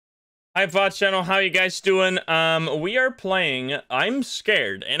Hi VOD channel, how you guys doing? We are playing I'm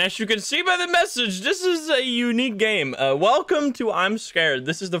Scared, and as you can see by the message, this is a unique game. Welcome to I'm Scared.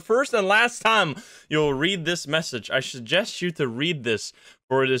 This is the first and last time you'll read this message. I suggest you to read this,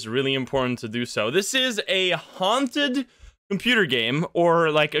 for it is really important to do so. This is a haunted computer game,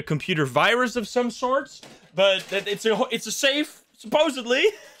 or like a computer virus of some sorts, but it's a safe,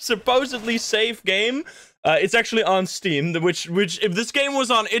 supposedly safe game. It's actually on Steam, which if this game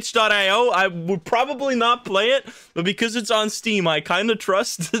was on itch.io, I would probably not play it, but because it's on Steam, I kind of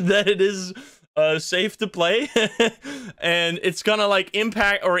trust that it is safe to play. And it's gonna like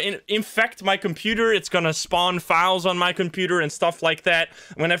impact or infect my computer. It's gonna spawn files on my computer and stuff like that.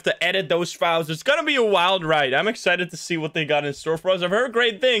 I'm gonna have to edit those files. It's gonna be a wild ride. I'm excited to see what they got in store for us. I've heard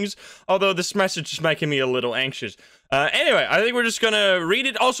great things, although this message is making me a little anxious. Anyway, I think we're just gonna read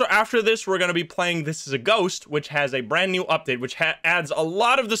it. Also, after this, we're gonna be playing This Is a Ghost, which has a brand new update, which adds a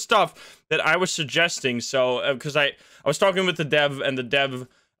lot of the stuff that I was suggesting. So, because I was talking with the dev, and the dev,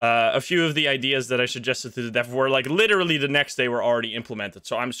 a few of the ideas that I suggested to the dev were like literally the next day were already implemented.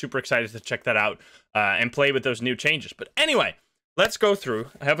 So I'm super excited to check that out and play with those new changes. But anyway, let's go through.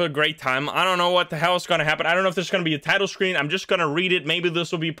 Have a great time. I don't know what the hell is going to happen. I don't know if there's going to be a title screen. I'm just going to read it. Maybe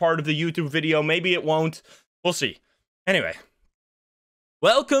this will be part of the YouTube video. Maybe it won't. We'll see. Anyway,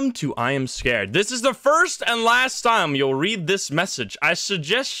 welcome to I Am Scared. This is the first and last time you'll read this message. I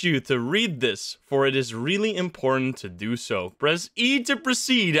suggest you to read this, for it is really important to do so. Press E to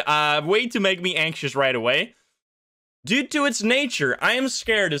proceed. Way to make me anxious right away. Due to its nature, I Am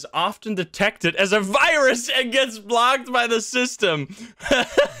Scared is often detected as a virus and gets blocked by the system.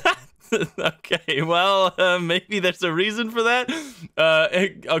 Okay, well, maybe there's a reason for that.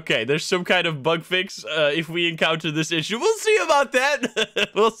 Okay, there's some kind of bug fix if we encounter this issue. We'll see about that.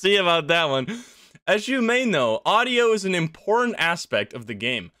 We'll see about that one. As you may know, audio is an important aspect of the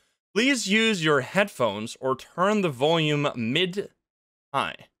game. Please use your headphones or turn the volume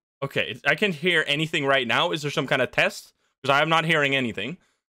mid-high. Okay, I can't hear anything right now. Is there some kind of test? Because I'm not hearing anything.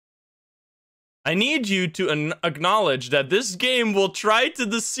 I need you to acknowledge that this game will try to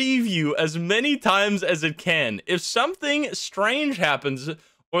deceive you as many times as it can. If something strange happens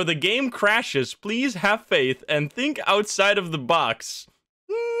or the game crashes, please have faith and think outside of the box.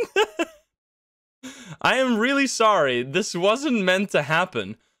 I am really sorry. This wasn't meant to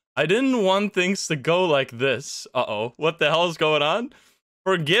happen. I didn't want things to go like this. Uh-oh. What the hell is going on?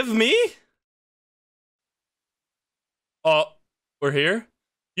 Forgive me? Oh, we're here?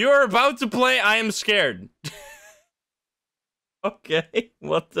 You are about to play I Am Scared. Okay,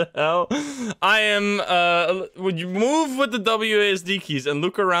 what the hell? I am, would you move with the WASD keys and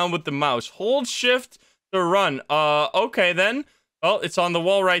look around with the mouse? Hold shift to run. Okay then. Well, it's on the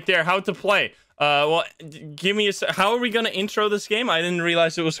wall right there. How to play. Well, give me a how are we gonna intro this game? I didn't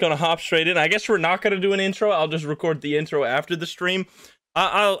realize it was gonna hop straight in. I guess we're not gonna do an intro. I'll just record the intro after the stream.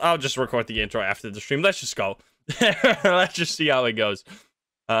 I'll just record the intro after the stream. Let's just go. Let's just see how it goes.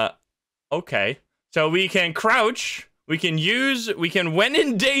 Okay. So we can crouch, we can, when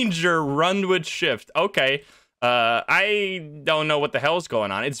in danger, run with shift. Okay. I don't know what the hell is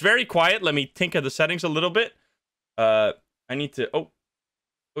going on. It's very quiet. Let me tinker the settings a little bit. I need to,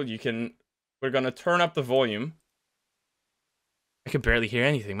 we're gonna turn up the volume. I can barely hear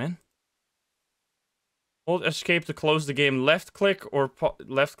anything, man. Hold escape to close the game. Left click or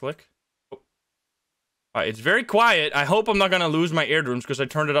left click. Alright, it's very quiet. I hope I'm not gonna lose my eardrums because I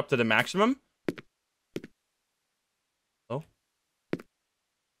turned it up to the maximum. Oh.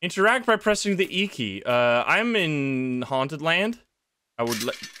 Interact by pressing the E key. I'm in Haunted Land.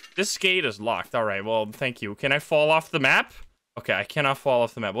 This gate is locked. Alright, well, thank you. Can I fall off the map? Okay, I cannot fall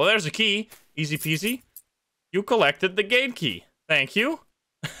off the map. Well, there's a key. Easy peasy. You collected the gate key. Thank you.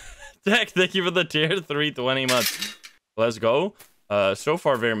 Thank you for the tier 3 20 months. Let's go. So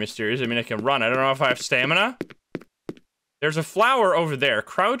far, very mysterious. I mean, I can run. I don't know if I have stamina. There's a flower over there.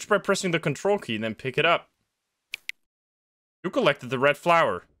 Crouch by pressing the control key, then pick it up. You collected the red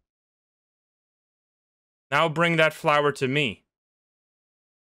flower. Now bring that flower to me.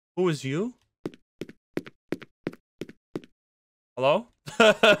 Who is you? Hello?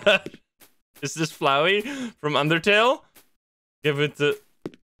 Is this Flowey from Undertale? Give it the...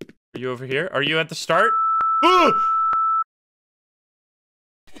 Are you over here? Are you at the start?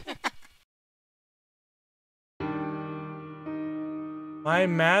 My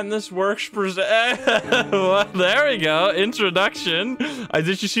madness works well, there we go. Introduction.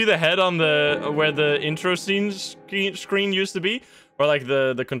 Did you see the head on the where the intro screen used to be, or like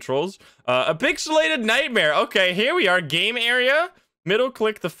the controls? A pixelated nightmare. Okay, here we are. Game area. Middle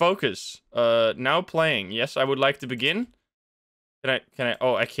click the focus. Now playing. Yes, I would like to begin. Can I,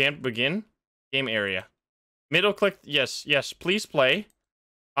 oh, I can't begin? Game area. Middle click, yes, yes, please play.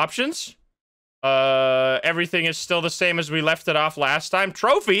 Options? Everything is still the same as we left it off last time.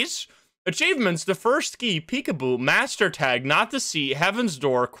 Trophies? Achievements, the first key, peekaboo, master tag, not to see, heaven's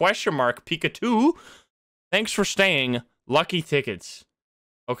door, question mark, Pika2. Thanks for staying, lucky tickets.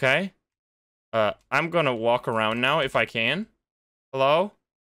 Okay. I'm gonna walk around now if I can. Hello?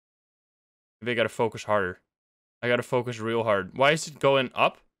 Maybe I gotta focus harder. I gotta focus real hard. Why is it going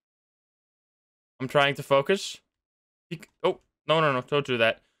up? I'm trying to focus. Oh, no, don't do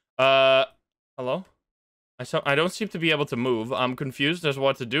that. Hello? I don't seem to be able to move. I'm confused as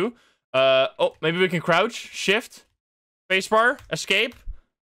what to do. Oh, maybe we can crouch, shift, spacebar, escape.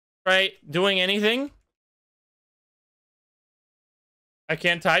 Right, doing anything. I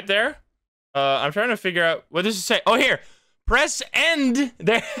can't type there. I'm trying to figure out what does it say. Oh, here. Press end.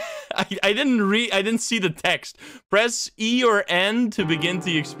 There. I didn't see the text. Press E or N to begin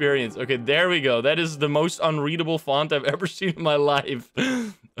the experience. Okay, there we go. That is the most unreadable font I've ever seen in my life.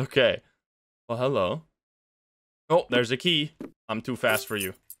 Okay. Well, hello. Oh, there's a key. I'm too fast for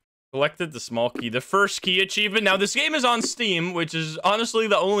you. Collected the small key. The first key achievement. Now, this game is on Steam, which is honestly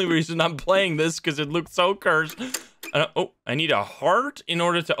the only reason I'm playing this, because it looked so cursed. Oh, I need a heart in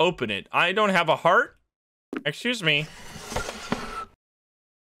order to open it. I don't have a heart. Excuse me.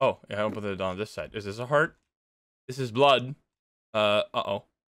 Oh, yeah, I opened it on this side. Is this a heart? This is blood. Uh-oh.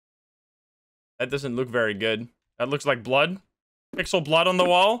 That doesn't look very good. That looks like blood. Pixel blood on the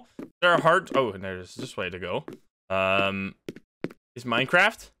wall. Is there a heart? Oh, and there's this way to go. Is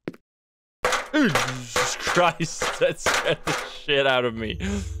Minecraft? Oh, Jesus Christ. That scared the shit out of me.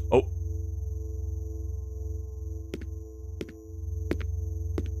 Oh.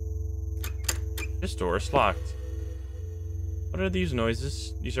 This door is locked. What are these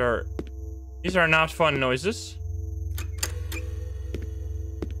noises? These are not fun noises.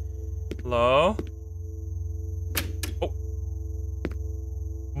 Hello? Oh.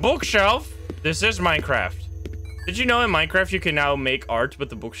 Bookshelf? This is Minecraft. Did you know in Minecraft you can now make art with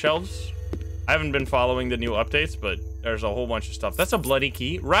the bookshelves? I haven't been following the new updates, but there's a whole bunch of stuff. That's a bloody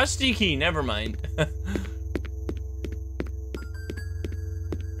key. Rusty key, never mind.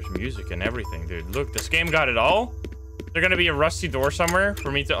 Music and everything, dude. Look, this game got it all. There's gonna be a rusty door somewhere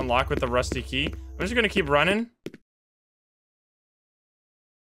for me to unlock with the rusty key. I'm just gonna keep running.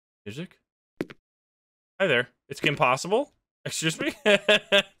 Music? Hi there. It's impossible. Excuse me?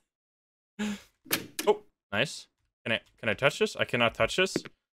 Oh, nice. Can I touch this? I cannot touch this.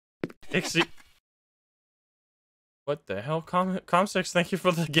 Dixie. What the hell? Com6, thank you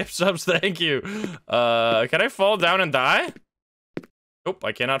for the gift subs. Thank you. Can I fall down and die? Nope,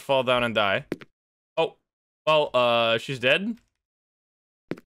 I cannot fall down and die. Oh, well, she's dead.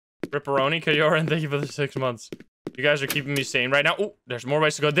 Ripperoni, Kayoran, thank you for the 6 months. You guys are keeping me sane right now. Oh, there's more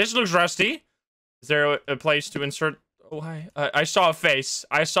ways to go. This looks rusty. Is there a place to insert? Oh, hi. I saw a face.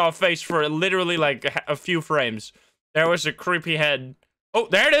 I saw a face for literally like a few frames. There was a creepy head. Oh,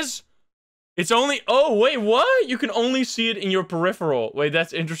 there it is. It's only... Oh, wait, what? You can only see it in your peripheral. Wait,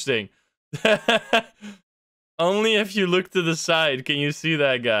 that's interesting. Only if you look to the side can you see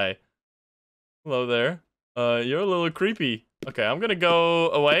that guy. Hello there. You're a little creepy. Okay, I'm gonna go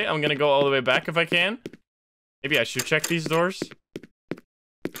away. I'm gonna go all the way back if I can. Maybe I should check these doors.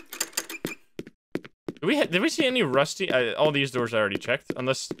 Did we see any rusty? All these doors I already checked.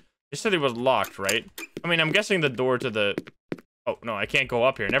 Unless you said it was locked, right? I mean, I'm guessing the door to the... Oh, no, I can't go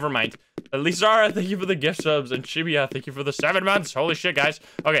up here. Never mind. Lizara, thank you for the gift subs. And Shibuya, thank you for the 7 months. Holy shit, guys.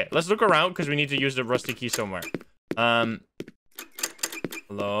 Okay, let's look around because we need to use the rusty key somewhere. Hello?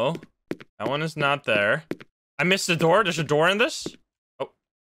 That one is not there. I missed the door. There's a door in this? Oh.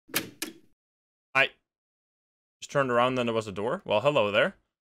 I just turned around, then there was a door. Well, hello there.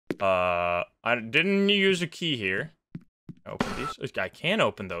 I didn't use a key here. Open these. I can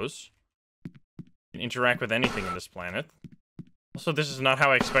open those. You can interact with anything in this planet. Also, this is not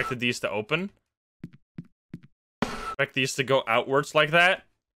how I expected these to open. Expect these to go outwards like that.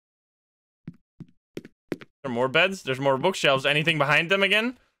 There are more beds. There's more bookshelves. Anything behind them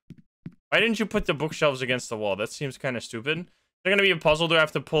again? Why didn't you put the bookshelves against the wall? That seems kind of stupid. Is there gonna be a puzzle? Do I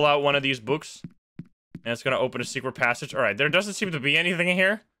have to pull out one of these books? And it's gonna open a secret passage. Alright, there doesn't seem to be anything in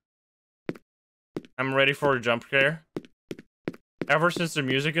here. I'm ready for a jump scare. Ever since the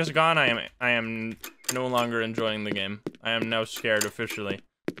music is gone, I am no longer enjoying the game. I am now scared officially.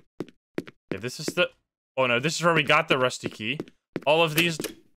 Okay, this is the... Oh no, this is where we got the rusty key. All of these...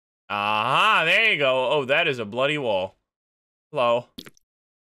 Aha, there you go. Oh, that is a bloody wall. Hello.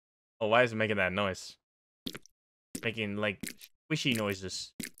 Oh, why is it making that noise? Making, like, squishy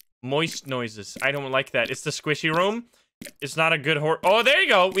noises. Moist noises. I don't like that. It's the squishy room. It's not a good heart. Oh, there you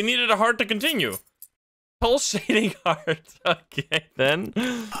go. We needed a heart to continue. Pulsating heart. Okay, then.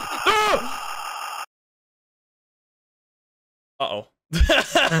 Uh-oh.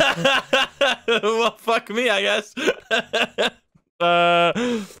 Well, fuck me, I guess.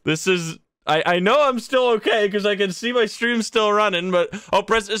 This is... I know I'm still okay because I can see my stream still running, but... Oh,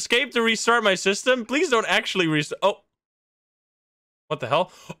 press escape to restart my system. Please don't actually restart... Oh. What the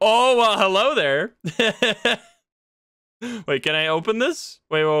hell? Oh, well, hello there. Wait, can I open this?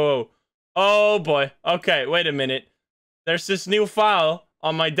 Wait, whoa. Oh, boy. Okay, wait a minute. There's this new file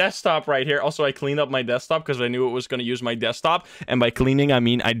on my desktop right here. Also, I cleaned up my desktop because I knew it was going to use my desktop. And by cleaning, I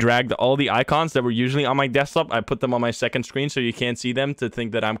mean I dragged all the icons that were usually on my desktop. I put them on my second screen so you can't see them to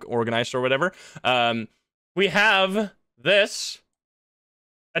think that I'm organized or whatever. We have this.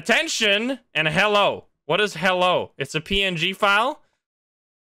 Attention and hello. What is hello? It's a PNG file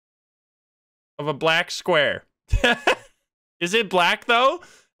of a black square. Is it black, though?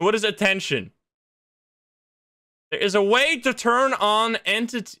 What is attention? There is a way to turn on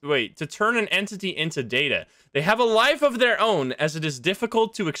entity... Wait, to turn an entity into data. They have a life of their own, as it is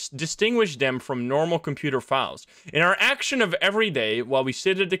difficult to distinguish them from normal computer files. In our action of every day, while we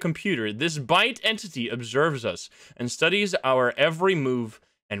sit at the computer, this byte entity observes us and studies our every move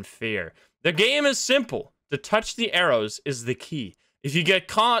and fear. The game is simple. To touch the arrows is the key. If you get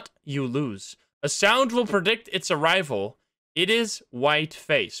caught, you lose. A sound will predict its arrival. It is white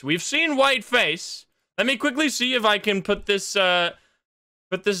face. We've seen white face. Let me quickly see if I can put this hello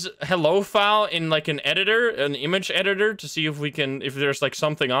file in like an editor, an image editor, to see if we can, if there's like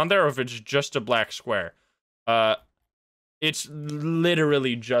something on there, or if it's just a black square. It's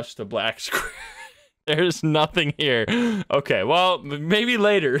literally just a black square. There's nothing here. Okay, well, maybe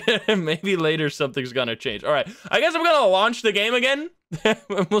later. Maybe later something's gonna change. All right, I guess I'm gonna launch the game again.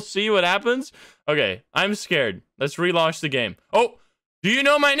 We'll see what happens. Okay, I'm scared. Let's relaunch the game. Oh, do you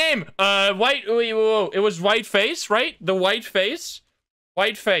know my name? Wait, whoa. It was White Face, right? The White Face?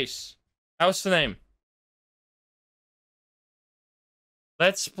 White Face. How's the name?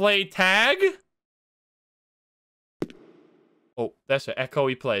 Let's play tag. Oh, that's an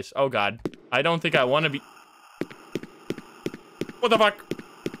echoey place. Oh, God. I don't think I want to be... What the fuck?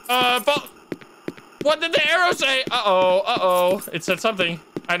 What did the arrow say? Uh-oh. It said something.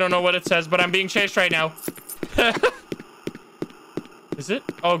 I don't know what it says, but I'm being chased right now. Is it?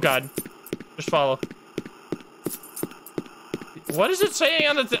 Oh, God. Just follow. What is it saying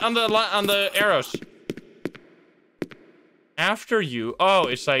on the arrows? After you. Oh,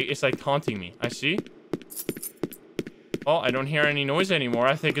 it's like taunting me. I see. Oh, I don't hear any noise anymore.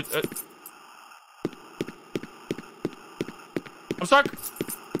 I think it's... I'm stuck.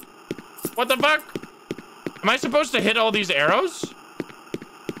 What the fuck? Am I supposed to hit all these arrows?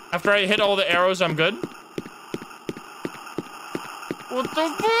 After I hit all the arrows, I'm good? What the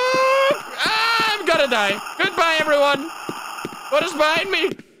fuck? Ah, I'm gonna die. Goodbye, everyone. What is behind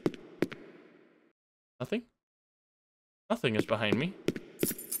me? Nothing? Nothing is behind me.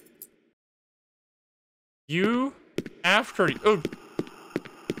 You... After... Oh.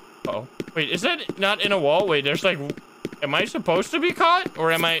 Uh-oh. Wait, is that not in a wall? Wait, there's like... Am I supposed to be caught?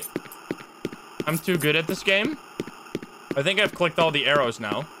 Or am I... I'm too good at this game? I think I've clicked all the arrows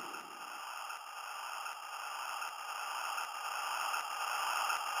now.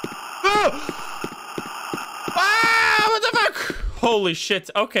 Ah! What the fuck? Holy shit.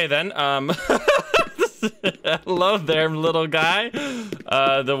 Okay, then. Hello there, little guy.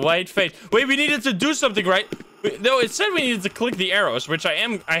 The white face. Wait, we needed to do something, right? No, it said we needed to click the arrows, which I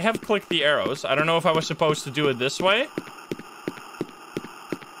have clicked the arrows. I don't know if I was supposed to do it this way.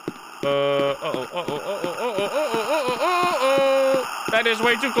 That is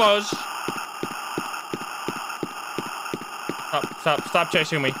way too close. Stop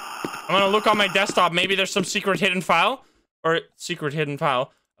chasing me. I'm gonna look on my desktop. Maybe there's some secret hidden file. Or secret hidden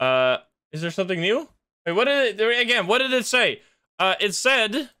file. Is there something new? Wait, what did it, again, what did it say? It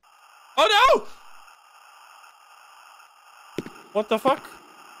said, oh no! What the fuck?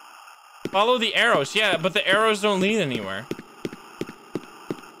 Follow the arrows. Yeah, but the arrows don't lead anywhere.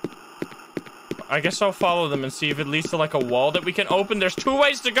 I guess I'll follow them and see if it leads to like a wall that we can open. There's 2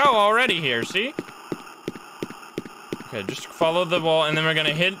 ways to go already here, see? Okay, just follow the wall and then we're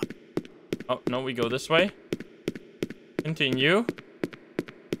gonna hit. Oh, no, we go this way. Continue.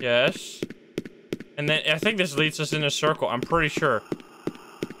 Yes. And then I think this leads us in a circle. I'm pretty sure.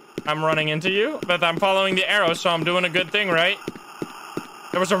 I'm running into you, but I'm following the arrow, so I'm doing a good thing, right?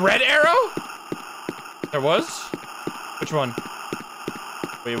 There was a red arrow? There was? Which one?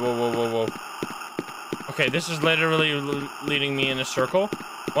 Wait, whoa. Okay, this is literally leading me in a circle.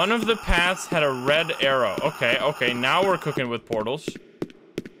 One of the paths had a red arrow. Okay, okay, now we're cooking with portals.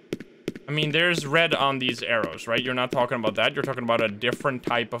 I mean, there's red on these arrows, right? You're not talking about that. You're talking about a different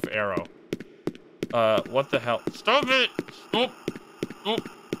type of arrow. What the hell? Stop it! Stop! Stop!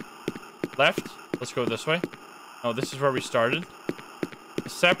 Left. Let's go this way. Oh, this is where we started. A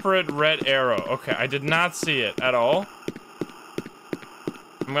separate red arrow. Okay, I did not see it at all.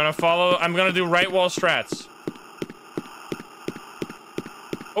 I'm gonna do right wall strats.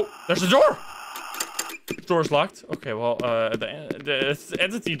 Oh, there's a door! The door's locked. Okay, well, the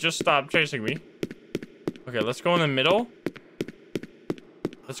entity just stopped chasing me. Okay, let's go in the middle.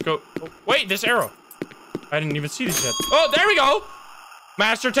 Let's go. Oh, wait, this arrow. I didn't even see these yet. Oh, there we go!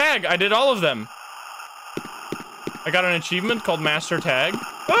 Master tag. I did all of them. I got an achievement called Master Tag.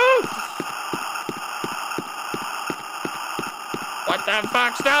 Woo! What the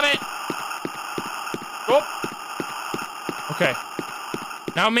fuck? Stop it! Oh. Okay.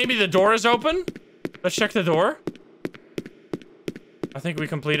 Now maybe the door is open? Let's check the door. I think we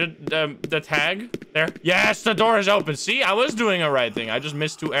completed the tag. There. Yes, the door is open. See, I was doing a right thing. I just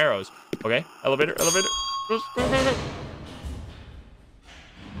missed 2 arrows. Okay. Elevator, elevator.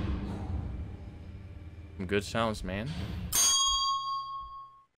 Some good sounds, man.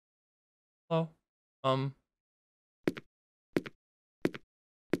 Hello.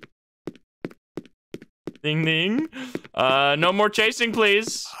 Ding ding. No more chasing,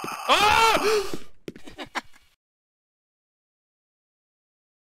 please. Ah!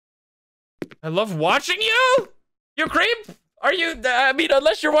 I love watching you. You creep. Are you? I mean,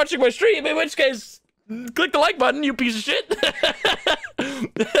 unless you're watching my stream, in which case, click the like button, you piece of shit.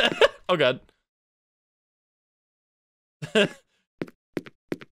 Oh god. The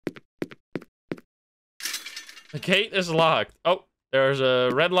gate is locked. Oh, there's a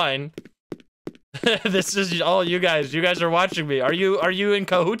red line. This is all you guys. You guys are watching me. Are you in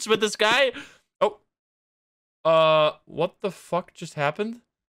cahoots with this guy? Oh. What the fuck just happened?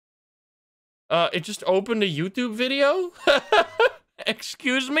 It just opened a YouTube video?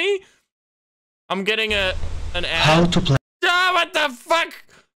 Excuse me? I'm getting an ad. How to play. Ah, what the fuck?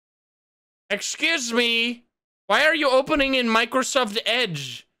 Excuse me? Why are you opening in Microsoft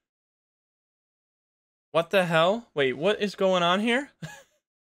Edge? What the hell? Wait, what is going on here?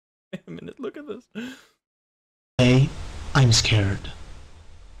 Wait a minute, look at this. Play I'm Scared.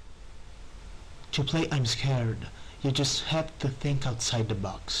 To play I'm Scared, you just have to think outside the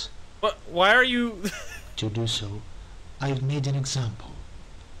box. What? Why are you... To do so, I've made an example,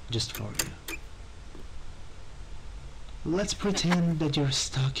 just for you. Let's pretend that you're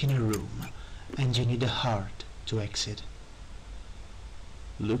stuck in a room, and you need a heart to exit.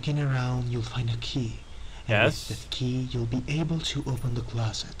 Looking around, you'll find a key. And yes. with that key, you'll be able to open the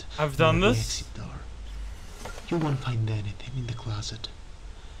closet. I've done the this. Exit door. You won't find anything in the closet.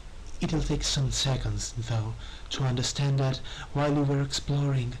 It'll take some seconds, though, to understand that while you were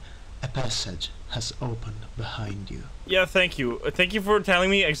exploring, a passage has opened behind you. Yeah, thank you. Thank you for telling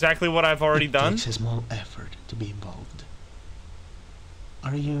me exactly what I've already done. It takes a small effort to be involved.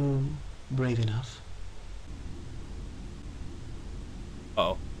 Are you brave enough?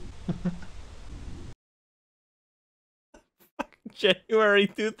 Oh. January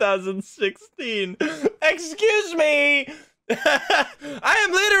 2016. Excuse me. I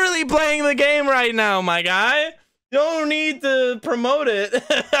am literally playing the game right now, my guy. You don't need to promote it.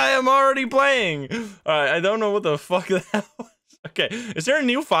 I am already playing. Alright, I don't know what the fuck that was. Okay, is there a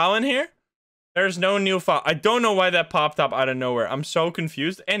new file in here? There's no new file. I don't know why that popped up out of nowhere. I'm so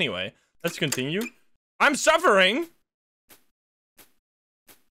confused. Anyway, let's continue. I'm suffering.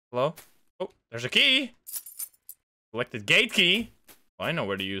 Hello? Oh, there's a key. Selected gate key. Oh, I know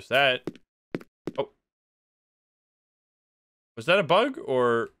where to use that. Oh. Was that a bug?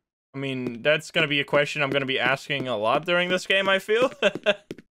 Or, I mean, that's going to be a question I'm going to be asking a lot during this game, I feel.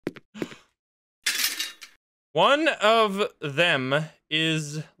 One of them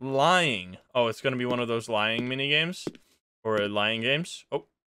is lying. Oh, it's going to be one of those lying minigames. Or lying games. Oh.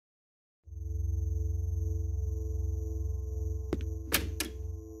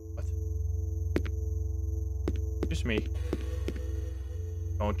 What? Excuse me.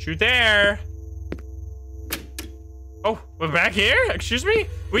 Don't you dare. Oh, we're back here? Excuse me?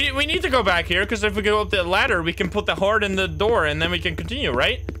 We need to go back here, because if we go up the ladder, we can put the heart in the door, and then we can continue,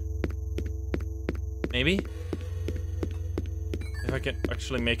 right? Maybe? If I can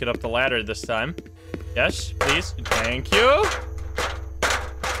actually make it up the ladder this time. Yes, please. Thank you.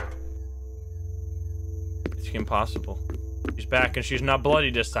 It's impossible. She's back, and she's not bloody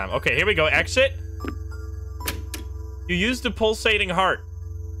this time. Okay, here we go. Exit. You used the pulsating heart.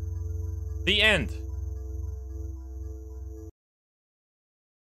 The end.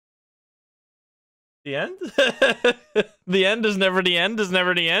 The end? The end is never the end, is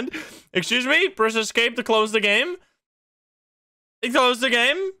never the end. Excuse me? Press escape to close the game? It closed the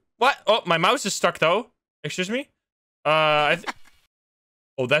game? What? Oh, my mouse is stuck though. Excuse me? Oh,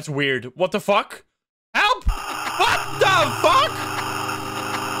 that's weird. What the fuck? Help! What the fuck?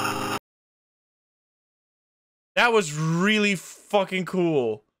 That was really fucking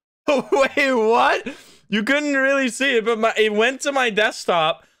cool. Wait, what? You couldn't really see it, but it went to my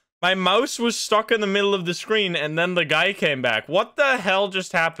desktop. My mouse was stuck in the middle of the screen, and then the guy came back. What the hell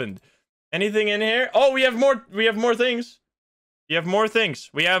just happened? Anything in here? Oh, we have more. We have more things. You have more things.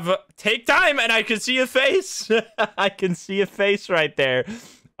 We have take time, and I can see a face. I can see a face right there.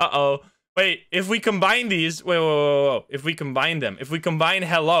 Uh-oh. Wait, if we combine these, whoa. If we combine them, if we combine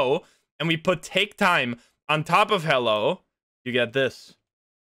hello, and we put take time on top of hello, you get this.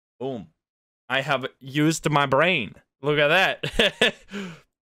 Boom. I have used my brain. Look at that.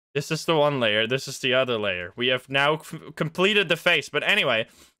 This is the one layer. This is the other layer. We have now completed the face. But anyway,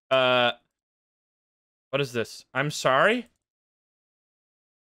 what is this? I'm sorry?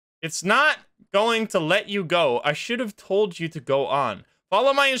 It's not going to let you go. I should have told you to go on.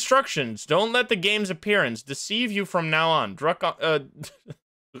 Follow my instructions. Don't let the game's appearance deceive you from now on. I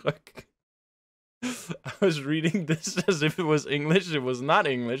was reading this as if it was English. It was not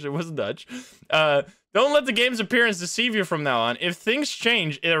English. It was Dutch. Don't let the game's appearance deceive you from now on. If things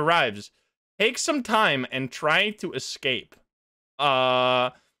change, it arrives. Take some time and try to escape.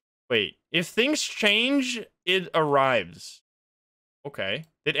 Wait. If things change, it arrives. Okay.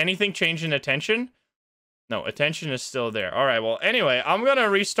 Did anything change in attention? No, attention is still there. All right, well, anyway, I'm gonna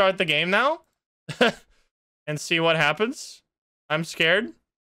restart the game now. And see what happens. I'm scared.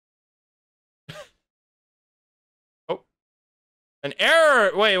 Oh. An error!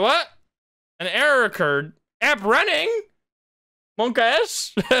 Wait, what? An error occurred. App running?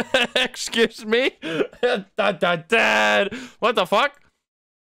 Monkas? Excuse me? What the fuck?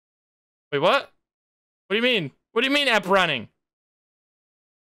 Wait, what? What do you mean? What do you mean app running?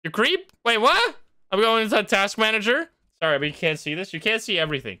 You creep? Wait, what? I'm going into task manager. Sorry, but you can't see this. You can't see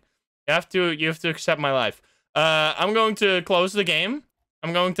everything. You have to accept my life. I'm going to close the game.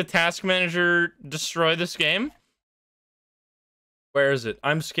 I'm going to task manager destroy this game. Where is it?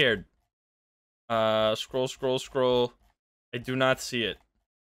 I'm scared. Scroll. I do not see it.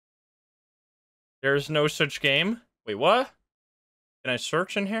 There's no such game. Wait, what? Can I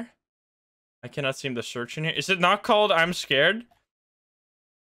search in here? I cannot seem to search in here. Is it not called I'm Scared?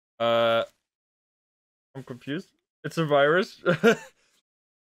 I'm confused. It's a virus.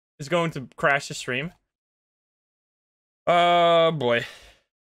 It's going to crash the stream. Boy.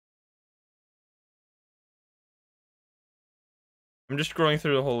 I'm just scrolling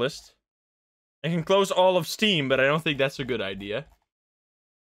through the whole list. I can close all of Steam, but I don't think that's a good idea.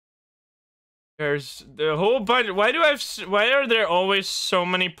 There's the whole bunch. Why are there always so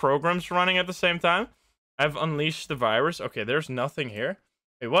many programs running at the same time? I've unleashed the virus. Okay, there's nothing here.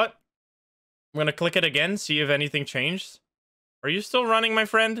 Wait, what? I'm gonna click it again, see if anything changed. Are you still running, my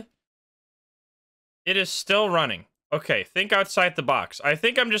friend? It is still running. Okay, think outside the box. I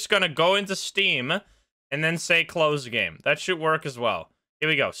think I'm just gonna go into Steam and then say close game. That should work as well. Here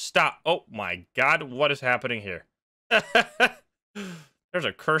we go. Stop. Oh my god, what is happening here? There's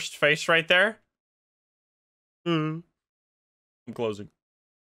a cursed face right there. I'm closing.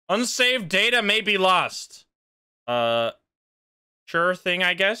 Unsaved data may be lost. Sure thing,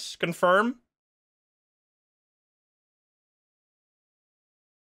 I guess. Confirm.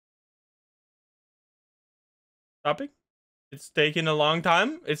 Stopping? It's taking a long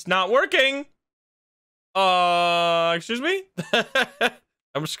time. It's not working. Excuse me?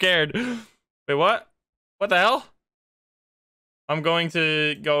 I'm scared. Wait, what? What the hell? I'm going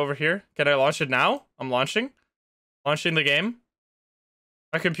to go over here. Can I launch it now? I'm launching. Launching the game.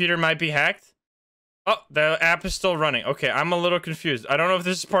 My computer might be hacked. Oh, the app is still running. Okay, I'm a little confused. I don't know if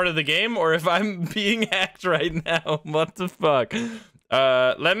this is part of the game or if I'm being hacked right now. What the fuck?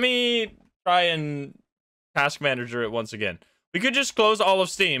 Let me try and task manager it once again. We could just close all of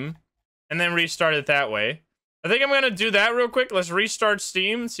Steam and then restart it that way. I think I'm going to do that real quick. Let's restart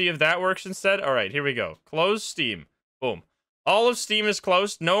Steam, see if that works instead. All right, here we go. Close Steam. Boom. All of Steam is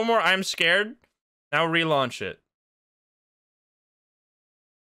closed. No more I'm Scared. Now relaunch it.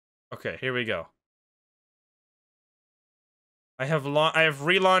 Okay, here we go. I have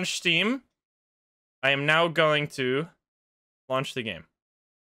relaunched Steam. I am now going to launch the game.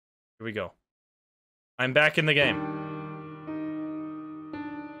 Here we go. I'm back in the game.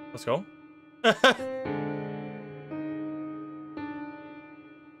 Let's go.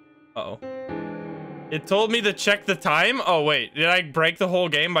 Uh-oh. It told me to check the time. Oh, wait. Did I break the whole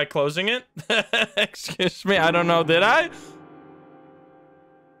game by closing it? Excuse me. I don't know. Did I?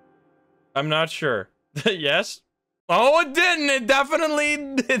 I'm not sure. Yes? Oh, it didn't. It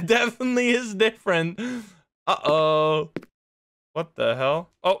definitely is different. Uh-oh. What the hell?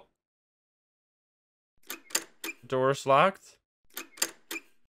 Oh. Door's locked.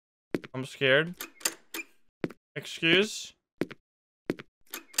 I'm scared. Excuse?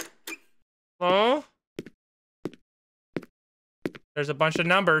 Oh? There's a bunch of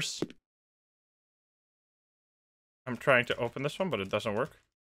numbers. I'm trying to open this one, but it doesn't work.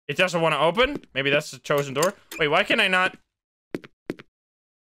 It doesn't want to open? Maybe that's the chosen door. Wait, why can I not?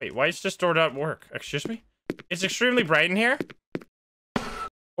 Wait, why is this door not work? Excuse me? It's extremely bright in here.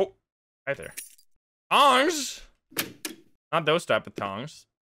 Oh, right there. Tongs! Not those type of tongs.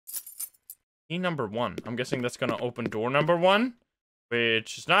 Key number 1. I'm guessing that's gonna open door number 1.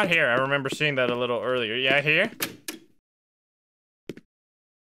 Which is not here. I remember seeing that a little earlier. Yeah, here?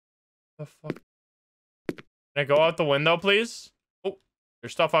 The fuck? Can I go out the window, please? Oh,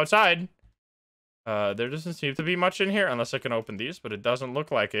 there's stuff outside. There doesn't seem to be much in here unless I can open these, but it doesn't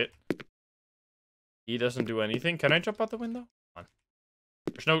look like it. He doesn't do anything. Can I jump out the window? Come on.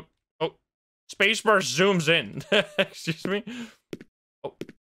 There's no... Oh, spacebar zooms in. Excuse me. Oh, what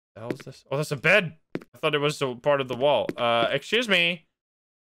the hell is this? Oh, that's a bed. I thought it was a part of the wall. Excuse me.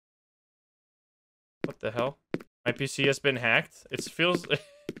 What the hell? My PC has been hacked. It feels...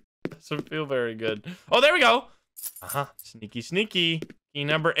 doesn't feel very good. Oh, there we go. Uh-huh. Sneaky, sneaky. Key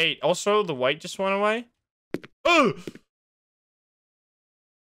number 8. Also, the white just went away. Oh!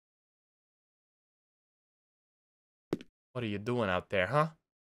 What are you doing out there, huh?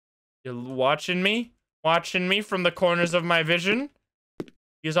 You're watching me? Watching me from the corners of my vision?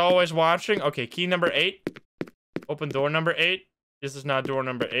 He's always watching. Okay, key number 8. Open door number 8. This is not door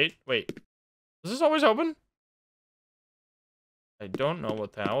number 8. Wait. Was this always open? I don't know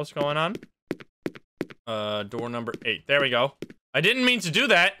what the hell is going on. Door number 8. There we go. I didn't mean to do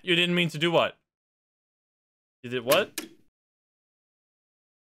that. You didn't mean to do what? You did what?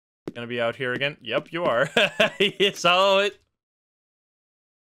 Gonna be out here again? Yep, you are. You saw it.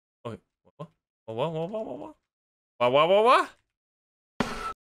 Oh, what? What?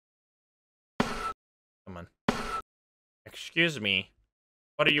 Come on. Excuse me.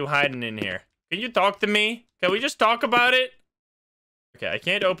 What are you hiding in here? Can you talk to me? Can we just talk about it? Okay, I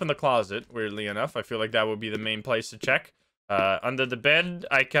can't open the closet, weirdly enough. I feel like that would be the main place to check. Under the bed,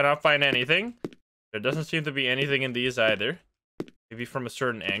 I cannot find anything. There doesn't seem to be anything in these either. Maybe from a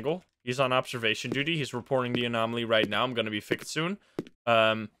certain angle. He's on observation duty. He's reporting the anomaly right now. I'm gonna be fixed soon.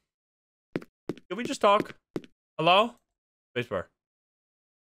 Can we just talk? Hello? Spacebar.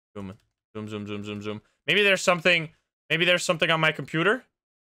 Zoom. Zoom. Maybe there's something on my computer.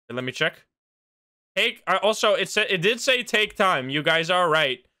 Okay, let me check. Also, it did say take time. You guys are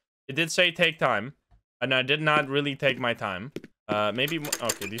right. It did say take time. And I did not really take my time. Maybe...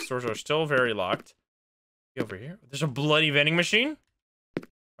 Okay, these doors are still very locked. Over here. There's a bloody vending machine?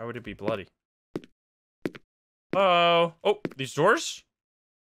 Why would it be bloody? Oh, these doors?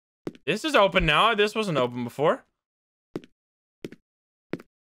 This is open now. This wasn't open before.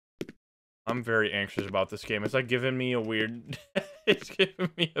 I'm very anxious about this game. It's like giving me a weird... It's giving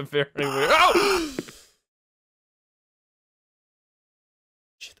me a very weird... Oh!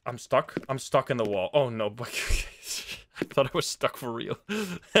 Shit, I'm stuck. I'm stuck in the wall. Oh, no. I thought I was stuck for real.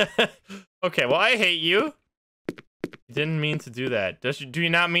 Okay, well, I hate you. You didn't mean to do that. Do you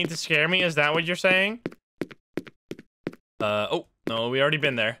not mean to scare me? Is that what you're saying? Oh, no, we already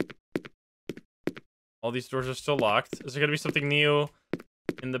been there. All these doors are still locked. Is there gonna be something new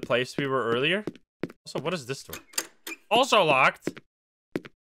in the place we were earlier? Also, what is this door? Also locked.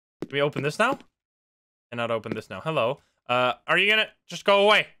 Can we open this now? Cannot open this now. Hello. Are you gonna just go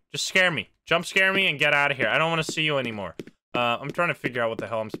away? Just scare me. Jump scare me and get out of here. I don't want to see you anymore. I'm trying to figure out what the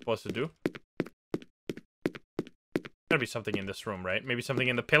hell I'm supposed to do. Gotta be something in this room, right? Maybe something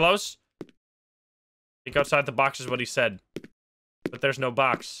in the pillows? Think outside the box is what he said. But there's no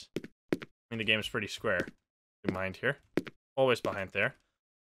box. I mean, the game is pretty square. Behind here. Always behind there.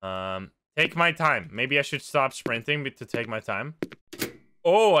 Take my time. Maybe I should stop sprinting to take my time.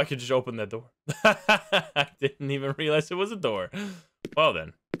 Oh, I could just open that door. I didn't even realize it was a door. Well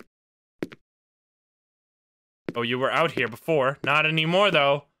then. Oh, you were out here before. Not anymore,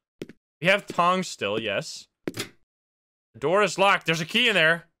 though. We have tongs still, yes. The door is locked. There's a key in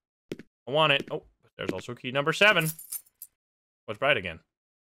there. I want it. Oh, there's also key number 7. What's bright again?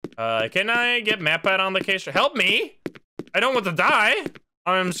 Can I get MapPad on the case? Help me! I don't want to die.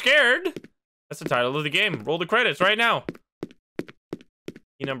 I'm scared. That's the title of the game. Roll the credits right now.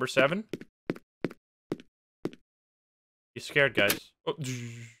 Key number 7. You scared, guys? Oh, this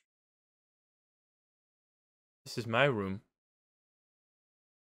is my room.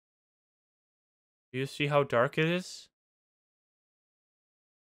 Do you see how dark it is?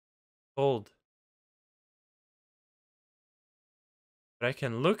 Cold. But I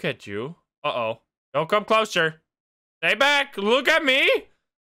can look at you. Uh-oh. Don't come closer. Stay back. Look at me.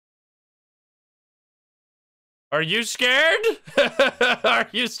 Are you scared? Are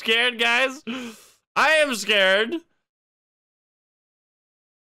you scared, guys? I am scared.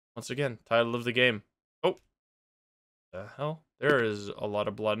 Once again, title of the game. Oh. The hell? There is a lot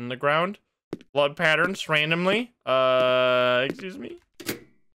of blood in the ground. Blood patterns randomly. Excuse me.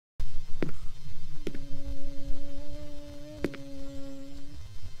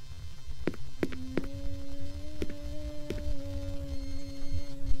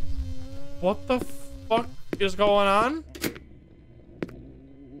 What the fuck is going on?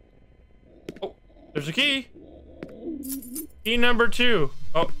 Oh, there's a key. Key number 2.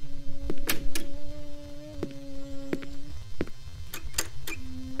 Oh.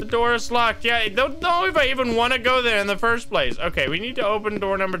 The door is locked. Yeah, I don't know if I even want to go there in the first place. Okay, we need to open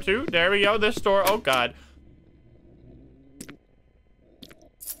door number 2. There we go. This door. Oh, God.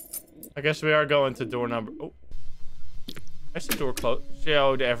 I guess we are going to door number... Oh. I see door closed.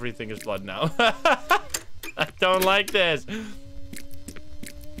 Oh, everything is blood now. I don't like this.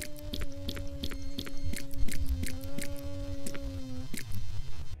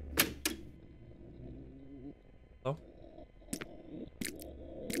 Oh.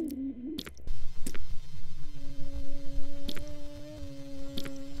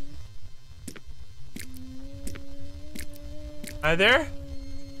 Hi there?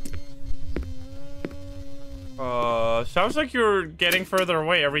 Sounds like you're getting further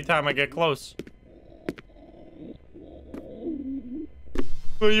away every time I get close.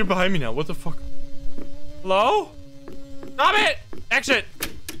 Oh, you're behind me now. What the fuck? Hello? Stop it! Exit!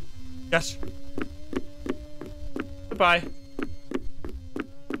 Yes. Goodbye.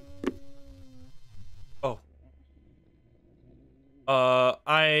 Oh.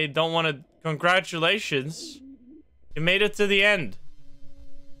 I don't want to... Congratulations. You made it to the end.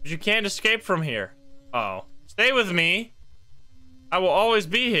 But you can't escape from here. Uh-oh. Stay with me. I will always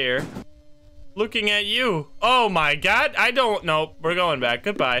be here. Looking at you. Oh my God. I don't know. We're going back.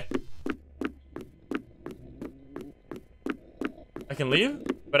 Goodbye. I can leave?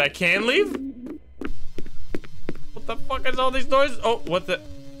 But I can leave? What the fuck is all these noises? Oh, what the?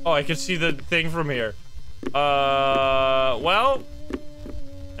 Oh, I can see the thing from here. Well.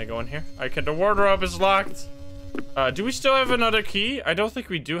 Can I go in here? Okay, the wardrobe is locked. Do we still have another key? I don't think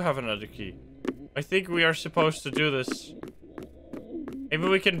we do have another key. I think we are supposed to do this. Maybe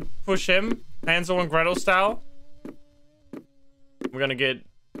we can push him, Hansel and Gretel style. We're gonna get...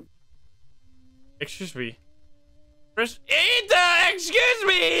 Excuse me. Excuse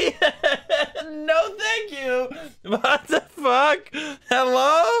me! No, thank you! What the fuck?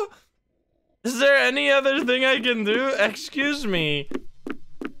 Hello? Is there any other thing I can do? Excuse me.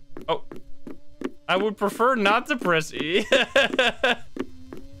 Oh. I would prefer not to press E.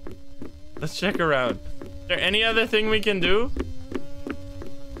 Let's check around. Is there any other thing we can do?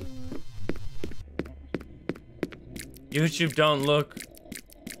 YouTube, don't look.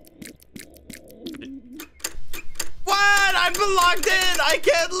 What? I've been locked in! I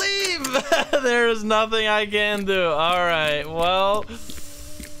can't leave! There is nothing I can do. Alright, well...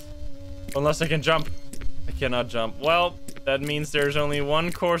 Unless I can jump. I cannot jump. Well, that means there's only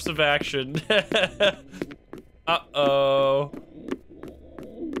one course of action. Uh-oh.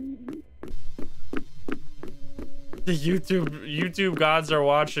 The YouTube gods are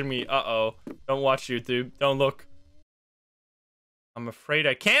watching me. Uh-oh. Don't watch YouTube. Don't look. I'm afraid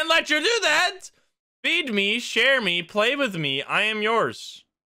I can't let you do that! Feed me, share me, play with me. I am yours.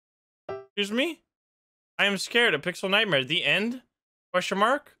 Excuse me? I am scared. A pixel nightmare. The end? Question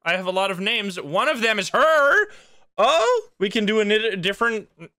mark? I have a lot of names. One of them is her! Oh! We can do a different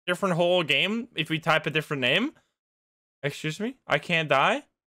whole game if we type a different name. Excuse me? I can't die?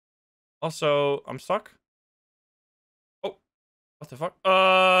 Also, I'm stuck. What the fuck?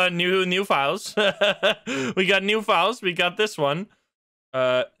 New files. We got new files. We got this one.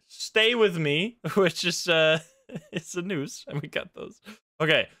 Stay with me, which is it's a news, and we got those.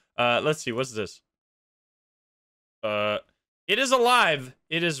 Okay. Let's see. What's this? It is alive.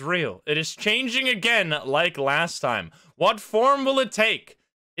 It is real. It is changing again, like last time. What form will it take?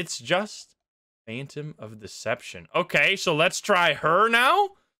 It's just Phantom of Deception. Okay, so let's try her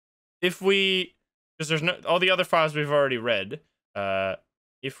now. If we, because there's no all the other files we've already read.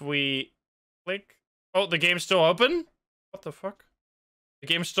 If we click... Oh, the game's still open? What the fuck? The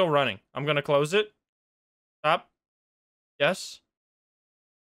game's still running. I'm gonna close it. Stop. Yes.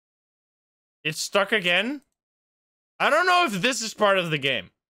 It's stuck again? I don't know if this is part of the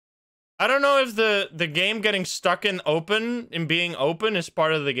game. I don't know if the game getting stuck in being open is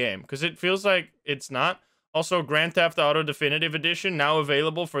part of the game. Because it feels like it's not. Also, Grand Theft Auto Definitive Edition now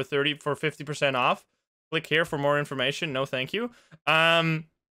available for 50% off. Click here for more information. No, thank you.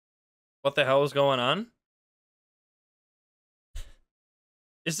 What the hell is going on?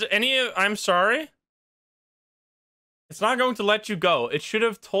 Is there any... I'm sorry? It's not going to let you go. It should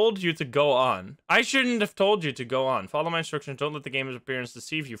have told you to go on. I shouldn't have told you to go on. Follow my instructions. Don't let the game's appearance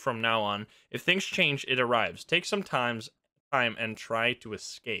deceive you from now on. If things change, it arrives. Take some time and try to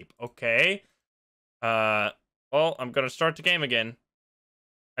escape. Okay. Well, I'm gonna start the game again.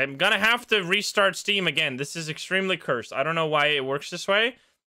 I'm gonna have to restart Steam again. This is extremely cursed. I don't know why it works this way.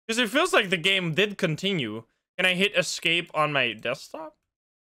 Because it feels like the game did continue. Can I hit escape on my desktop?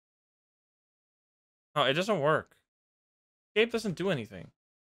 Oh, it doesn't work. Escape doesn't do anything.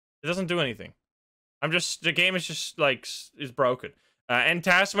 It doesn't do anything. The game is just like is broken. And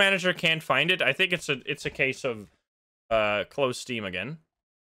Task Manager can't find it. I think it's a case of close Steam again.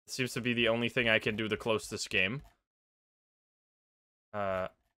 It seems to be the only thing I can do to close this game.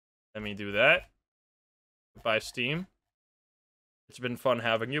 Let me do that. Goodbye, Steam. It's been fun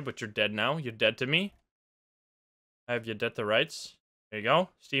having you, but you're dead now. You're dead to me. I have you dead to rights. There you go.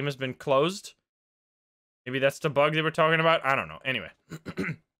 Steam has been closed. Maybe that's the bug they were talking about. I don't know. Anyway.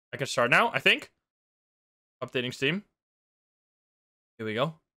 I can start now, I think. Updating Steam. Here we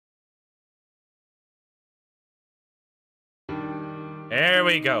go. There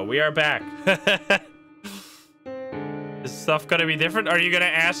we go. We are back. Is stuff gonna be different? Are you gonna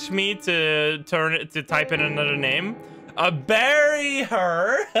ask me to type in another name? Bury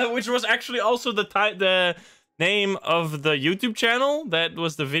her, which was actually also the name of the YouTube channel. That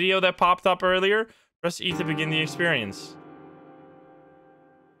was the video that popped up earlier. Press E to begin the experience.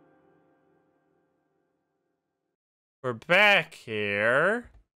 We're back here.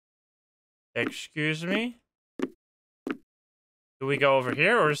 Excuse me. Do we go over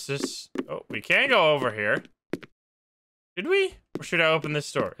here, or is this... Oh, we can't go over here. Should we? Or should I open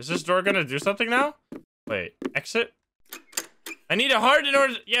this door? Is this door gonna do something now? Wait, exit? I need a heart in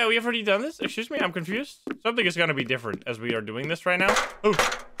order... Yeah, we have already done this? Excuse me, I'm confused. Something is gonna be different as we are doing this right now. Oh,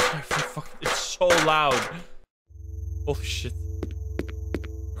 fuck, it's so loud. Holy shit.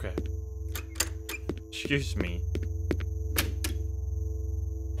 Okay. Excuse me.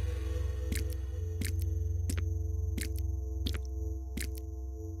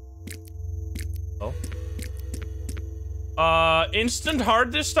 Instant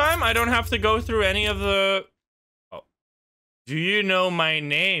heart this time? I don't have to go through any of the... Oh. Do you know my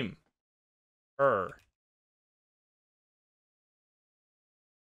name? Her.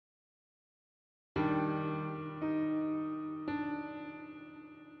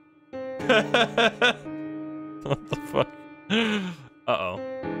 What the fuck? Uh-oh.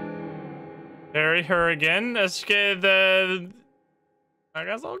 Bury her again? That's scared. I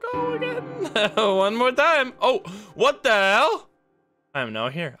guess I'll go again. One more time. Oh, what the hell? I am now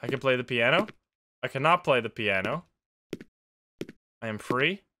here. I can play the piano. I cannot play the piano. I am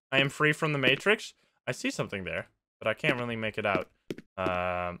free. I am free from the Matrix. I see something there, but I can't really make it out.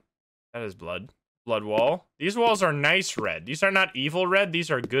 That is blood. Blood wall. These walls are nice red. These are not evil red. These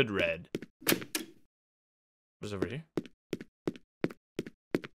are good red. What's over here?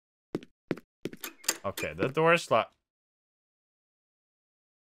 Okay, the door is locked.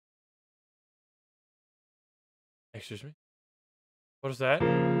 Excuse me? What is that?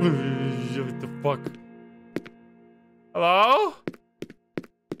 What the fuck? Hello?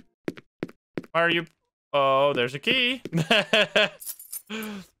 Why are you... Oh, there's a key.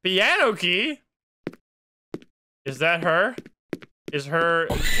 Piano key? Is that her? Is her...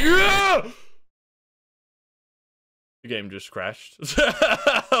 Yeah! The game just crashed.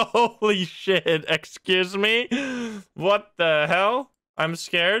 Holy shit. Excuse me? What the hell? I'm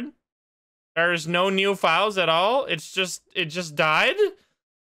scared. There's no new files at all. It just died.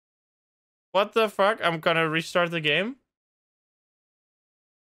 What the fuck? I'm gonna restart the game.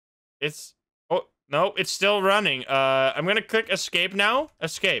 It's... Oh, no, it's still running. I'm gonna click escape now.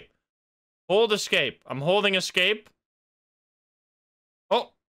 Escape. Hold escape. I'm holding escape.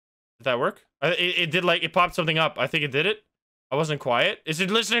 Oh, did that work? It did, like, it popped something up. I think it did it. I wasn't quiet. Is it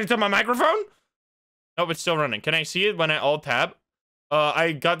listening to my microphone? Nope, it's still running. Can I see it when I alt-tab?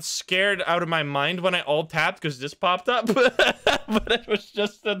 I got scared out of my mind when I alt-tapped because this popped up. But it was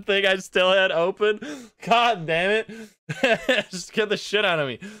just the thing I still had open. God damn it. Just get the shit out of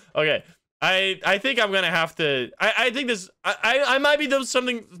me. Okay. I think I'm gonna have to. I think this. I might be doing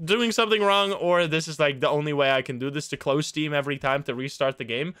something wrong, or this is like the only way I can do this to close Steam every time to restart the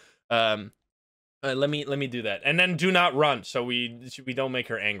game. Let me do that, and then do not run, so we don't make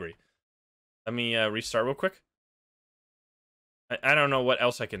her angry. Let me restart real quick. I don't know what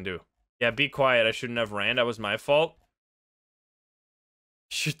else I can do. Yeah, be quiet. I shouldn't have ran. That was my fault.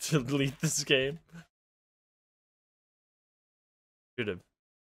 Should delete this game. Should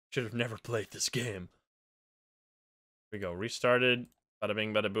have never played this game. Here we go. Restarted. Bada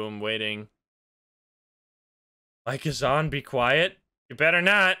bing, bada boom. Waiting. Mic is on. Be quiet. You better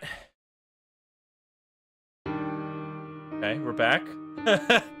not. Okay, we're back.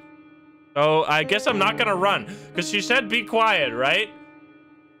 So I guess I'm not gonna run, because she said be quiet, right?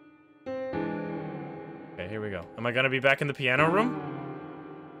 Okay, here we go. Am I gonna be back in the piano room?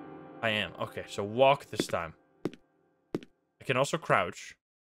 I am. Okay, so walk this time. I can also crouch.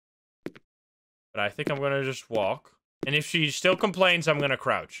 But I think I'm gonna just walk. And if she still complains, I'm gonna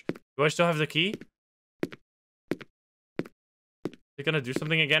crouch. Do I still have the key? Is it gonna do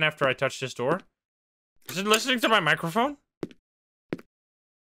something again after I touch this door? Is it listening to my microphone?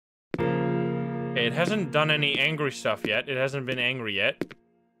 Okay, it hasn't done any angry stuff yet. It hasn't been angry yet.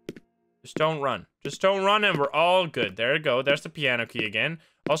 Just don't run. Just don't run and we're all good. There you go. There's the piano key again.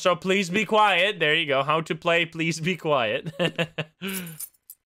 Also, please be quiet. There you go. How to play, please be quiet.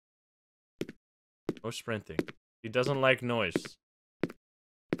 No sprinting. He doesn't like noise.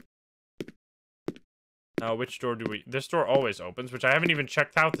 Now, which door do we... This door always opens, which I haven't even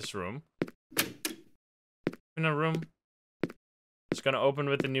checked out this room. In a room. It's gonna open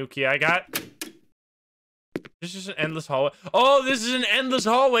with the new key I got. This is an endless hallway. Oh, this is an endless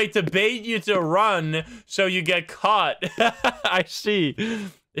hallway to bait you to run so you get caught. I see.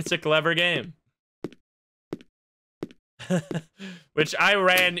 It's a clever game. Which I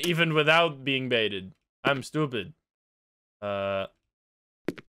ran even without being baited. I'm stupid. Sit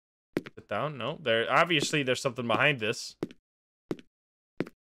down? No. Obviously there's something behind this.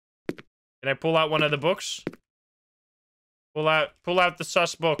 Can I pull out one of the books? Pull out the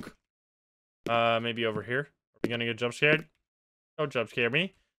sus book. Maybe over here. Are we gonna get jump scared? Don't jump scare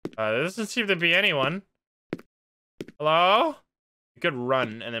me. There doesn't seem to be anyone. Hello? You could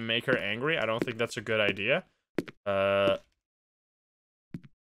run and then make her angry. I don't think that's a good idea. Oh,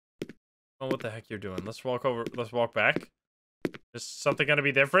 what the heck you're doing? Let's walk over. Let's walk back. Is something gonna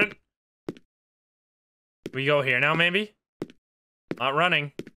be different? We go here now, maybe? Not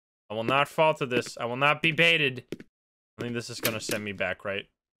running. I will not fall to this. I will not be baited. I think this is gonna send me back, right?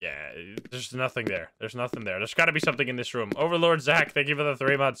 Yeah, there's nothing there. There's nothing there. There's gotta be something in this room. Overlord Zach, thank you for the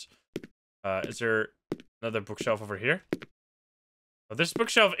 3 months. Is there another bookshelf over here? Well, this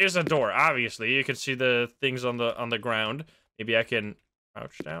bookshelf is a door, obviously. You can see the things on the ground. Maybe I can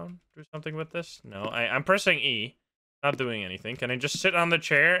crouch down, do something with this? No, I'm pressing E. Not doing anything. Can I just sit on the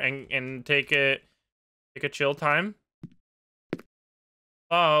chair and take a chill time?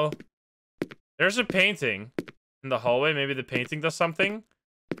 Oh. There's a painting in the hallway. Maybe the painting does something.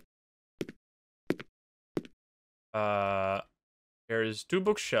 There's 2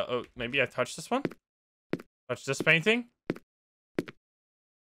 bookshelves. Oh, maybe I touched this one? Touch this painting?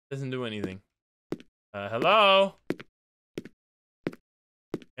 Doesn't do anything. Hello?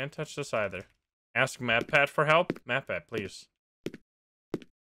 Can't touch this either. Ask MatPat for help? MatPat, please.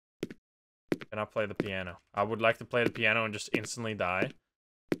 Cannot play the piano. I would like to play the piano and just instantly die.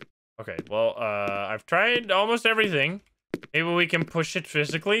 Okay, well, I've tried almost everything. Maybe we can push it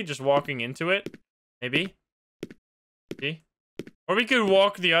physically, just walking into it. Maybe. See? Or we could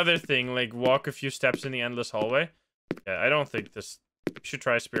walk the other thing, like walk a few steps in the endless hallway. Yeah, I don't think this... We should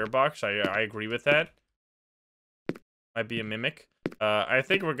try a spirit box. I agree with that. Might be a mimic. I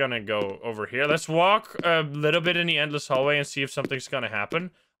think we're gonna go over here. Let's walk a little bit in the endless hallway and see if something's gonna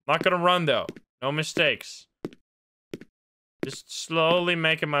happen. Not gonna run, though. No mistakes. Just slowly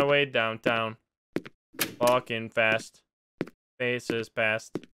making my way downtown. Walking fast. Faces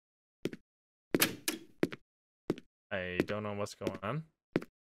past. I don't know what's going on.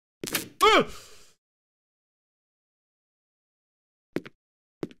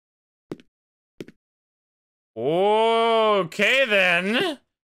 Okay, then.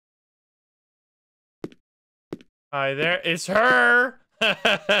 Hi there. It's her.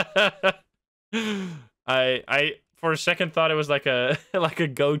 I for a second thought it was like a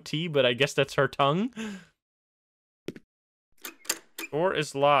goatee, but I guess that's her tongue. Door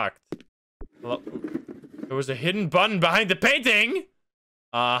is locked. Hello? There was a hidden button behind the painting.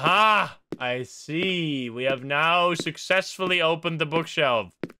 Aha! I see. We have now successfully opened the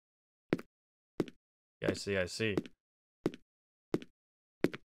bookshelf. Yeah, I see.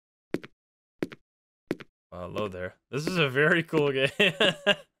 Hello there. This is a very cool game.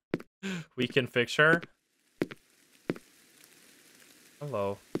 We can fix her.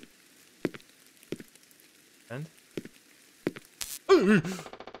 Hello. And? Oh,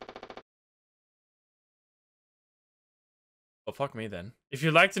 fuck me then. If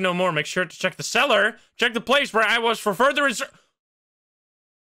you'd like to know more, make sure to check the cellar. Check the place where I was for further instructions.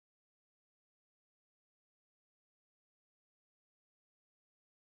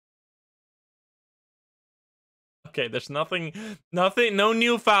 Okay, there's nothing, no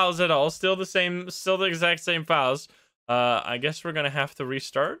new files at all. Still the same, still the exact same files. I guess we're gonna have to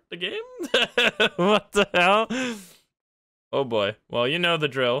restart the game? What the hell? Oh boy. Well, you know the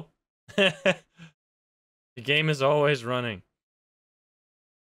drill. The game is always running.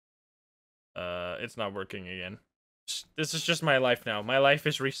 It's not working again. This is just my life now. My life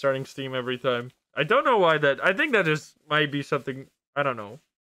is restarting Steam every time. I don't know why that, I think that is, might be something, I don't know.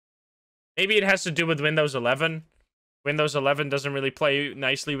 Maybe it has to do with Windows 11. Windows 11 doesn't really play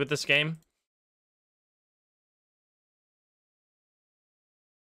nicely with this game.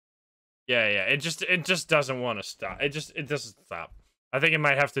 Yeah, it just doesn't want to stop. It doesn't stop. I think it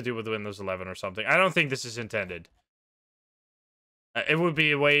might have to do with Windows 11 or something. I don't think this is intended. It would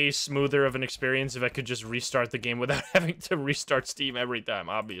be a way smoother of an experience if I could just restart the game without having to restart Steam every time,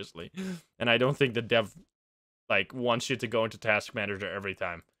 obviously. And I don't think the dev, like, wants you to go into Task Manager every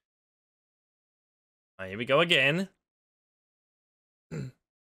time. Here we go again.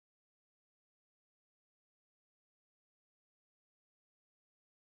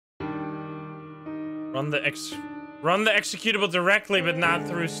 Run the executable directly, but not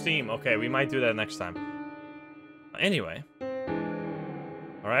through Steam. Okay, we might do that next time. Anyway.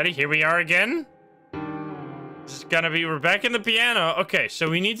 Alrighty, here we are again. This is gonna be, we're back in the piano. Okay, so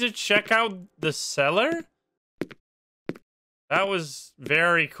we need to check out the cellar. That was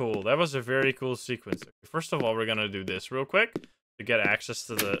very cool. That was a very cool sequence. First of all, we're gonna do this real quick to get access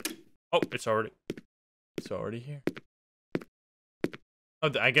to the... Oh, it's already here.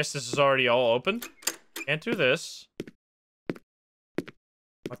 Oh, I guess this is already all open. Can't do this.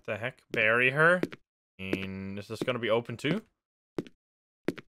 What the heck? Bury her. And is this gonna be open too?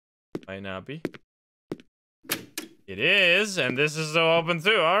 Might not be. It is, and this is open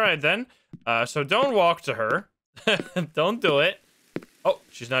too. All right then. So don't walk to her. Don't do it. Oh,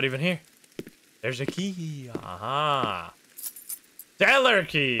 she's not even here. There's a key. Aha. Cellar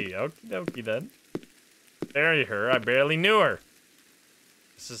key. Okie dokie then. Bury her. I barely knew her.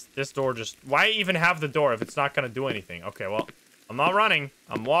 This door just... Why even have the door if it's not gonna do anything? Okay, well, I'm not running.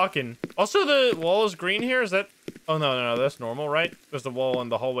 I'm walking. Also, the wall is green here. Is that... Oh, no. That's normal, right? Because the wall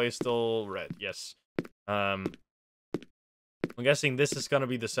and the hallway is still red. Yes. I'm guessing this is gonna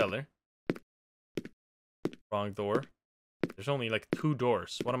be the cellar. Wrong door. There's only like 2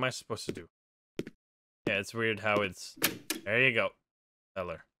 doors. What am I supposed to do? Yeah, it's weird how it's... There you go.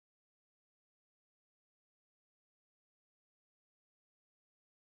 Cellar.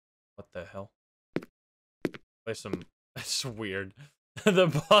 What the hell? Play some... That's weird.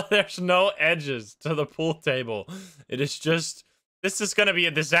 There's no edges to the pool table. It is just... This is gonna be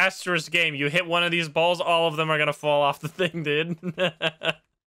a disastrous game. You hit one of these balls, all of them are gonna fall off the thing, dude.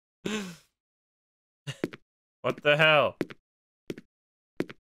 What the hell?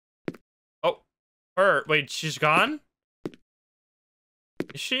 Oh, her. Wait, she's gone?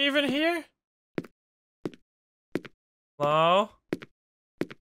 Is she even here? Hello?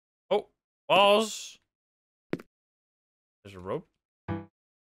 Oh, balls. There's a rope.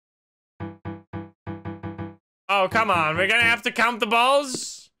 Oh, come on. We're gonna have to count the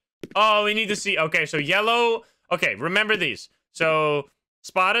balls? Oh, we need to see. Okay, so yellow. Okay, remember these. So,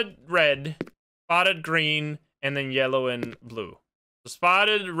 spotted red, spotted green, and then yellow and blue. So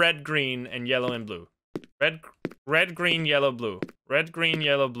spotted, red, green, and yellow and blue. Red, green, yellow, blue. Red, green,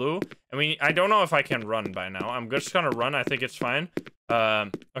 yellow, blue. And I don't know if I can run by now. I'm just gonna run. I think it's fine.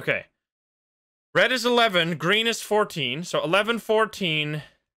 Okay. Red is 11. Green is 14. So 11, 14.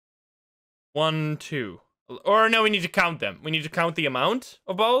 1, 2. Or no, we need to count them. We need to count the amount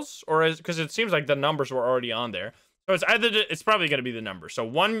of balls, or because it seems like the numbers were already on there. So it's it's probably gonna be the number. So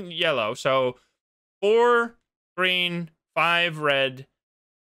 1 yellow. So 4 green, 5 red,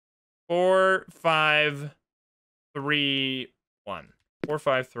 4, 5, 3, 1. 4,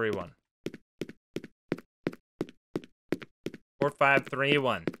 5, 3, 1. 4, 5, 3,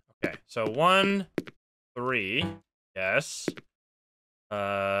 1. Okay, so 1, 3. Yes.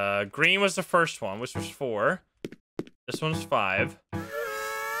 Green was the first one, which was 4. This one's 5.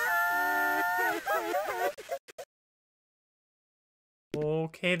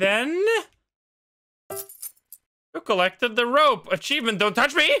 Okay, then. You collected the rope. Achievement, don't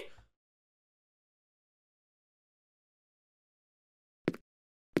touch me!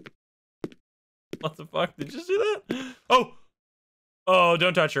 What the fuck? Did you see that? Oh! Oh,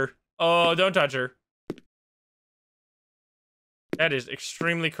 don't touch her. Oh, don't touch her. That is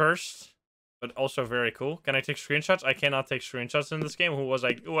extremely cursed, but also very cool. Can I take screenshots? I cannot take screenshots in this game. Who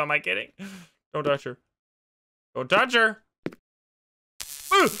am I kidding? Don't touch her. Don't touch her!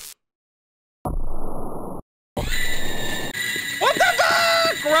 Ooh! What the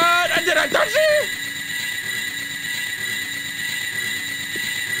fuck? Run! Did I touch her?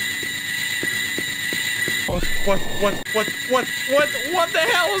 What the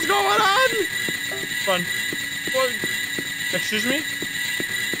hell is going on? Run. What? Excuse me?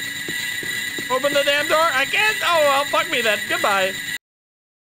 Open the damn door. I can't. Oh, well, fuck me then. Goodbye.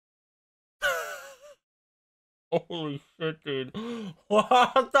 Holy shit, dude.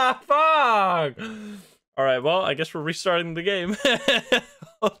 What the fuck? All right, well, I guess we're restarting the game.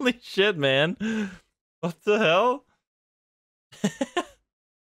 Holy shit, man. What the hell?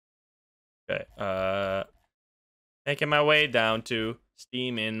 Okay, making my way down to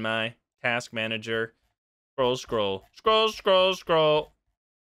Steam in my task manager. Scroll.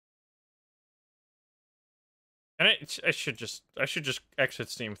 And I should just exit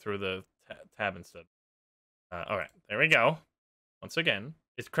Steam through the tab instead. All right, there we go. Once again,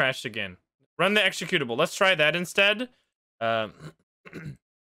 it crashed again. Run the executable. Let's try that instead. How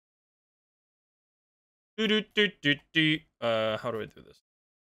do I do this?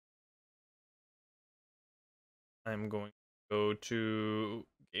 I'm going to go to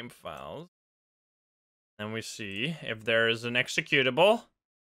game files. And we see if there is an executable.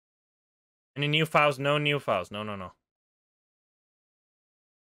 Any new files? No new files. No.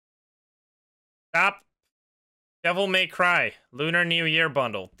 Stop. Devil May Cry. Lunar New Year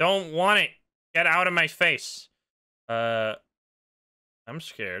bundle. Don't want it. Get out of my face. I'm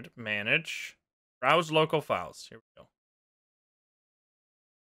scared. Manage. Browse local files. Here we go.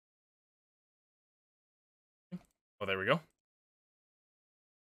 Oh, there we go.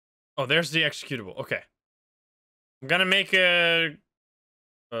 Oh, there's the executable. Okay. I'm gonna make a...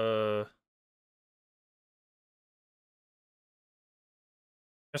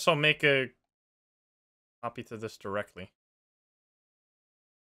 guess I'll make a copy to this directly.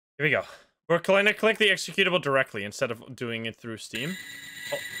 Here we go. We're going to click the executable directly instead of doing it through Steam.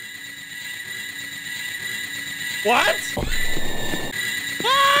 Oh. What?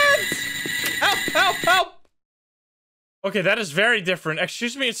 What? Help! Okay, that is very different.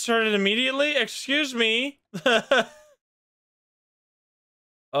 Excuse me, it started immediately? Excuse me? What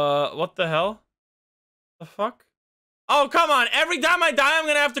the hell? The fuck? Oh, come on. Every time I die, I'm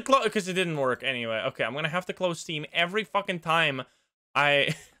gonna have to close... Because it didn't work anyway. Okay, I'm gonna have to close Steam every fucking time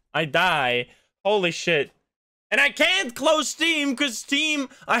I die. Holy shit. And I can't close Steam because Steam...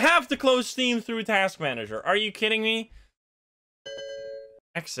 I have to close Steam through Task Manager. Are you kidding me?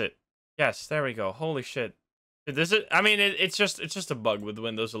 Exit. Yes, there we go. Holy shit. This is... I mean, it's just a bug with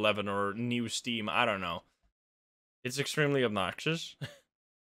Windows 11 or new Steam. I don't know. It's extremely obnoxious.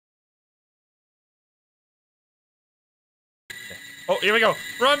 Oh, here we go.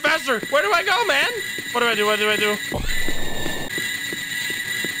 Run faster. Where do I go, man? What do I do?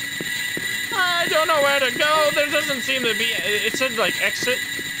 I don't know where to go. There doesn't seem to be... It said, like, exit.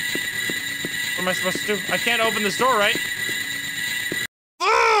 What am I supposed to do? I can't open this door, right?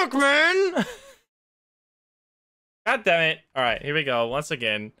 Fuck, man! God damn it. All right, here we go. Once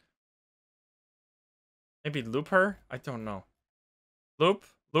again. Maybe loop her? I don't know. Loop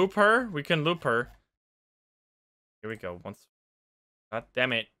her? We can loop her. Here we go. God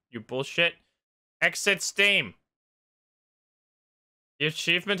damn it. You bullshit. Exit Steam. The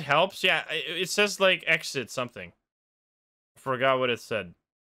achievement helps? Yeah, it says, like, exit something. I forgot what it said.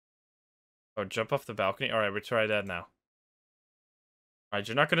 Oh, jump off the balcony? Alright, we try that now. Alright,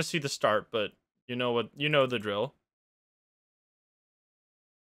 you're not gonna see the start, but you know what? You know the drill.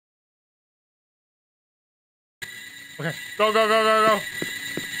 Okay, go.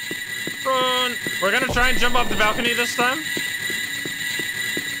 Run! We're gonna try and jump off the balcony this time.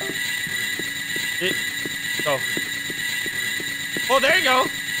 Go. Oh, there you go.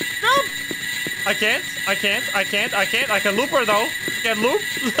 Jump! I can't. I can loop her, though. Can't loop.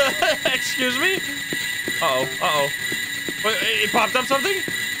 Excuse me? Uh-oh. Wait, it popped up something?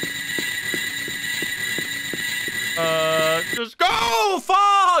 Just go!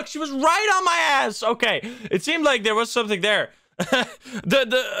 Fuck! She was right on my ass! Okay. It seemed like there was something there.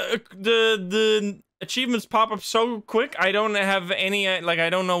 The achievements pop up so quick, I don't have any, like,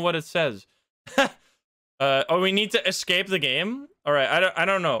 I don't know what it says. Oh, we need to escape the game? Alright, I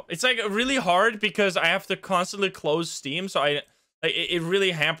don't know. It's, like, really hard because I have to constantly close Steam, so it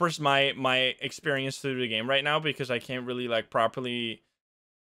really hampers my experience through the game right now because I can't really, like, properly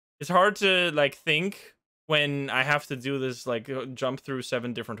It's hard to like think when I have to do this like jump through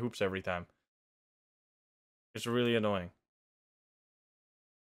 7 different hoops every time. It's really annoying.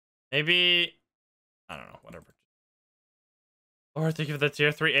 Maybe I don't know, whatever. Or think of the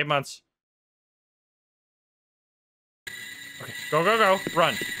tier 3 8 months. Okay, go, go, go,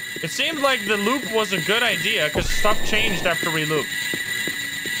 run. It seemed like the loop was a good idea because stuff changed after we looped.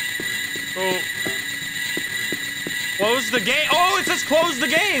 So, close the game. Oh, it says close the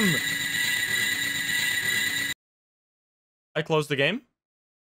game. I closed the game.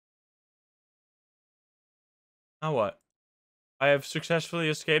 Now what? I have successfully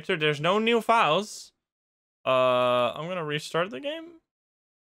escaped her. There's no new files. I'm gonna restart the game.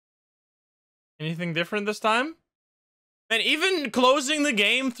 Anything different this time? And even closing the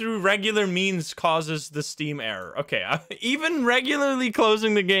game through regular means causes the Steam error. Okay, even regularly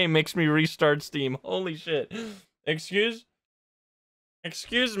closing the game makes me restart Steam. Holy shit. Excuse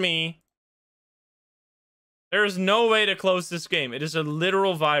me. There is no way to close this game. It is a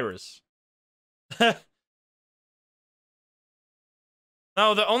literal virus.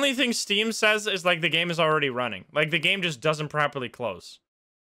 No, the only thing Steam says is like the game is already running. Like the game just doesn't properly close.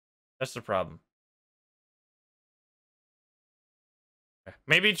 That's the problem.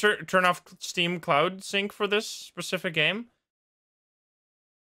 Maybe turn off Steam Cloud Sync for this specific game.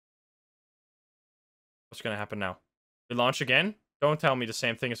 What's gonna happen now? We launch again? Don't tell me the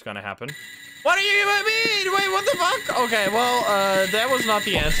same thing is gonna happen. What do you mean? Wait, what the fuck? Okay, well, that was not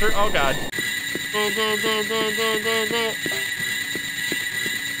the answer. Oh god. Go, go, go, go, go, go, go.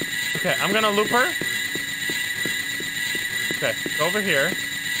 Okay, I'm gonna loop her. Okay, go over here.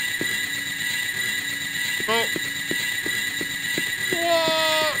 Go.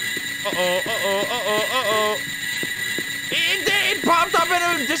 Whoa! Uh-oh. It popped up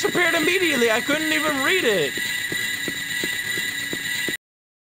and it disappeared immediately. I couldn't even read it.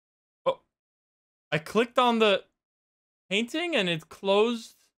 Oh. I clicked on the painting and it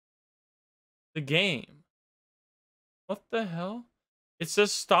closed the game. What the hell? It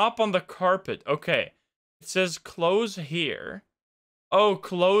says stop on the carpet. Okay. It says close here. Oh,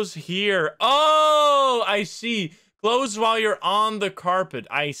 close here. Oh, I see. Close while you're on the carpet.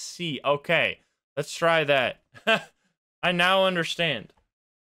 I see. Okay. Let's try that. I now understand.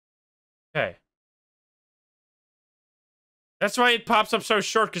 Okay. That's why it pops up so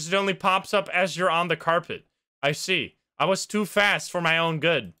short, because it only pops up as you're on the carpet. I see. I was too fast for my own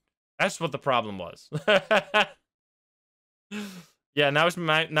good. That's what the problem was. Yeah, now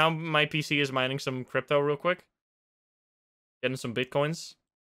my PC is mining some crypto real quick. Getting some bitcoins.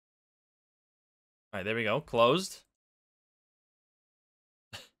 All right, there we go. Closed.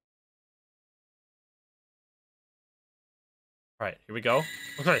 All right, here we go.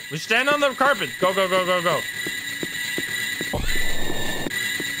 Okay, we stand on the carpet. Go, go, go, go, go.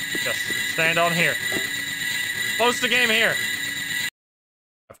 Just stand on here. Close the game here.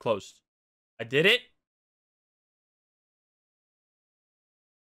 I've closed. I did it.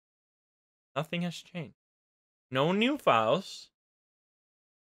 Nothing has changed. No new files.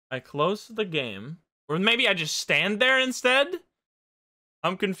 I closed the game. Or maybe I just stand there instead?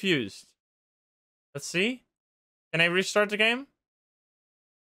 I'm confused. Let's see. Can I restart the game?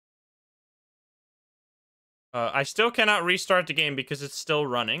 I still cannot restart the game because it's still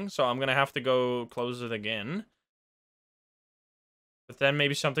running. So I'm going to have to go close it again. But then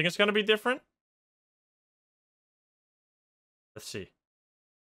maybe something is going to be different. Let's see.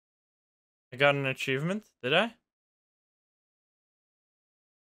 I got an achievement. Did I?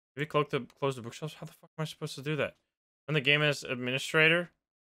 Maybe close the bookshelves? How the fuck am I supposed to do that? Run the game as administrator?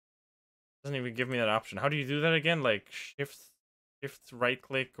 Doesn't even give me that option. How do you do that again? Like shift right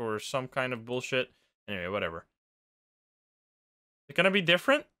click or some kind of bullshit. Anyway, whatever. Is it gonna be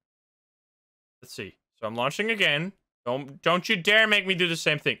different? Let's see. So I'm launching again. Don't you dare make me do the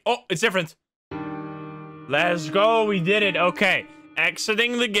same thing. Oh, it's different. Let's go. We did it. Okay.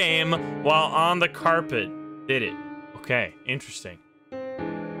 Exiting the game while on the carpet. Did it. Okay. Interesting.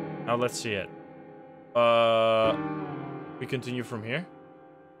 Now let's see it. We continue from here.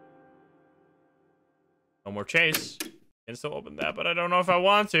 No more chase. Can still open that, but I don't know if I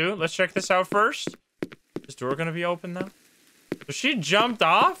want to. Let's check this out first. Is this door gonna be open now? So she jumped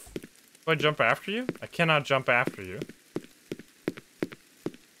off? Do I jump after you? I cannot jump after you.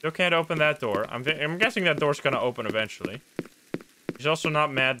 Still can't open that door. I'm guessing that door's gonna open eventually. She's also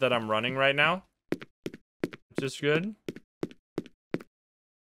not mad that I'm running right now, which is good.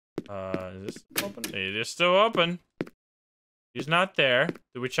 Is this open? It is still open. He's not there.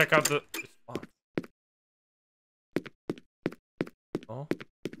 Did we check out the... It's locked. Oh.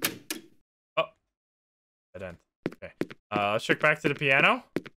 Oh. Dead end. Okay. Let's check back to the piano.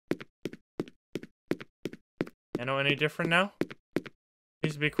 Piano any different now?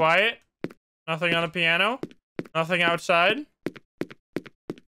 Please be quiet. Nothing on the piano. Nothing outside. Is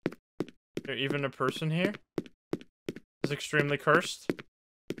there even a person here? It's extremely cursed.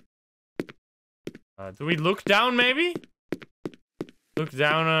 Do we look down, maybe? Look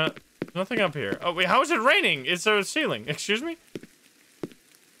down, nothing up here. Oh, wait, how is it raining? It's a ceiling. Excuse me?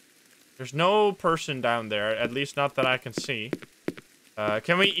 There's no person down there, at least not that I can see.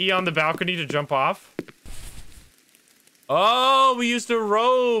 Can we E on the balcony to jump off? Oh, we used a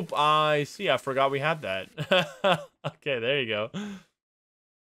rope. I see. I forgot we had that. Okay, there you go.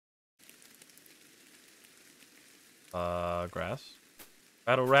 Grass.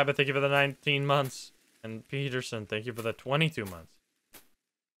 Battle Rabbit, thank you for the 19 months. And Peterson, thank you for the 22 months.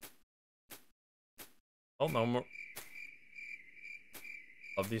 Oh, no more.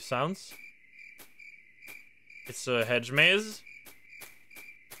 Love these sounds. It's a hedge maze.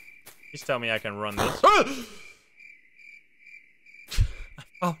 Please tell me I can run this. I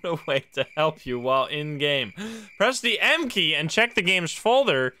found a way to help you while in game. Press the M key and check the game's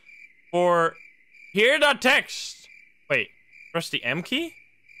folder for here.txt. Wait, press the M key?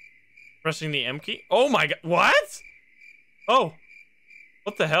 Pressing the M key? Oh my god, what? Oh,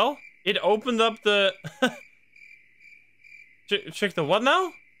 what the hell? It opened up the... Check the what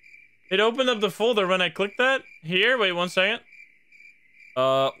now? It opened up the folder when I clicked that. Here, wait 1 second.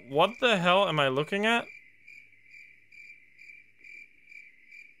 What the hell am I looking at?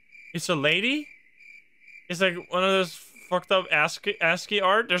 It's a lady? It's like one of those fucked up ASCII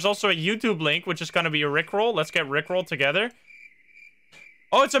art. There's also a YouTube link, which is gonna be a Rickroll. Let's get Rickroll together.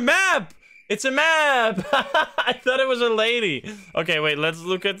 Oh, it's a map! It's a map! I thought it was a lady. Okay, wait, let's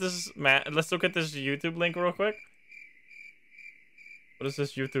look at this map. Let's look at this YouTube link real quick. What is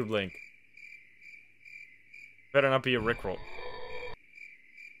this YouTube link? Better not be a Rickroll.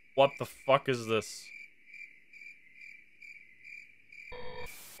 What the fuck is this?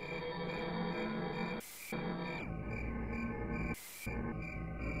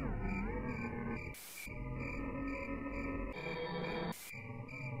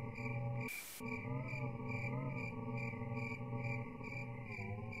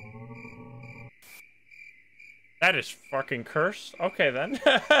 That is fucking cursed. Okay, then.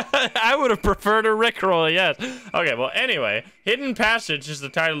 I would have preferred a Rickroll, yes. Okay, well, anyway. Hidden Passage is the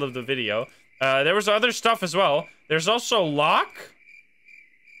title of the video. There was other stuff as well. There's also Lock.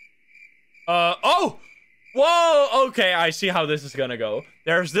 Oh! Whoa! Okay, I see how this is gonna go.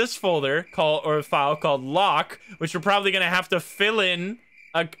 There's this folder, or a file called Lock, which we're probably gonna have to fill in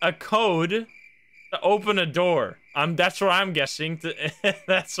a code to open a door. That's what I'm guessing.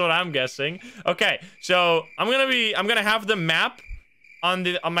 That's what I'm guessing. Okay, so I'm gonna have the map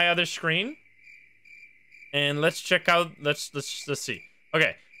on my other screen, and let's check out. Let's see.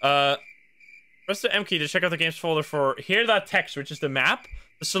 Okay, press the M key to check out the game's folder for here.txt, which is the map.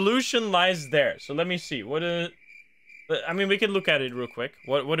 The solution lies there. So let me see. I mean, we can look at it real quick.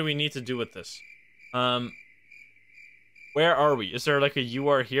 What do we need to do with this? Where are we? Is there like a you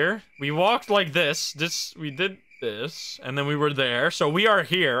are here? We walked like this. We did this, and then we were there. So we are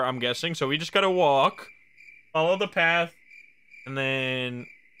here, I'm guessing. So we just gotta walk, follow the path, and then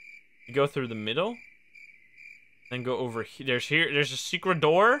you go through the middle. Then go over here. There's a secret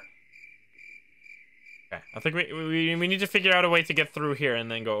door. Okay, I think we need to figure out a way to get through here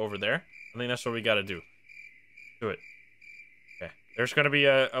and then go over there. I think that's what we gotta do. Do it. Okay, there's gonna be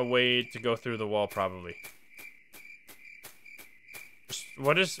a way to go through the wall probably.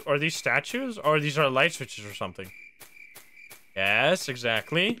 Are these statues? Or these are light switches or something? Yes,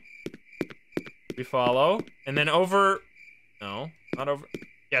 exactly. We follow. And then over... No, not over...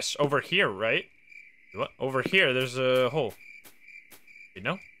 Yes, over here, right? What? Over here, there's a hole. You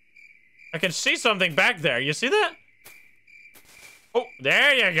know? I can see something back there. You see that? Oh,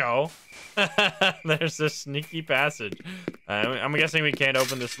 there you go. There's this sneaky passage. I'm guessing we can't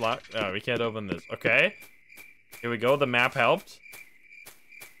open this lock. Oh, we can't open this. Okay. Here we go. The map helped.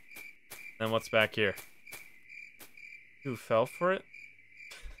 Then what's back here? You fell for it?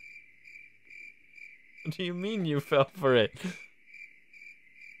 What do you mean you fell for it?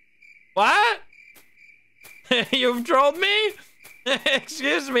 What? You've trolled me?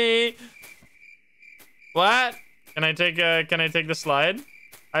 Excuse me. What? Can I take the slide?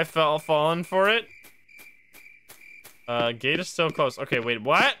 I fallen for it. Gate is still closed. Okay, wait,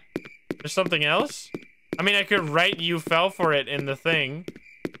 what? There's something else? I mean, I could write you fell for it in the thing.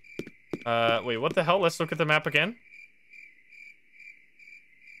 Wait, what the hell? Let's look at the map again.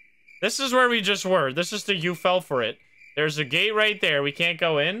 This is where we just were. This is the you fell for it. There's a gate right there. We can't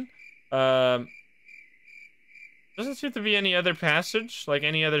go in. Doesn't seem to be any other passage, like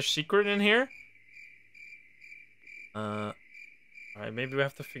any other secret in here. All right, maybe we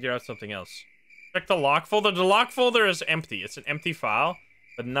have to figure out something else. Check the lock folder. The lock folder is empty. It's an empty file,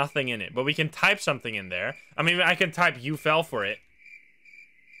 but nothing in it. But we can type something in there. I mean, I can type "you fell for it"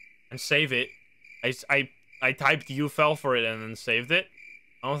 and save it. I typed "you fell for it" and then saved it.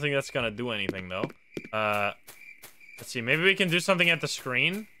 I don't think that's gonna do anything though. Let's see. Maybe we can do something at the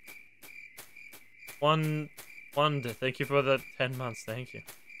screen. Thank you for the 10 months. Thank you.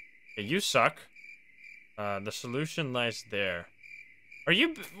 Okay, you suck. The solution lies there.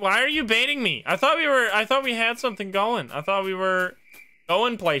 Why are you baiting me? I thought we had something going. I thought we were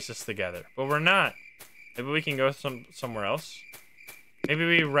going places together, but we're not. Maybe we can go somewhere else. Maybe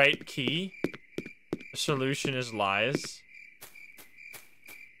we write key. The solution is lies.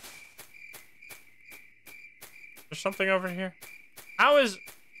 There's something over here. How is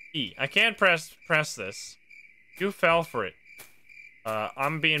E? I can't press this. You fell for it.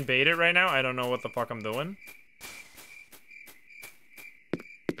 I'm being baited right now. I don't know what the fuck I'm doing.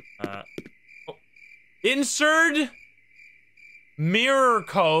 Oh. Insert mirror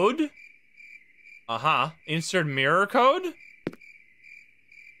code. Insert mirror code.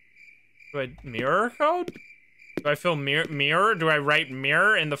 Mirror code? Do I fill mirror? Do I write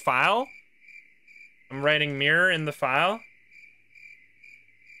mirror in the file? I'm writing mirror in the file.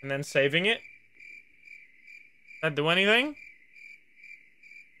 And then saving it. Does that do anything?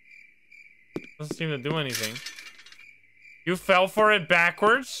 Doesn't seem to do anything. You fell for it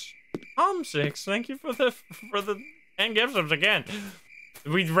backwards? 6. Thank you for the 10 gift subs again.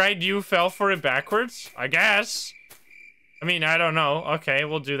 We write you fell for it backwards? I guess. I mean, I don't know. Okay,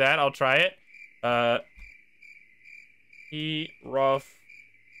 we'll do that. I'll try it. E rough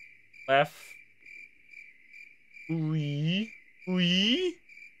left. Oui.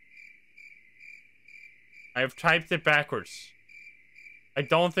 I've typed it backwards. I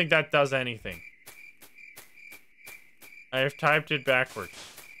don't think that does anything. I have typed it backwards.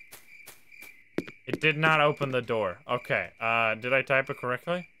 It did not open the door. Okay. Did I type it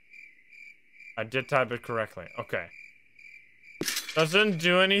correctly? I did type it correctly. Okay. Doesn't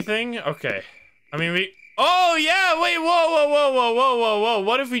do anything? Okay. I mean, oh, yeah! Wait, whoa.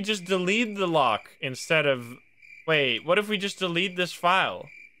 What if we just delete the lock instead of... Wait, what if we just delete this file?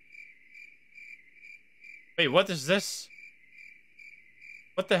 Wait, what is this?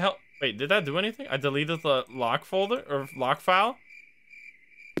 What the hell? Wait, did that do anything? I deleted the lock folder or lock file.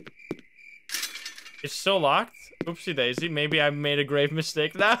 It's still locked. Oopsie daisy. Maybe I made a grave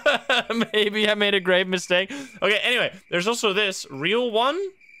mistake. Maybe I made a grave mistake. Okay, anyway, there's also this real one.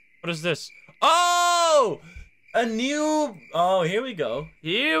 What is this? Oh, a new. Oh, here we go.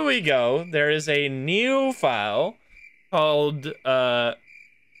 Here we go. There is a new file called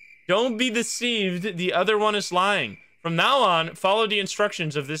Don't Be Deceived. The other one is lying. From now on, follow the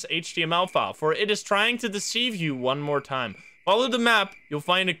instructions of this HTML file, for it is trying to deceive you one more time. Follow the map, you'll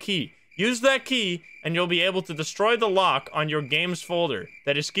find a key. Use that key, and you'll be able to destroy the lock on your games folder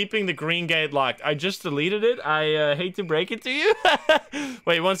that is keeping the green gate locked. I just deleted it. I hate to break it to you.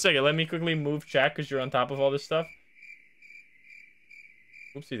 Wait, 1 second. Let me quickly move chat because you're on top of all this stuff.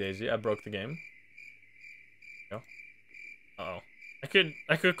 Oopsie daisy. I broke the game. No. Uh-oh.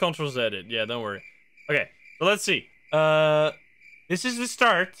 I could control Z it. Yeah, don't worry. Okay, so let's see. This is the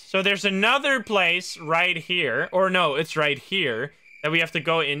start. So there's another place right here. Or no, it's right here. That we have to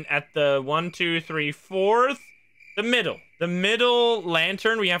go in at the 1, 2, 3, 4th. The middle. The middle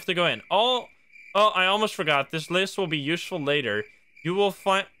lantern we have to go in. Oh, I almost forgot. This list will be useful later. You will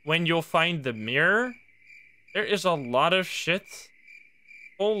find... When you'll find the mirror. There is a lot of shit.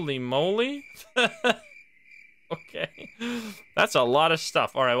 Holy moly. Okay. That's a lot of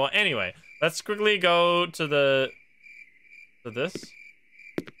stuff. Alright, well, anyway. Let's quickly go to this.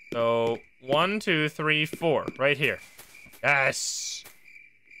 So, 1, 2, 3, 4. Right here. Yes!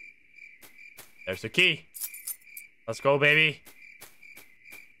 There's the key. Let's go, baby.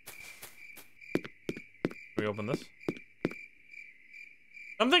 Can we open this?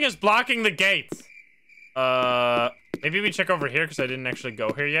 Something is blocking the gate. Maybe we check over here because I didn't actually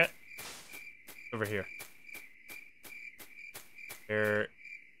go here yet. Over here. There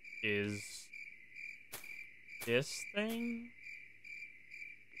is this thing.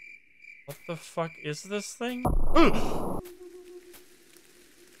 What the fuck is this thing?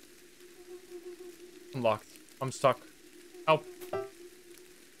 I'm locked. I'm stuck. Help.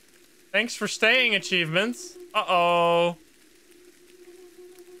 Thanks for staying, achievements. Uh-oh.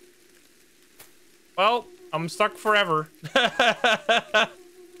 Well, I'm stuck forever.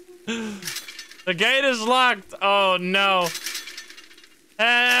 The gate is locked. Oh, no.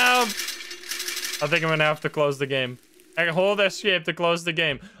 Help. I think I'm gonna have to close the game. I can hold escape to close the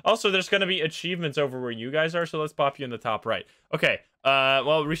game. Also, there's gonna be achievements over where you guys are, so let's pop you in the top right. Okay.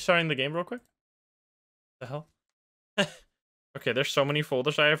 Well, restarting the game real quick. The hell? Okay, there's so many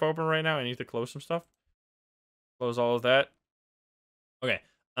folders I have open right now. I need to close some stuff. Close all of that. Okay.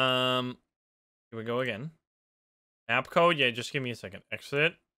 Here we go again. App code. Yeah, just give me a second.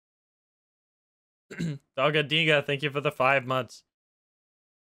 Exit. Dogadiga, thank you for the 5 months.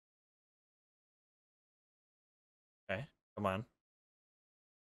 Okay, come on.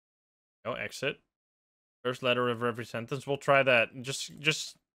 Go exit. First letter of every sentence. We'll try that.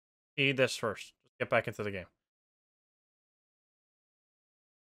 Just see this first. Just get back into the game.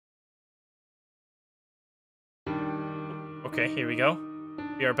 Okay, here we go.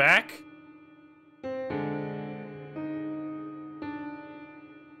 We are back.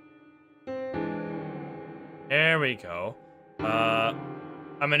 There we go.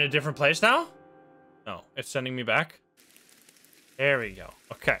 I'm in a different place now? No, it's sending me back. There we go.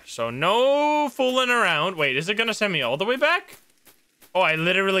 Okay, so no fooling around. Wait, is it gonna send me all the way back? Oh, I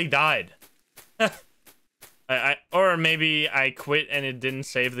literally died. Or maybe I quit and it didn't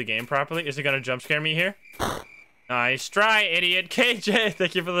save the game properly. Is it gonna jump scare me here? Nice try, idiot. KJ,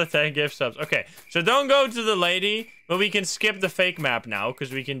 thank you for the 10 gift subs. Okay, so don't go to the lady, but we can skip the fake map now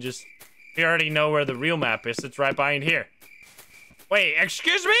because we already know where the real map is. It's right behind here. Wait,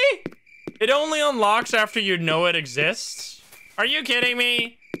 excuse me? It only unlocks after you know it exists? Are you kidding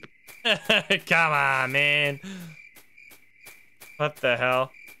me? Come on, man. What the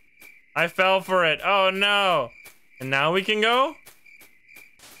hell? I fell for it. Oh, no. And now we can go?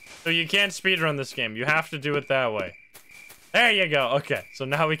 So you can't speedrun this game. You have to do it that way. There you go. Okay, so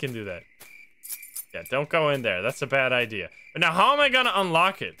now we can do that. Yeah, don't go in there. That's a bad idea. But now, how am I going to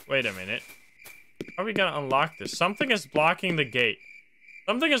unlock it? Wait a minute. How are we going to unlock this? Something is blocking the gate.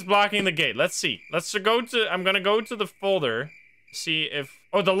 Something is blocking the gate. Let's see. I'm going to go to the folder. See if...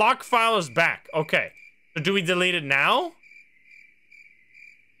 Oh, the lock file is back. Okay. So do we delete it now?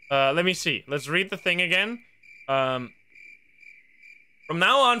 Let me see. Let's read the thing again. From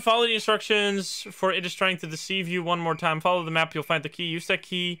now on, follow the instructions, for it is trying to deceive you one more time. Follow the map, you'll find the key. Use that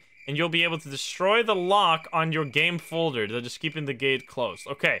key, and you'll be able to destroy the lock on your game folder that is keeping the gate closed.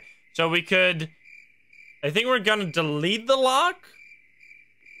 Okay, so we could... I think we're gonna delete the lock?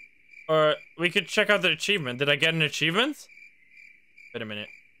 Or we could check out the achievement. Did I get an achievement? Wait a minute.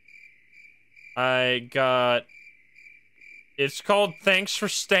 I got... It's called Thanks for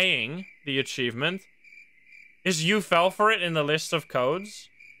Staying, the achievement. Is you fell for it in the list of codes?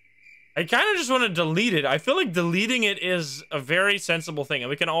 I kind of just want to delete it. I feel like deleting it is a very sensible thing. And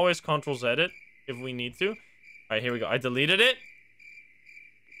we can always Ctrl-Z it if we need to. All right, here we go. I deleted it.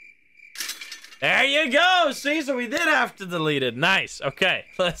 There you go. See, so we did have to delete it. Nice. Okay,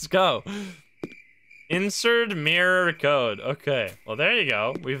 let's go. Insert mirror code. Okay, well, there you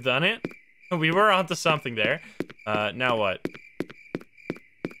go. We've done it. We were onto something there. Now what?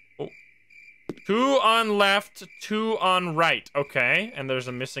 2 on left, 2 on right. Okay, and there's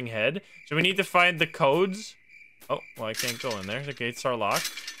a missing head. So we need to find the codes. Oh, well, I can't go in there. The gates are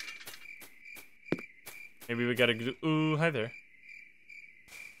locked. Maybe we gotta do... Ooh, hi there.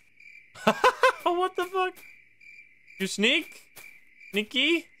 What the fuck? You sneak?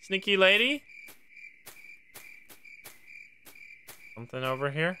 Sneaky? Sneaky lady? Something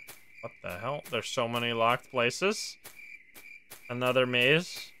over here? What the hell? There's so many locked places. Another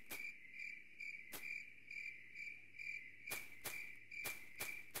maze.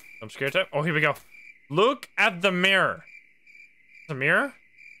 I'm scared to... Oh, here we go. Look at the mirror. The mirror?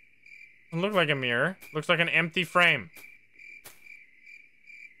 Doesn't look like a mirror. Looks like an empty frame.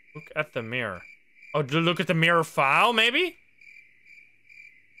 Look at the mirror. Oh, look at the mirror file, maybe?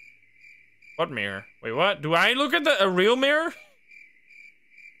 What mirror? Wait, what? Do I look at a real mirror?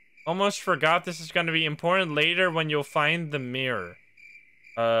 Almost forgot this is going to be important later when you'll find the mirror.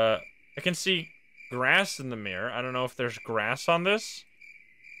 I can see grass in the mirror. I don't know if there's grass on this.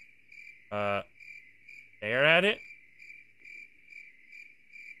 Stare at it.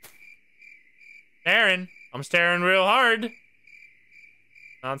 Staring. I'm staring real hard.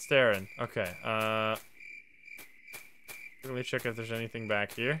 Not staring. Okay. Let me check if there's anything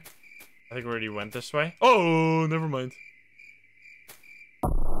back here. I think we already went this way. Oh, never mind.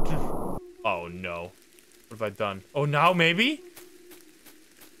 Oh, no. What have I done? Oh, now maybe?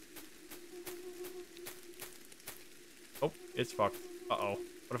 Oh, it's fucked. Uh-oh.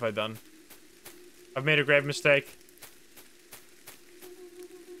 What have I done? I've made a grave mistake.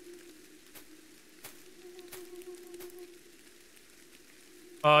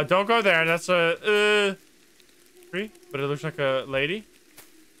 Don't go there. That's a, tree, but it looks like a lady.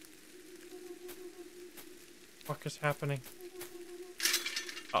 fuck is happening?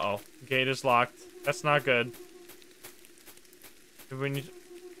 Uh-oh. Gate is locked. That's not good.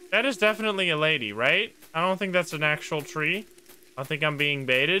 That is definitely a lady, right? I don't think that's an actual tree. I think I'm being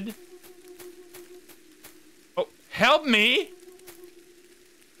baited. Oh, help me!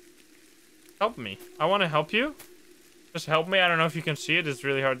 Help me. I want to help you. Just help me. I don't know if you can see it. It's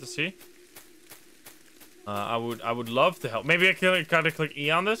really hard to see. I would love to help. Maybe I gotta click E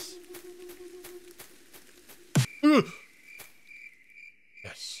on this.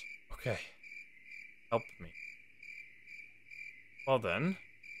 Yes. Okay. Help me. Well then.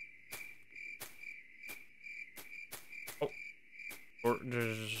 Oh.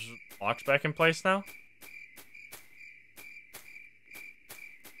 There's locks back in place now.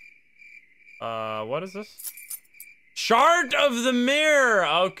 What is this? Shard of the mirror.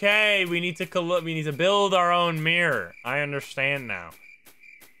 Okay, we need to build our own mirror. I understand now.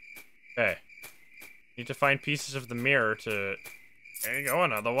 Okay. Need to find pieces of the mirror to... There you go,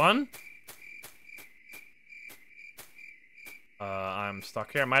 another one. I'm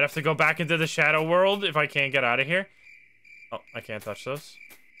stuck here. I might have to go back into the shadow world if I can't get out of here. Oh, I can't touch those.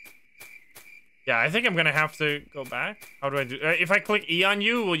 Yeah, I think I'm gonna have to go back. How do I do... if I click E on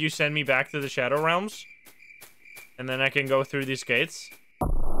you, will you send me back to the shadow realms? And then I can go through these gates?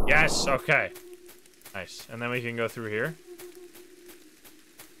 Yes, okay. Nice. And then we can go through here.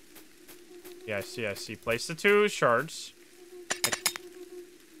 Yeah, I see. Place the 2 shards.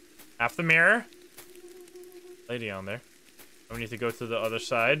 Half the mirror. Lady on there. We need to go to the other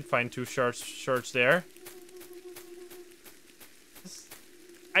side. Find 2 shards there.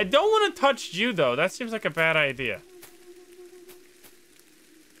 I don't want to touch you, though. That seems like a bad idea.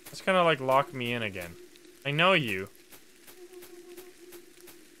 It's kind of like lock me in again. I know you.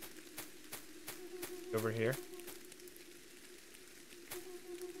 Over here.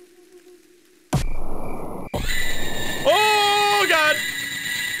 Oh, God!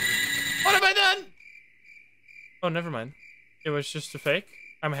 What have I done? Oh, never mind. It was just a fake.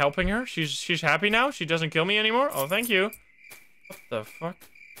 I'm helping her. She's happy now. She doesn't kill me anymore. Oh, thank you. What the fuck?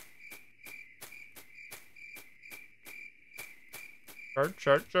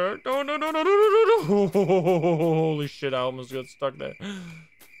 Chart. No. Holy shit, I almost got stuck there.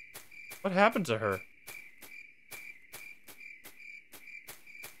 What happened to her?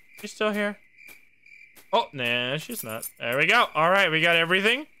 She's still here? Oh, nah, she's not. There we go. All right, we got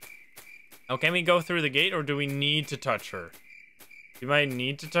everything. Now, can we go through the gate, or do we need to touch her? We might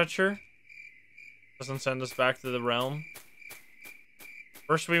need to touch her. Doesn't send us back to the realm.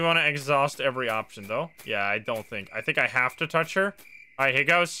 First, we want to exhaust every option, though. Yeah, I think I have to touch her. All right, here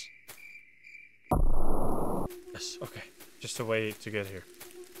goes. Yes, okay. Just a way to get here.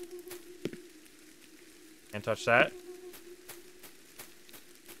 Can't touch that.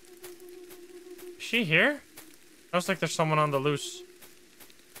 Is she here? Sounds like there's someone on the loose.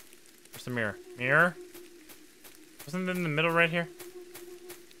 Where's the mirror? Mirror? Wasn't it in the middle right here?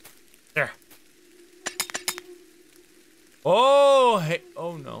 There. Oh, hey.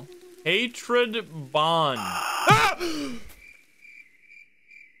 Oh, no. Hatred bond. Ah!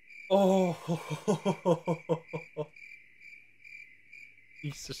 Oh.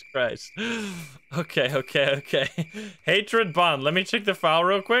 Jesus Christ. Okay. Hatred bond. Let me check the file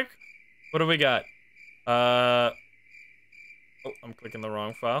real quick. What do we got? Oh, I'm clicking the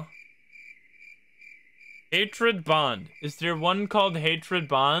wrong file. Hatred bond. Is there one called Hatred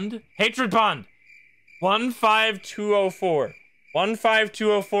bond? Hatred bond. 15204.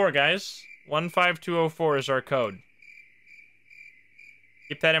 15204, guys. 15204 is our code.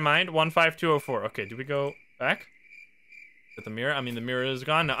 Keep that in mind. 15204. Okay, do we go back? With the mirror? I mean, the mirror is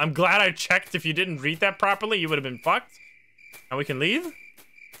gone now. I'm glad I checked. If you didn't read that properly, you would have been fucked. Now we can leave.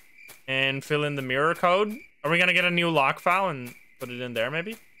 And fill in the mirror code. Are we gonna get a new lock file and put it in there,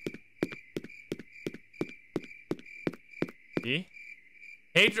 maybe? See?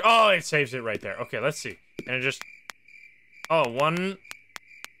 Hatred. Oh, it saves it right there. Okay, let's see. And it just... Oh,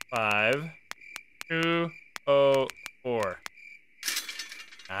 15204.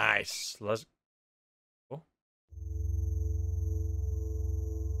 Nice. Let's... Oh.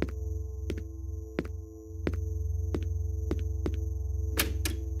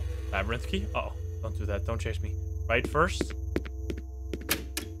 Labyrinth key? Uh-oh. Don't do that. Don't chase me. Right first.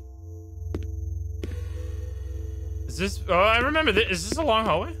 Is this... Oh, I remember this. Is this a long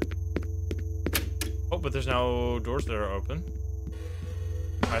hallway? Oh, but there's no doors that are open.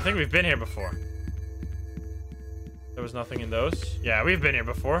 I think we've been here before. There was nothing in those. Yeah, we've been here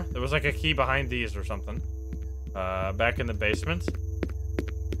before. There was like a key behind these or something. Back in the basement.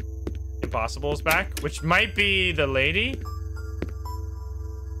 Impossible is back, which might be the lady.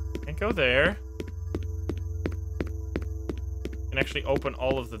 Can't go there. can actually open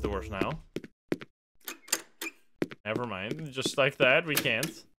all of the doors now. Never mind. Just like that, we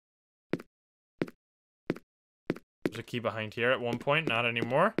can't. There's a key behind here at one point, not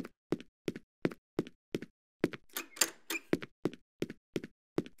anymore.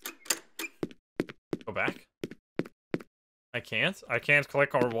 Go back. I can't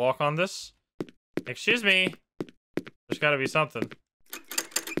click or walk on this. Excuse me. There's gotta be something.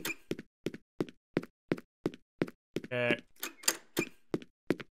 Okay.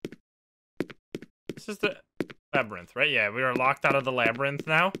 This is the labyrinth, right? Yeah, we are locked out of the labyrinth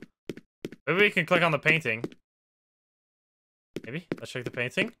now. Maybe we can click on the painting. Maybe. Let's check the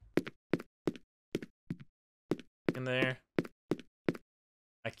painting. In there.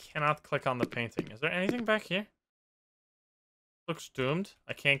 I cannot click on the painting. Is there anything back here? Looks doomed.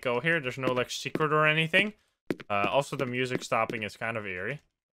 I can't go here. There's no, like, secret or anything. Also, the music stopping is kind of eerie.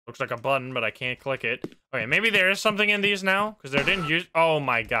 Looks like a button, but I can't click it. Okay, maybe there is something in these now, because there didn't use... Oh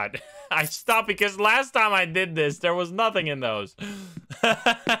my god. I stopped because last time I did this, there was nothing in those.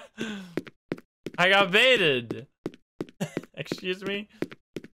 I got baited. Excuse me?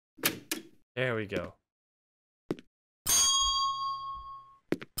 There we go.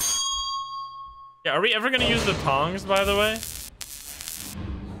 Yeah, are we ever gonna use the tongs, by the way?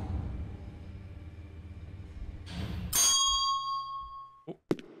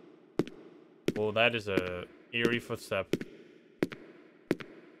 Oh, that is a eerie footstep.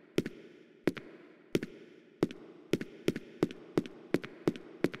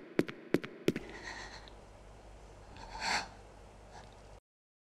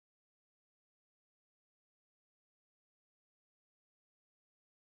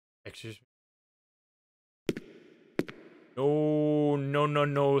 Excuse me. No, no, no,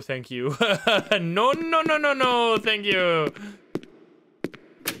 no, thank you. No, no, no, no, no, thank you.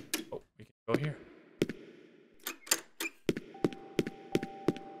 Oh, we can go here.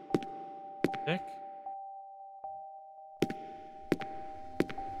 Sick.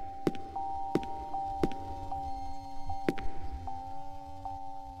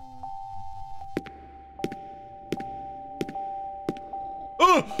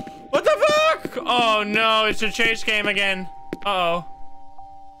 Oh! What the fuck? Oh no, it's a chase game again. Uh-oh.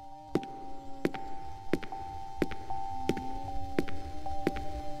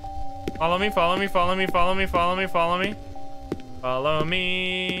 Follow me, follow me, follow me, follow me, follow me, follow me. Follow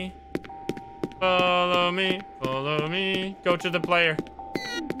me. Follow me, follow me. Go to the player.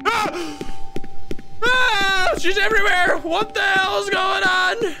 Ah! Ah! She's everywhere! What the hell is going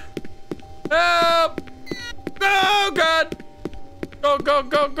on? Help! Oh god! Go, go,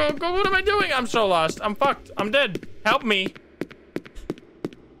 go, go, go. What am I doing? I'm so lost. I'm fucked. I'm dead. Help me.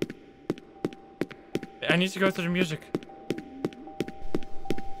 I need to go through the music.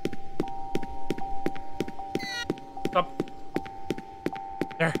 Stop.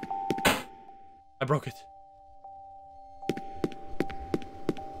 There. I broke it.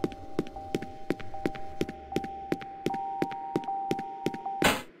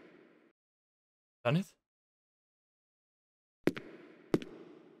 Done it?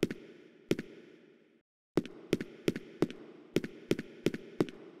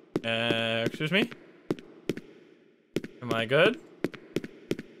 Excuse me? Am I good?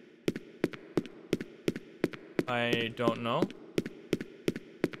 I don't know.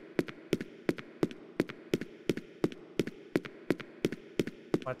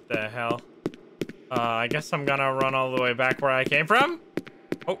 What the hell? I guess I'm gonna run all the way back where I came from.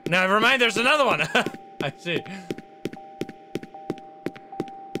 Oh, never mind, there's another one. I see.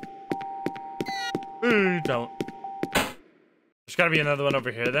 Ooh, don't. There's gotta be another one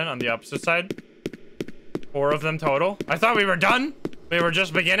over here then, on the opposite side. 4 of them total. I thought we were done. We were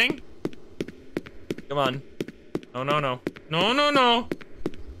just beginning. Come on. No, no, no. No, no, no.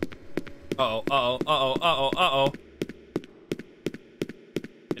 Uh-oh, uh-oh, uh-oh, uh-oh, uh-oh.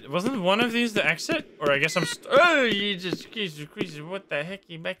 Wasn't one of these the exit? Or I guess I'm oh, you just what the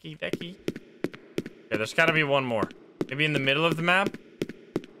hecky becky decky. Yeah, there's gotta be one more. Maybe in the middle of the map?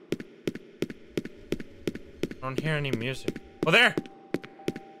 I don't hear any music. Oh, there!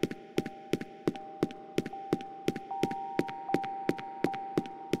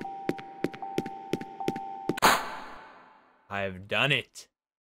 I've done it.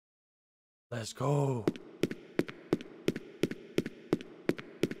 Let's go.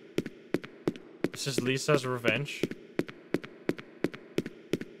 This is Lisa's revenge.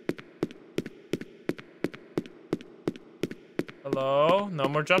 Hello? No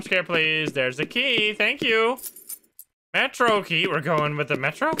more jump scare, please. There's the key. Thank you. Metro key. We're going with the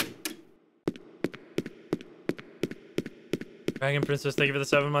metro? Dragon Princess, thank you for the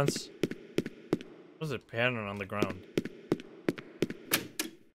 7 months. What was it pattern on the ground?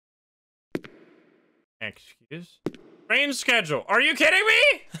 Excuse. Train schedule. Are you kidding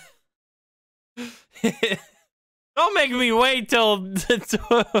me? Don't make me wait till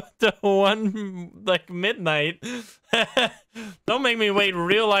like midnight. Don't make me wait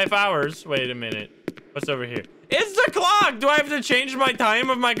real life hours. Wait a minute. What's over here? It's the clock! Do I have to change my time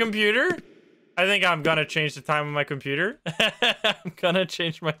of my computer? I think I'm gonna change the time of my computer. I'm gonna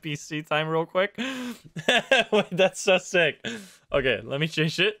change my PC time real quick. Wait, that's so sick. Okay, let me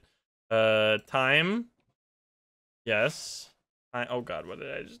change it. Time. Yes. Oh god, what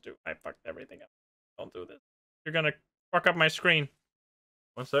did I just do? I fucked everything up. Don't do this. You're gonna fuck up my screen.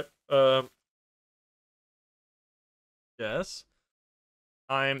 One sec. Yes.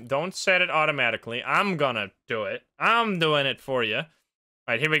 Don't set it automatically. I'm gonna do it. I'm doing it for you. All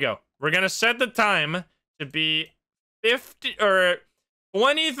right, here we go. We're gonna set the time to be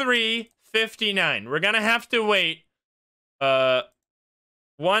 23:59. We're gonna have to wait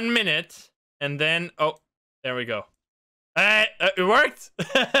 1 minute and then there we go. It worked.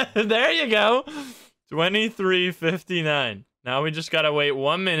 There you go. 23:59. Now we just gotta wait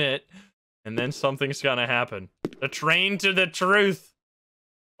 1 minute and then something's gonna happen. The train to the truth.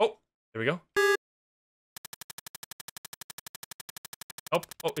 Oh, there we go. Oh,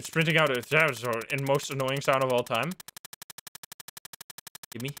 it's printing out its in most annoying sound of all time.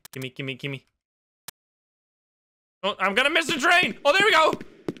 Gimme. Oh, I'm gonna miss the train! Oh, there we go!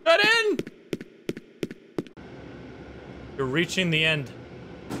 Get in! You're reaching the end.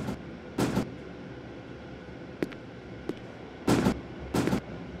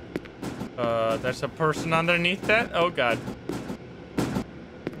 There's a person underneath that? Oh, God.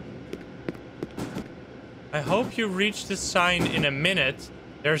 I hope you reach this sign in a minute.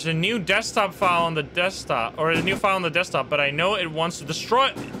 There's a new desktop file on the desktop, or a new file on the desktop, but I know it wants to destroy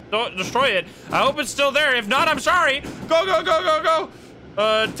it. I hope it's still there. If not, I'm sorry. Go.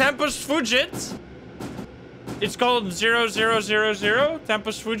 Tempus Fugit. It's called 0000.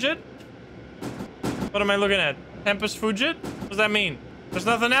 Tempus Fugit. What am I looking at? Tempus Fugit? What does that mean? There's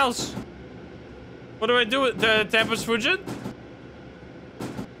nothing else. What do I do with the Tempus Fugit?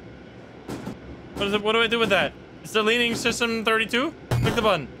 What do I do with that? It's the leaning system 32? Click the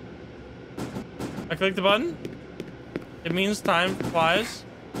button. I click the button. It means time flies.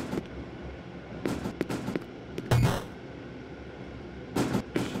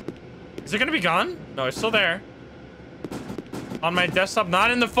 Is it gonna be gone? No, it's still there. On my desktop,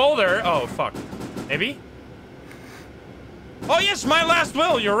 not in the folder. Oh, fuck. Maybe? Oh, yes, my last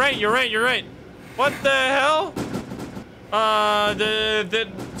will. You're right. What the hell?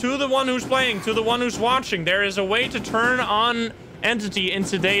 To the one who's playing, to the one who's watching, there is a way to turn on entity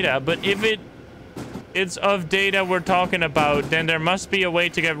into data, but if it's of data we're talking about, then there must be a way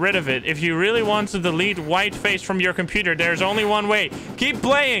to get rid of it. If you really want to delete white face from your computer, there's only one way. Keep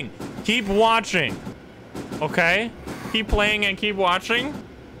playing. Keep watching. Okay? Keep playing and keep watching.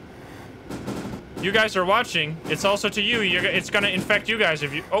 You guys are watching. It's also to you. It's gonna infect you guys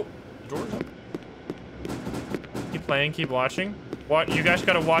if you... Oh, the door's up. Keep playing, keep watching. You guys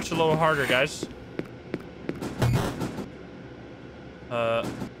gotta watch a little harder, guys. What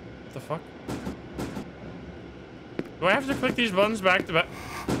the fuck? Do I have to click these buttons back to back?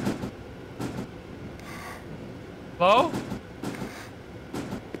 Hello?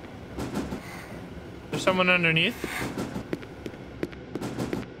 There's someone underneath?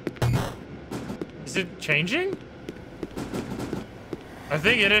 Is it changing? I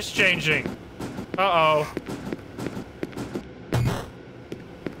think it is changing. Uh-oh.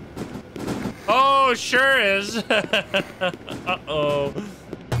 Oh, sure is. Uh-oh.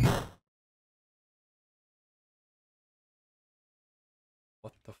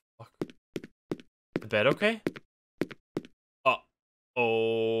 What the fuck? The bed okay?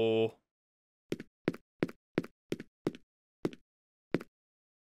 Uh-oh.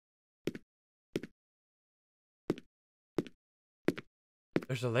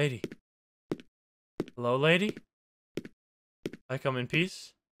 There's a lady. Hello, lady? I come in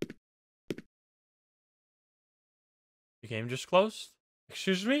peace? The game just closed?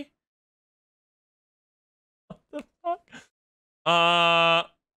 Excuse me? What the fuck?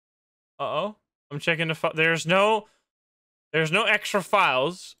 Uh-oh. I'm checking the file. There's no extra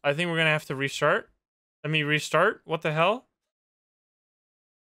files. I think we're gonna have to restart. Let me restart. What the hell?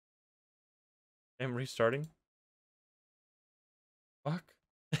 I'm restarting. Fuck.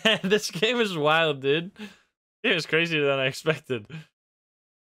 This game is wild, dude. It was crazier than I expected.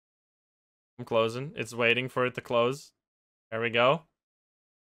 I'm closing. It's waiting for it to close. There we go.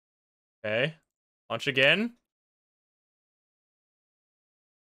 Okay. Launch again.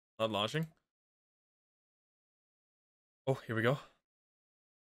 Not launching. Oh, here we go.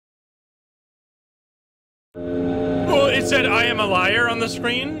 Well, it said I am a liar on the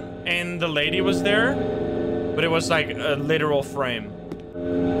screen, and the lady was there, but it was like a literal frame.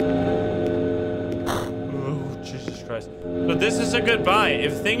 Oh, Jesus Christ. So this is a goodbye.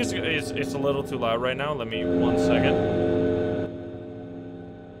 If things... It's a little too loud right now. Let me... 1 second.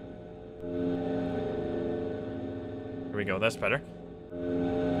 Here we go. That's better.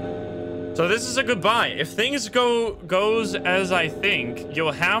 So this is a goodbye. If things goes as I think,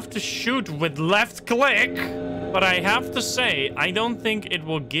 you'll have to shoot with left click. But I have to say, I don't think it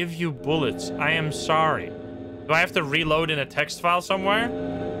will give you bullets. I am sorry. Do I have to reload in a text file somewhere?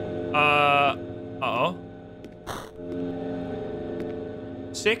 Uh-oh.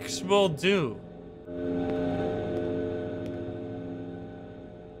 6 will do.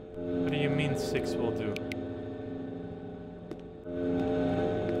 What do you mean 6 will do?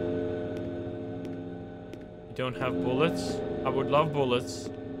 You don't have bullets? I would love bullets.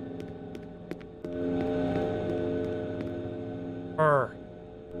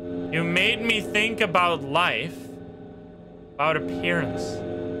 You made me think about life, about appearance.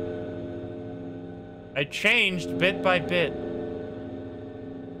 I changed bit by bit.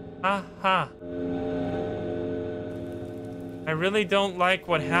 Ha. I really don't like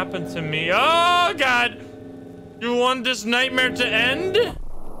what happened to me. Oh, God! You want this nightmare to end?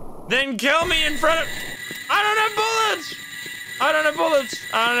 Then kill me in front of... I don't have bullets! I don't have bullets!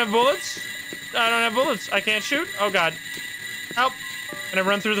 I don't have bullets! I don't have bullets! I can't shoot? Oh, God. Help! Can I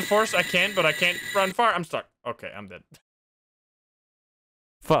run through the forest? I can, but I can't run far. I'm stuck. Okay, I'm dead.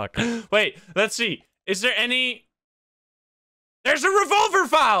 Fuck. Wait, let's see. Is there any... There's a revolver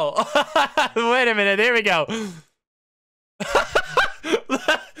file! Wait a minute, here we go.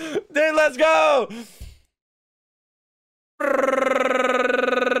 Dude, let's go!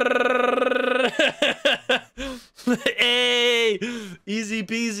 Hey! Easy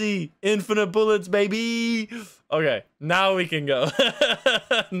peasy. Infinite bullets, baby! Okay, now we can go.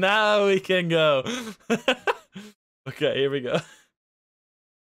 Now we can go. Okay, here we go.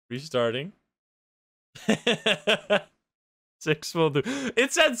 Restarting. 6 will do.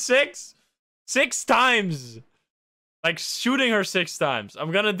 It said 6? 6 times. Like shooting her 6 times.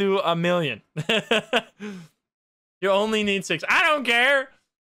 I'm gonna do 1,000,000. You only need 6. I don't care.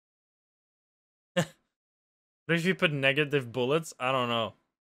 But if you put negative bullets, I don't know.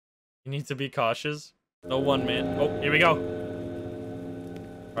 You need to be cautious. No 1 man. Oh, here we go.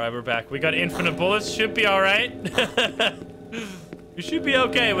 All right, we're back. We got infinite bullets. Should be all right. We should be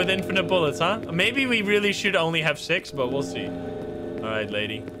okay with infinite bullets, huh? Maybe we really should only have 6, but we'll see. All right,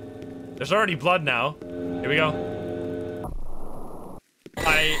 lady. There's already blood now. Here we go.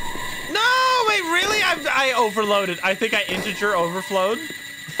 No, wait, really? I overloaded. I think I integer overflowed.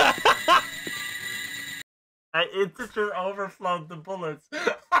 I integer overflowed the bullets.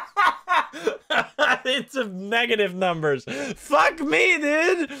 It's negative numbers. Fuck me,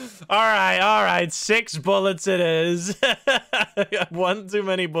 dude. All right. 6 bullets it is. 1 too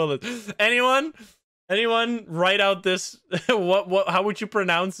many bullets. Anyone write out this? What? How would you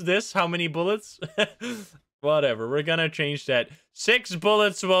pronounce this? How many bullets? Whatever. We're gonna change that. 6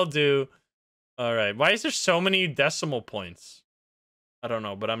 bullets will do. All right. Why is there so many decimal points? I don't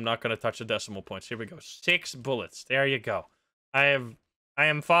know, but I'm not gonna touch the decimal points. Here we go. 6 bullets. There you go. I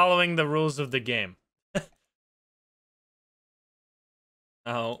am following the rules of the game.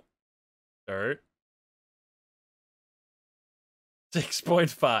 Now, start.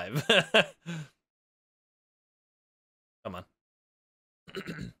 6.5. Come on.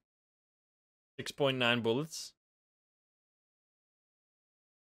 6.9 bullets.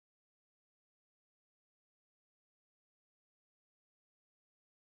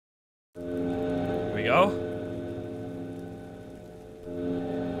 Here we go.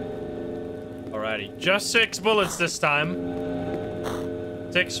 Alrighty, just 6 bullets this time.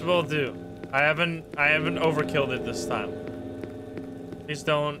 6 will do. I haven't overkilled it this time. Please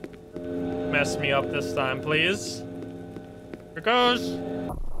don't mess me up this time, please. Here goes.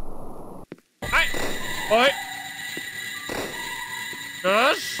 Hi. Oi.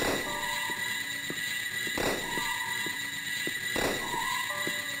 Gosh.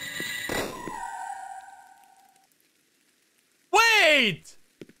 Wait!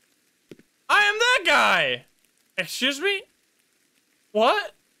 I am that guy! Excuse me?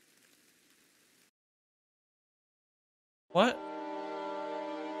 What? What?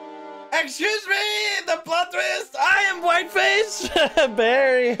 Excuse me! The plot twist! I am Whiteface!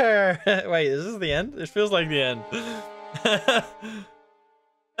 Bury her! Wait, is this the end? It feels like the end.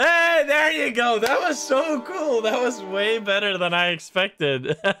 Hey, there you go! That was so cool! That was way better than I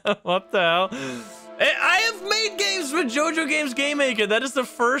expected. What the hell? I have made games with JoJo Games Game Maker. That is the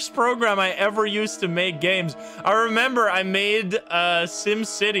first program I ever used to make games. I remember I made Sim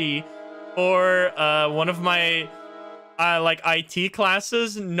City for one of my like IT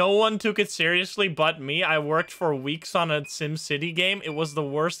classes. No one took it seriously but me. I worked for weeks on a Sim City game. It was the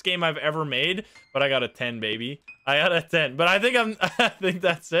worst game I've ever made, but I got a 10, baby. I got a 10. But I think I think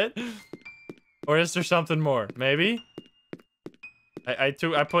that's it. Or is there something more? Maybe. I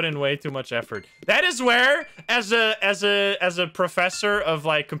put in way too much effort. That is where, as a professor of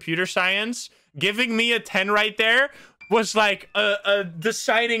like computer science, giving me a 10 right there was like a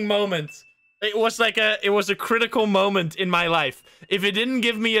deciding moment. It was like a critical moment in my life. If it didn't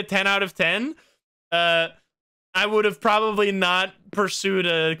give me a 10 out of 10, I would have probably not pursued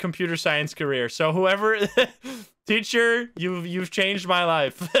a computer science career. So whoever teacher, you've changed my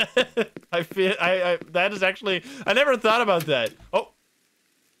life. I feel that is actually, I never thought about that. Oh.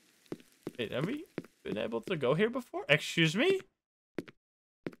 Wait, have we been able to go here before? Excuse me?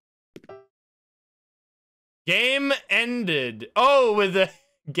 Game ended. Oh, with the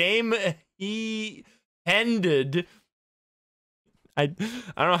game he ended. I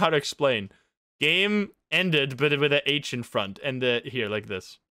don't know how to explain. Game ended, but with an H in front. And here, like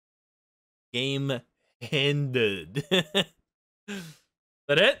this. Game ended. Is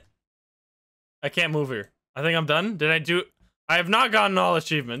that it? I can't move here. I think I'm done. Did I do... I have not gotten all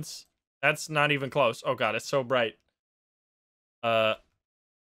achievements. That's not even close. Oh god, it's so bright.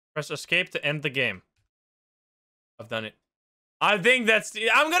 Press escape to end the game. I've done it. I think that's...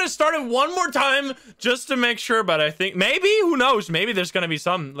 I'm gonna start it one more time just to make sure, but I think... Maybe? Who knows? Maybe there's gonna be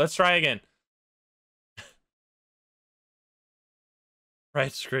some. Let's try again.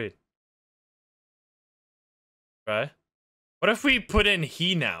 Right screen. Right? What if we put in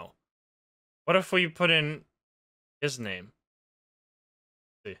he now? What if we put in his name?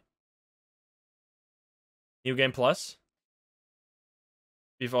 Let's see. New game plus?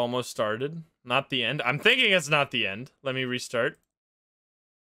 We've almost started. Not the end. I'm thinking it's not the end. Let me restart.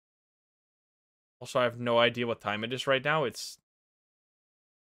 Also, I have no idea what time it is right now. It's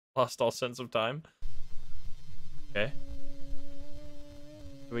lost all sense of time. Okay.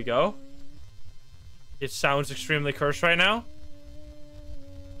 Here we go. It sounds extremely cursed right now.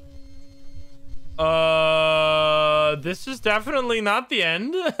 This is definitely not the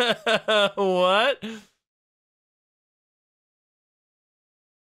end. What?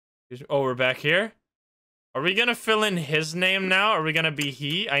 Oh, we're back here? Are we gonna fill in his name now? Are we gonna be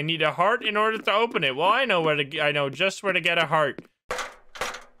he? I need a heart in order to open it. Well, I know just where to get a heart.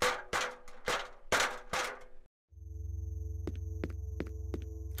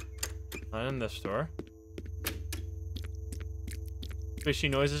 Not in this door. Fishy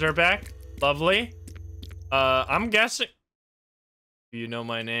noises are back. Lovely. I'm guessing... You know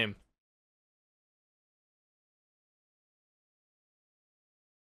my name.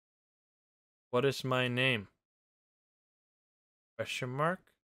 What is my name? Question mark?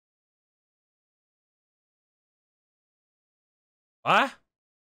 What?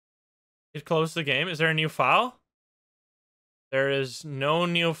 It closed the game. Is there a new file? There is no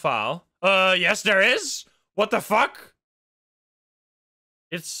new file. Yes there is! What the fuck?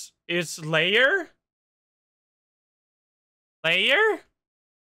 It's layer? Layer?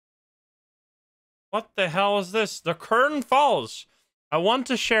 What the hell is this? The curtain falls. I want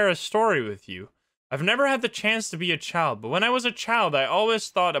to share a story with you. I've never had the chance to be a child, but when I was a child, I always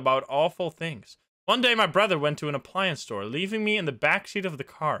thought about awful things. One day, my brother went to an appliance store, leaving me in the backseat of the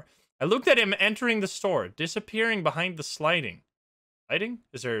car. I looked at him entering the store, disappearing behind the sliding. Sliding?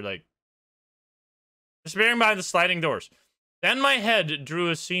 Is there, like... Disappearing behind the sliding doors. Then my head drew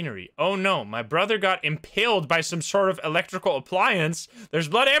a scenery. Oh no, my brother got impaled by some sort of electrical appliance. There's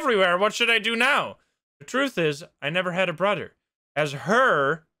blood everywhere. What should I do now? The truth is, I never had a brother. As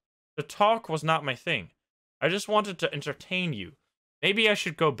her, the talk was not my thing. I just wanted to entertain you. Maybe I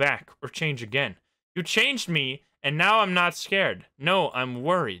should go back or change again. You changed me, and now I'm not scared. No, I'm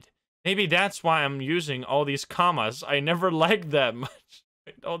worried. Maybe that's why I'm using all these commas I never liked that much.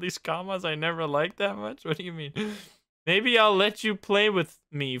 All these commas I never liked that much? What do you mean? Maybe I'll let you play with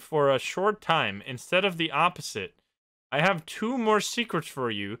me for a short time instead of the opposite. I have 2 more secrets for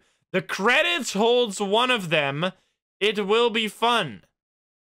you. The credits holds one of them. It will be fun.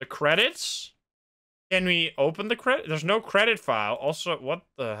 The credits? Can we open the credit? There's no credit file. Also, what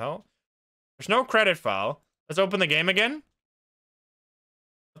the hell? There's no credit file. Let's open the game again.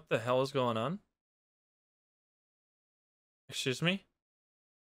 What the hell is going on? Excuse me?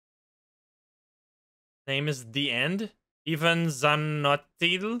 Name is The End. Ivan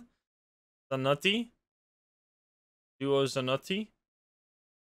Zanotti. Zanotti? Duo Zanotti?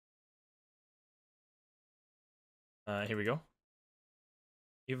 Here we go.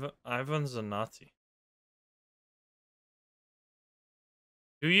 Ivan Zanatti.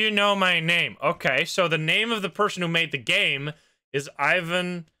 Do you know my name? Okay, so the name of the person who made the game is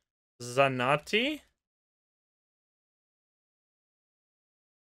Ivan Zanatti.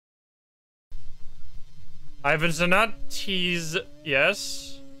 Ivan Zanatti's...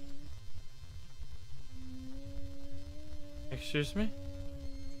 Yes. Excuse me?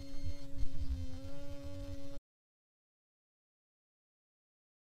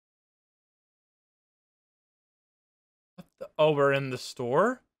 What the... Oh, we're in the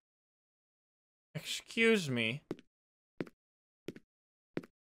store? Excuse me.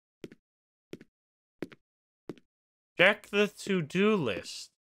 Check the to-do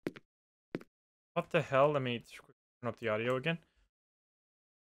list. What the hell? Let me turn up the audio again.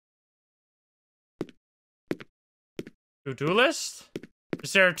 To-do list?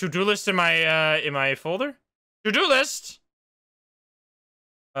 Is there a to-do list in my folder? To-do list!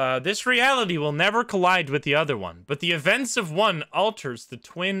 This reality will never collide with the other one, but the events of one alters the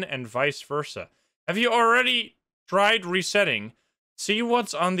twin and vice versa. Have you already tried resetting? See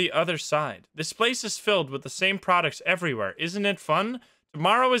what's on the other side. This place is filled with the same products everywhere. Isn't it fun?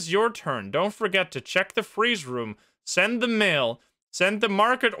 Tomorrow is your turn. Don't forget to check the freeze room, send the mail, send the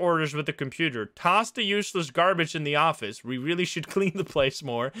market orders with the computer, toss the useless garbage in the office. We really should clean the place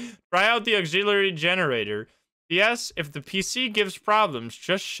more. Try out the auxiliary generator. Yes, if the PC gives problems,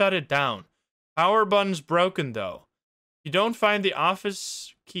 just shut it down. Power button's broken though. If you don't find the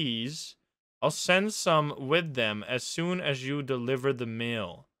office keys, I'll send some with them as soon as you deliver the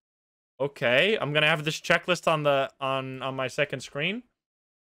mail. Okay, I'm gonna have this checklist on my second screen.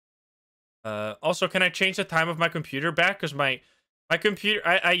 Also, can I change the time of my computer back? Because my computer,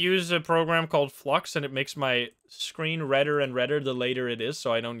 I use a program called Flux, and it makes my screen redder and redder the later it is,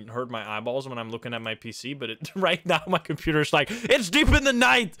 so I don't hurt my eyeballs when I'm looking at my PC. But right now, my computer's like, it's deep in the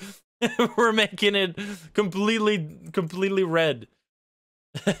night! We're making it completely red.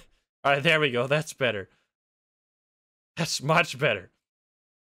 Alright, there we go. That's better. That's much better.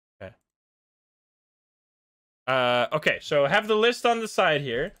 Okay. Okay, so I have the list on the side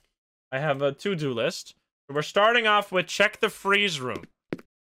here. I have a to-do list. We're starting off with check the freeze room.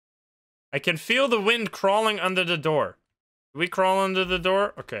 I can feel the wind crawling under the door. Do we crawl under the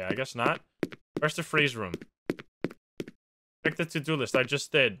door? Okay, I guess not. Where's the freeze room? Check the to-do list. I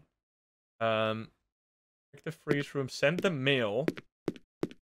just did. Check the freeze room. Send the mail.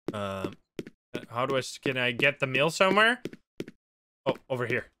 How do can I get the mail somewhere? Oh, over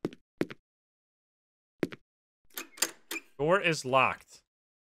here. Door is locked.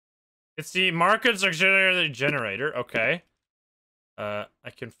 It's the market's auxiliary generator. Okay. I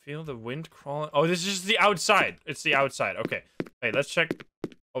can feel the wind crawling. Oh, this is the outside. It's the outside. Okay. Hey, let's check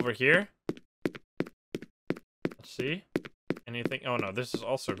over here. Let's see. Anything? Oh, no. This is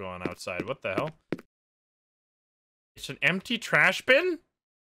also going outside. What the hell? It's an empty trash bin?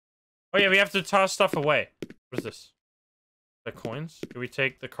 Oh, yeah. We have to toss stuff away. What is this? The coins? Do we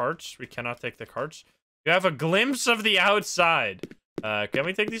take the carts? We cannot take the carts. You have a glimpse of the outside. Can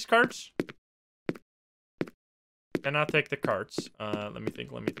we take these carts? Cannot take the carts. Let me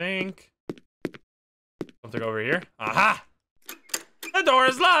think. Something over here. Aha! The door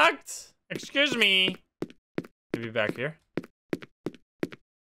is locked! Excuse me. Maybe back here.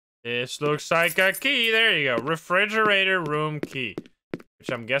 This looks like a key. There you go. Refrigerator room key. Which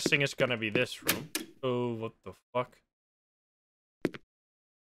I'm guessing is gonna be this room. Oh, what the fuck?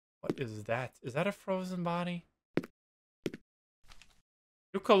 What is that? Is that a frozen body?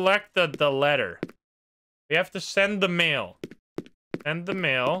 You collect the letter. We have to send the mail. Send the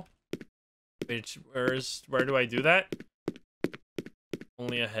mail. Where do I do that?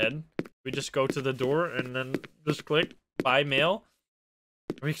 Only ahead. We just go to the door and then just click buy mail.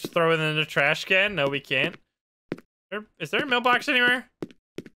 We throw it in the trash can? No, we can't. Is there a mailbox anywhere?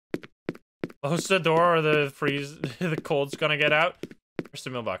 Close the door or the cold's gonna get out. Where's the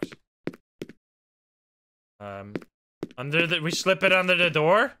mailbox? We slip it under the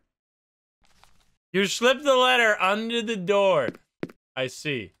door? You slip the letter under the door. I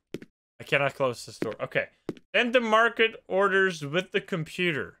see. I cannot close this door. Okay. Send the market orders with the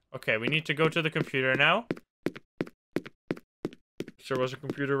computer. Okay, we need to go to the computer now. There was a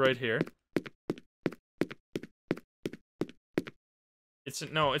computer right here. It's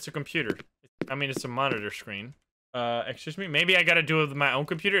a computer. I mean, it's a monitor screen. Excuse me. Maybe I gotta do it with my own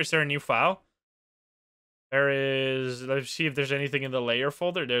computer. Is there a new file? There is... Let's see if there's anything in the layer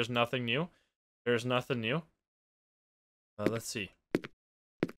folder. There's nothing new. There's nothing new. Let's see.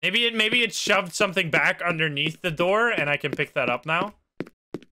 Maybe it shoved something back underneath the door, and I can pick that up now.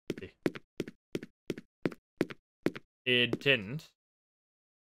 it didn't.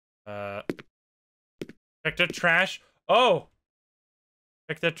 Check the trash. Oh!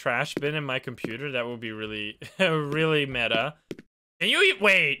 Check the trash bin in my computer. That would be really, really meta. Can you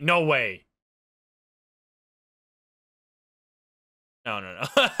wait? No way. No.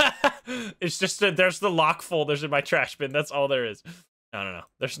 It's just that there's the lock folders in my trash bin. That's all there is. No.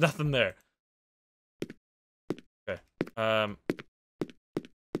 There's nothing there. Okay.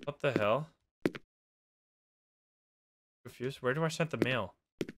 What the hell? Confused. Where do I send the mail?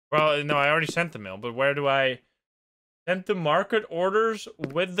 Well, no, I already sent the mail, but where do I send the market orders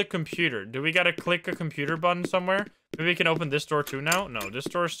with the computer? Do we gotta click a computer button somewhere? Maybe we can open this door too now? No, this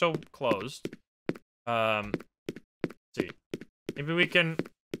door is still closed. Let's see. Maybe we can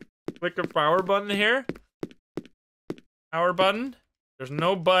click a power button here. Power button. There's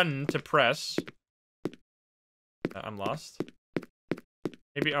no button to press. I'm lost.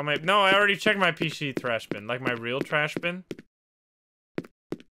 Maybe on my... No, I already checked my PC trash bin. Like my real trash bin.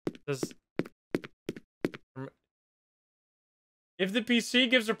 If the PC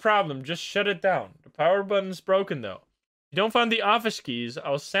gives a problem, just shut it down. The power button's broken though. If you don't find the office keys,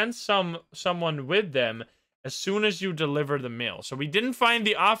 I'll send someone with them as soon as you deliver the mail. So we didn't find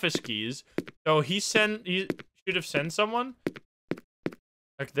the office keys. So he should have sent someone.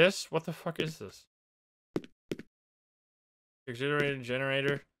 Like this? What the fuck is this? Auxiliary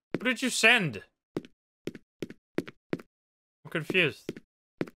generator. What did you send? I'm confused.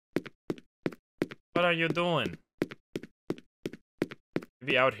 What are you doing?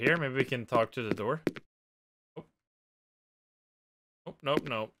 Maybe out here? Maybe we can talk to the door?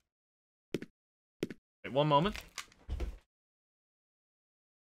 Nope. Wait, one moment.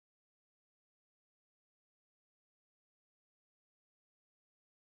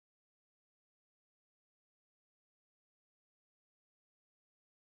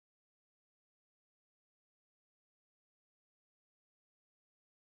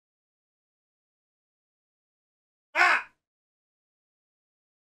 Ah!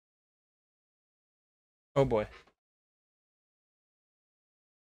 Oh boy.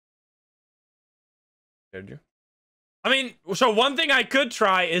 Scared you? I mean, so one thing I could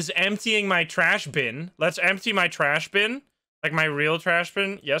try is emptying my trash bin. Let's empty my trash bin. Like my real trash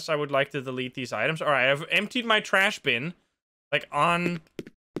bin. Yes, I would like to delete these items. Alright, I've emptied my trash bin. Like on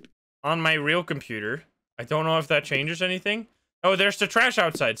my real computer. I don't know if that changes anything. Oh, there's the trash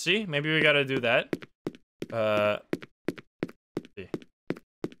outside. See? Maybe we gotta do that. See.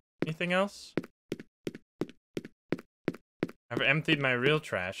 Anything else? I've emptied my real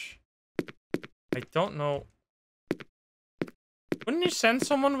trash. I don't know. Wouldn't you send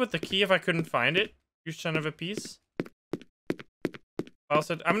someone with the key if I couldn't find it? You son of a piece.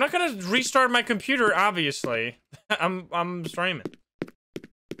 Also, I'm not gonna restart my computer, obviously. I'm streaming.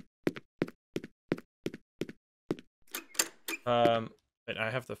 Wait,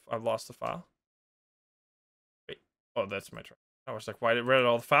 I've lost the file. Wait, oh, that's my trash. I was like, where did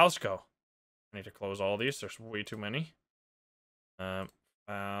all the files go? I need to close all these. There's way too many.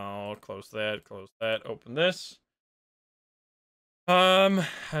 I'll close that, open this. I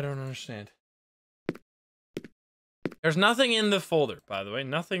don't understand. There's nothing in the folder, by the way.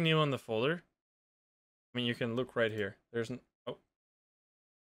 Nothing new in the folder. I mean, you can look right here. There's oh.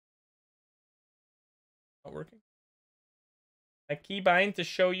 Not working. My keybind to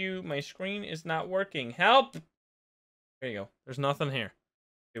show you my screen is not working. Help! There you go. There's nothing here.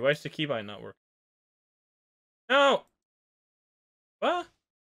 Okay, why is the keybind not working? No! What?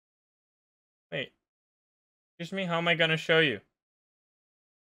 Wait. Excuse me, how am I gonna show you?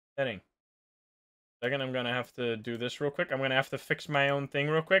 Setting. Second, I'm gonna have to do this real quick. I'm gonna have to fix my own thing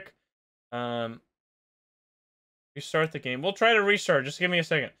real quick. Restart the game. We'll try to restart. Just give me a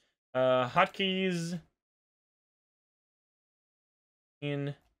second. Hotkeys.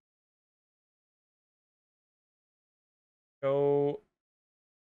 In. Go.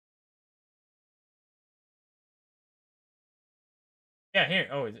 Yeah, here.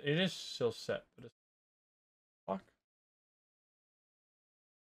 Oh, it is still set, but it's fuck.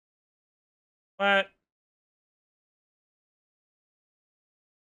 What?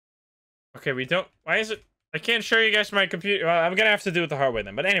 Okay, we don't. Why is it? I can't show you guys my computer. Well, I'm gonna have to do it the hard way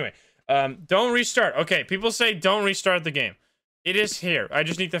then. But anyway, don't restart. Okay, people say don't restart the game. It is here. I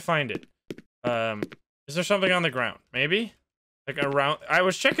just need to find it. Is there something on the ground? Maybe? Like around. I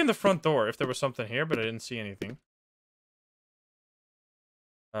was checking the front door if there was something here, but I didn't see anything.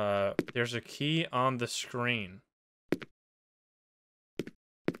 There's a key on the screen.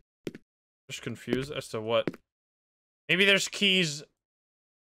 Just confused as to what. Maybe there's keys.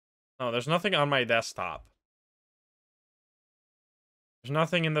 No, there's nothing on my desktop. There's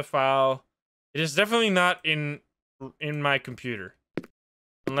nothing in the file. It is definitely not in in my computer.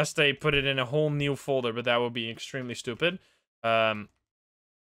 Unless they put it in a whole new folder, but that would be extremely stupid. And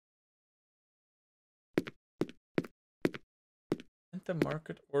the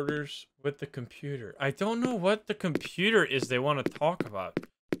market orders with the computer. I don't know what the computer is they want to talk about.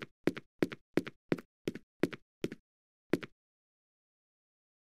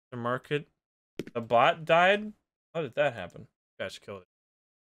 The market. The bot died? How did that happen? You guys killed it.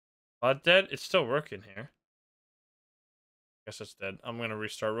 Bot dead? It's still working here. Guess it's dead. I'm gonna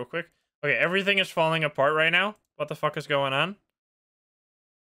restart real quick. Okay, everything is falling apart right now. What the fuck is going on?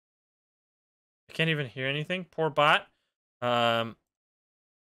 I can't even hear anything. Poor bot.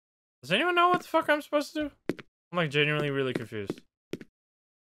 Does anyone know what the fuck I'm supposed to do? I'm like genuinely really confused.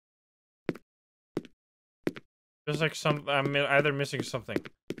 There's like I'm either missing something.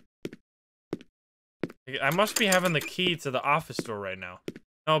 I must be having the key to the office door right now.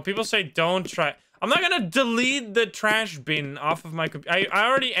 No, people say don't try. I'm not gonna delete the trash bin off of my computer. I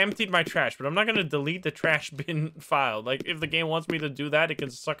already emptied my trash, but I'm not gonna delete the trash bin file. Like, if the game wants me to do that, it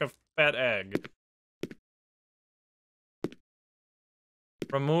can suck a fat egg.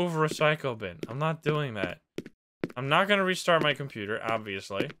 Remove recycle bin. I'm not doing that. I'm not gonna restart my computer,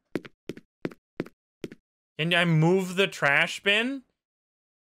 obviously. Can I move the trash bin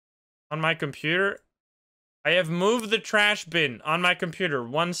on my computer? I have moved the trash bin on my computer.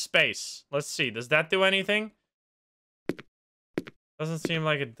 One space. Let's see. Does that do anything? Doesn't seem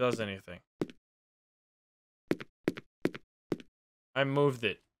like it does anything. I moved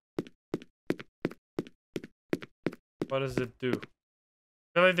it. What does it do?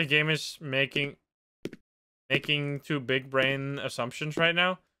 I feel like the game is making too big brain assumptions right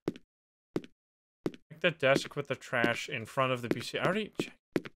now. Make the desk with the trash in front of the PC. I already checked.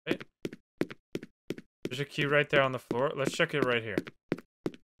 Right? There's a key right there on the floor. Let's check it right here.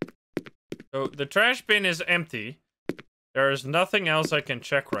 So the trash bin is empty. There is nothing else I can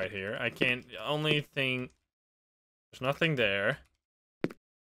check right here. I can't. The only thing. There's nothing there.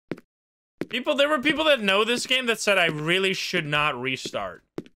 There were people that know this game that said I really should not restart.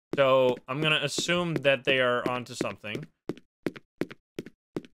 So I'm gonna assume that they are onto something.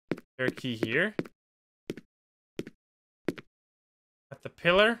 Their key here. At the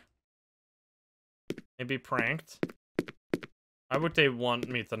pillar. Maybe pranked. Why would they want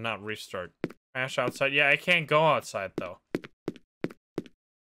me to not restart? Crash outside? Yeah, I can't go outside though.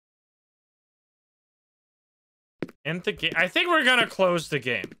 End the game. I think we're gonna close the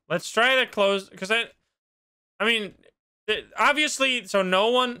game. Let's try to close, because I mean, obviously, so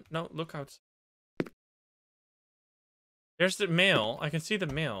no, look outside. There's the mail. I can see the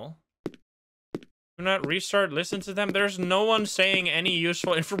mail. Do not restart, listen to them. There's no one saying any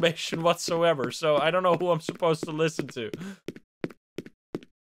useful information whatsoever, so I don't know who I'm supposed to listen to.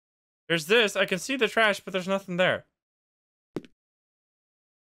 There's this. I can see the trash, but there's nothing there.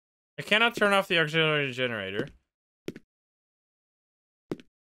 I cannot turn off the auxiliary generator.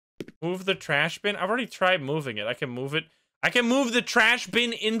 Move the trash bin. I've already tried moving it. I can move it. I can move the trash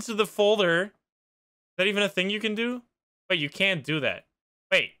bin into the folder. Is that even a thing you can do? Wait, you can't do that.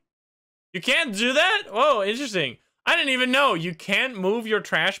 Wait. You can't do that? Whoa, interesting. I didn't even know. You can't move your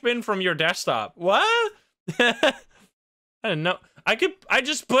trash bin from your desktop. What? I didn't know. I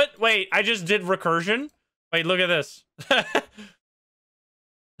just did recursion. Wait, look at this.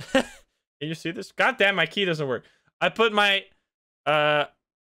 Can you see this? God damn, my key doesn't work. I put my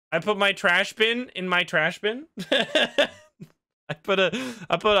trash bin in my trash bin. I put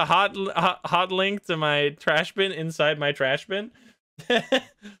a hot link to my trash bin inside my trash bin.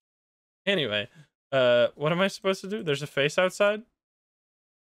 Anyway, what am I supposed to do? There's a face outside?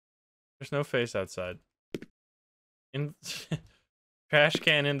 There's no face outside. In trash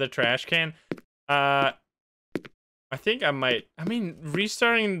can in the trash can. I think I might. I mean,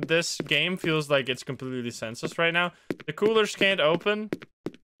 restarting this game feels like it's completely senseless right now. The coolers can't open.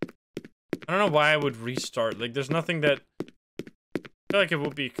 I don't know why I would restart. Like, there's nothing that. I feel like it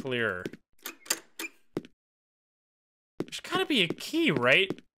would be clearer. There's gotta be a key,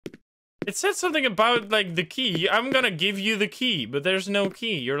 right? It said something about, like, the key. I'm gonna give you the key, but there's no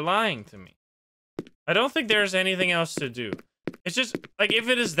key. You're lying to me. I don't think there's anything else to do. It's just, like, if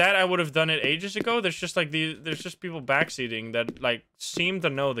it is that, I would have done it ages ago. There's just, like, there's just people backseating that, like, seem to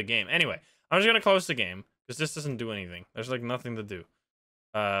know the game. Anyway, I'm just gonna close the game, because this doesn't do anything. There's, like, nothing to do.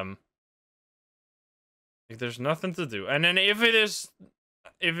 Like, there's nothing to do. And then if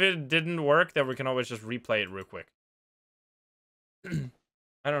it didn't work, then we can always just replay it real quick.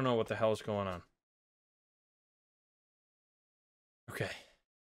 I don't know what the hell is going on. Okay.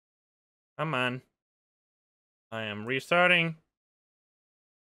 Come on. I am restarting.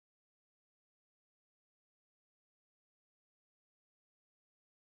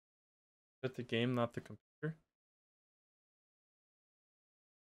 But the game, not the computer.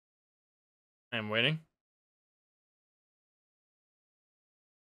 I am waiting.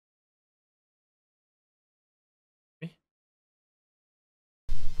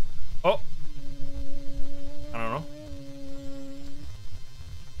 Oh. I don't know.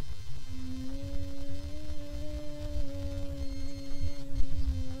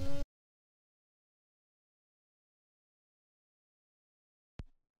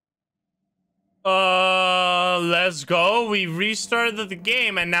 Let's go. We restarted the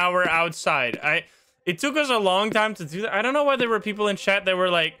game and now we're outside. It took us a long time to do that. I don't know why there were people in chat that were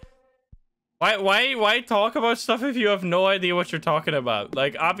like, why talk about stuff if you have no idea what you're talking about?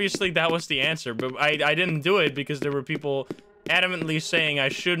 Like, obviously that was the answer, but I didn't do it because there were people adamantly saying I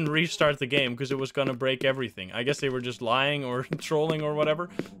shouldn't restart the game because it was gonna break everything. I guess they were just lying or trolling or whatever.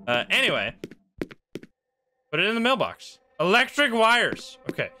 Anyway, put it in the mailbox. Electric wires.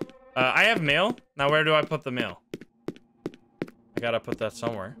 Okay. I have mail. Now where do I put the mail? I gotta put that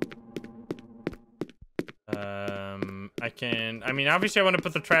somewhere. I mean, obviously I want to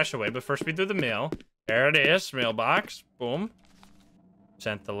put the trash away, but first we do the mail. There it is, mailbox. Boom.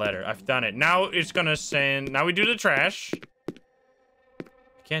 Sent the letter. I've done it. Now it's gonna send, now we do the trash. I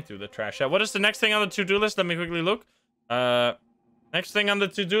can't do the trash yet. What is the next thing on the to-do list? Let me quickly look. Next thing on the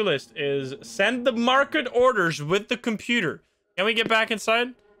to-do list is send the market orders with the computer. Can we get back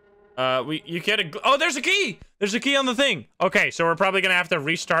inside? You get a, oh, there's a key! There's a key on the thing. Okay, so we're probably gonna have to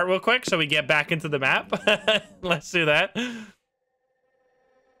restart real quick so we get back into the map. Let's do that. Because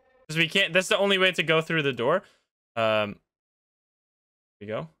we can't, that's the only way to go through the door. Here we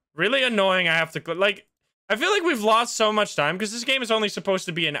go. Really annoying, I have to, like, I feel like we've lost so much time because this game is only supposed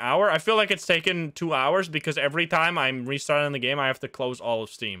to be an hour. I feel like it's taken 2 hours because every time I'm restarting the game, I have to close all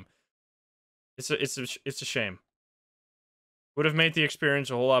of Steam. It's a shame. Would have made the experience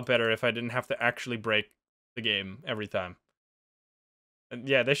a whole lot better if I didn't have to actually break the game every time. And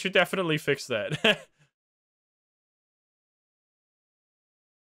yeah, they should definitely fix that.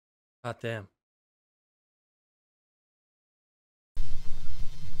 God damn.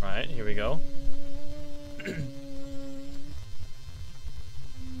 Alright, here we go.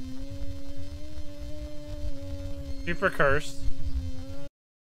 Super cursed.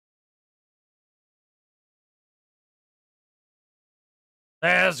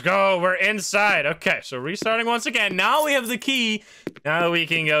 Let's go. We're inside. Okay, so restarting once again. Now we have the key. Now we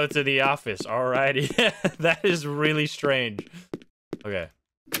can go to the office. Alrighty. That is really strange. Okay.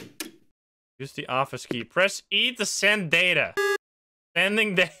 Use the office key. Press E to send data.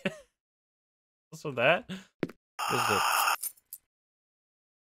 Sending data. Also that. What is it?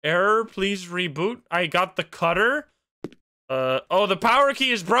 Error, please reboot. I got the cutter. Oh, the power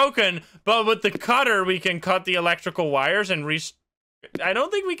key is broken, but with the cutter, we can cut the electrical wires and I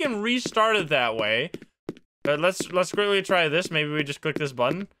don't think we can restart it that way. But let's quickly try this. Maybe we just click this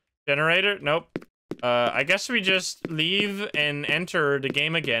button. Generator? Nope. I guess we just leave and enter the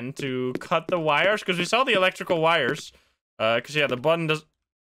game again to cut the wires because we saw the electrical wires. Because yeah, the button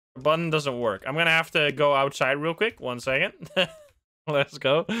doesn't work. I'm gonna have to go outside real quick. 1 second. Let's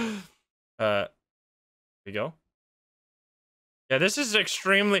go. Here we go. Yeah, this is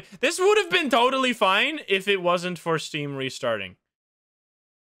extremely. This would have been totally fine if it wasn't for Steam restarting.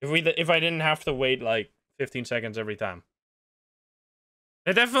 If I didn't have to wait like 15 seconds every time.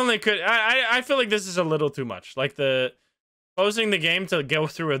 It definitely could. I feel like this is a little too much. Like the closing the game to go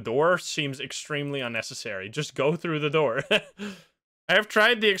through a door seems extremely unnecessary. Just go through the door. I have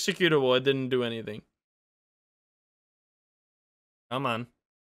tried the executable. It didn't do anything. Come on.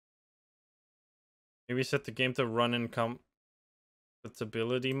 Maybe set the game to run in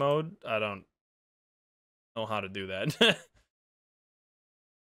compatibility mode. I don't know how to do that.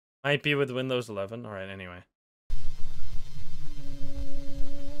 Might be with Windows 11. All right, anyway.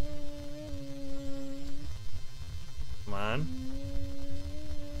 Come on.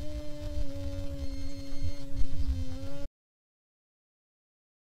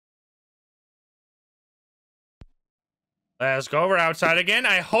 Let's go. We're outside again.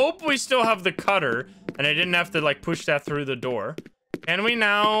 I hope we still have the cutter and I didn't have to like push that through the door. Can we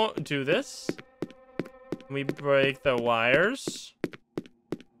now do this? We break the wires.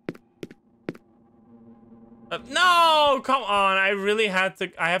 No, come on. I really had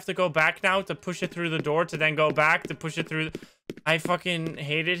to. I have to go back now to push it through the door to then go back to push it through. I fucking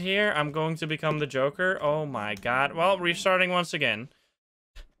hate it here. I'm going to become the Joker. Oh my god. Well, restarting once again.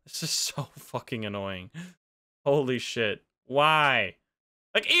 This is so fucking annoying. Holy shit. Why?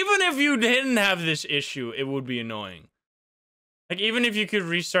 Like, even if you didn't have this issue, it would be annoying. Like, even if you could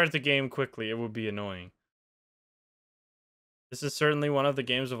restart the game quickly, it would be annoying. This is certainly one of the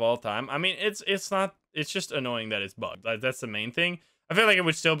games of all time. I mean, it's not. It's just annoying that it's bugged. Like, that's the main thing. I feel like it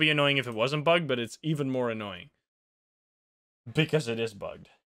would still be annoying if it wasn't bugged, but it's even more annoying because it is bugged.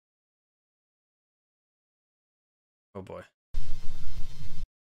 Oh boy.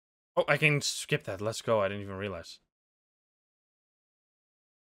 Oh, I can skip that. Let's go. I didn't even realize.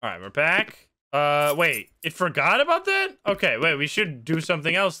 All right, we're back. Wait, it forgot about that? Okay, wait, we should do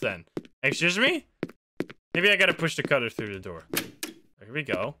something else then. Excuse me? Maybe I gotta push the cutter through the door. Here we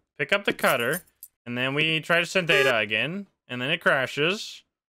go. Pick up the cutter, and then we try to send data again, and then it crashes.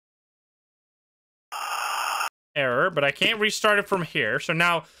 Error, but I can't restart it from here. So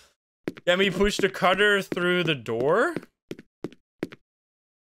now, can we push the cutter through the door?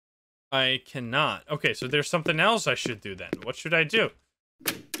 I cannot. Okay, so there's something else I should do then. What should I do?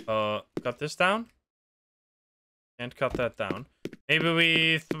 Cut this down? Can't cut that down. Maybe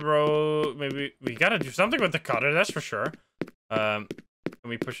we throw... Maybe we gotta do something with the cutter, that's for sure. Can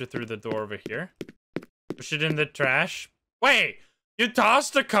we push it through the door over here? Push it in the trash? Wait! You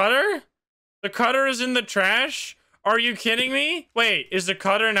tossed the cutter? The cutter is in the trash? Are you kidding me? Wait, is the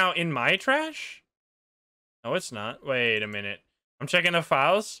cutter now in my trash? No, it's not. Wait a minute. I'm checking the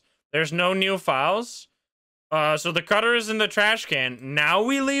files. There's no new files. So the cutter is in the trash can. Now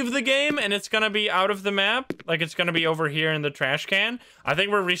we leave the game and it's gonna be out of the map. Like, it's gonna be over here in the trash can. I think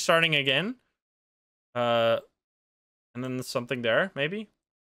we're restarting again. And then there's something there, maybe?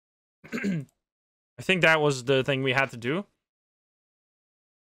 I think that was the thing we had to do.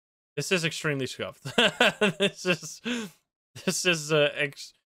 This is extremely scuffed. This is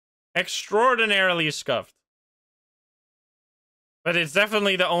extraordinarily scuffed. But it's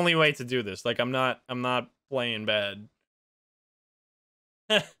definitely the only way to do this. Like, I'm not playing bad.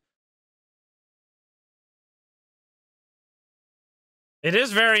 It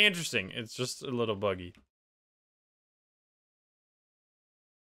is very interesting. It's just a little buggy.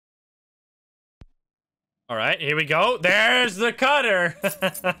 All right, here we go. There's the cutter.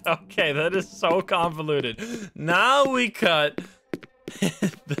 Okay, that is so convoluted. Now we cut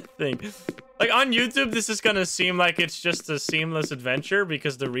the thing. Like, on YouTube, this is gonna seem like it's just a seamless adventure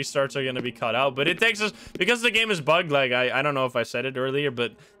because the restarts are gonna be cut out. But it takes us, because the game is bugged, like, I don't know if I said it earlier,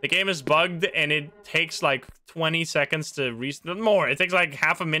 but the game is bugged and it takes like 20 seconds to restart. More, it takes like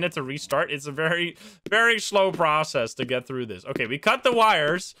half a minute to restart. It's a very, very slow process to get through this. Okay, we cut the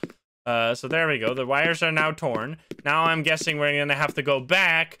wires. So there we go. The wires are now torn. Now I'm guessing we're gonna have to go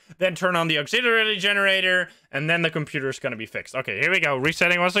back, then turn on the auxiliary generator, and then the computer's gonna be fixed. Okay, here we go.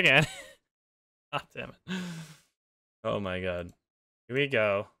 Resetting once again. God damn it. Oh my god. Here we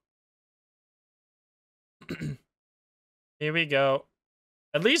go. Here we go.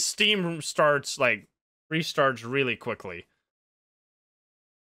 At least Steam starts, like, restarts really quickly.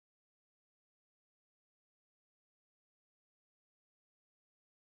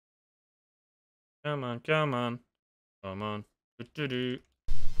 Come on, come on. Come on. Do-do-do.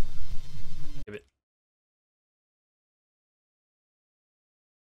 Give it.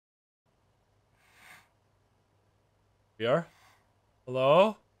 We are?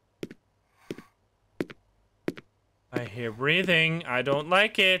 Hello? I hear breathing. I don't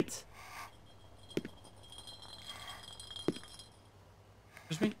like it.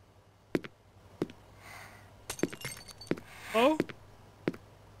 Excuse me? Oh?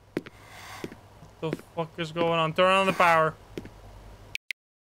 What the fuck is going on? Turn on the power.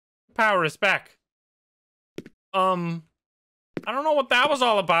 Power is back. I don't know what that was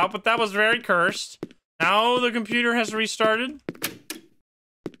all about, but that was very cursed. Now the computer has restarted.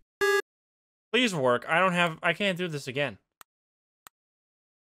 Please work. I can't do this again.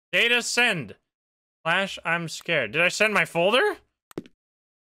 Data send. Slash, I'm scared. Did I send my folder?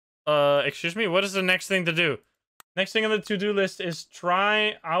 Excuse me, what is the next thing to do? Next thing on the to-do list is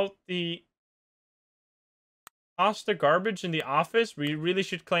try out the... Toss the garbage in the office? We really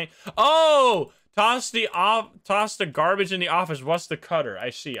should claim... Oh! Toss the garbage in the office. What's the cutter?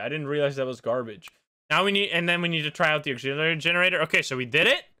 I see. I didn't realize that was garbage. Now we need... And then we need to try out the auxiliary generator. Okay, so we did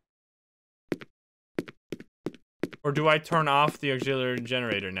it? Or do I turn off the auxiliary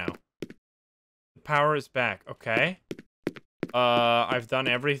generator now? The power is back. Okay. I've done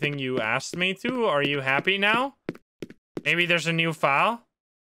everything you asked me to. Are you happy now? Maybe there's a new file?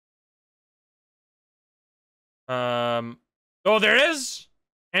 Oh, there is!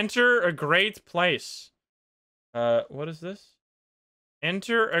 Enter a great place. What is this?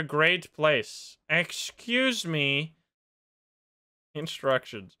 Enter a great place. Excuse me.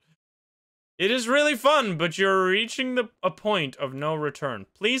 Instructions. It is really fun, but you're reaching a point of no return.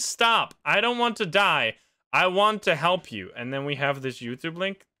 Please stop. I don't want to die. I want to help you. And then we have this YouTube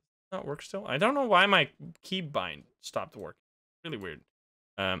link. Does that work still? I don't know why my keybind stopped working. Really weird.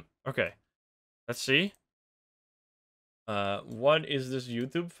 Okay. Let's see. What is this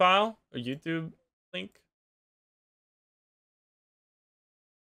YouTube file? A YouTube link?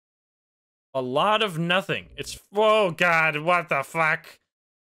 A lot of nothing. It's, oh god, what the fuck?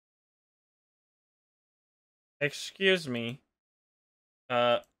 Excuse me.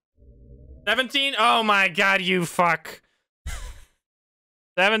 17? Oh my god, you fuck.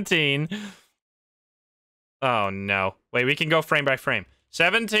 17. Oh no. Wait, we can go frame by frame.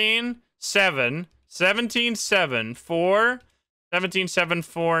 17, 7, 17, 7, 4, 17, 7,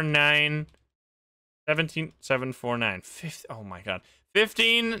 4, 9, 17, 7, 4, 9. 50, oh my god.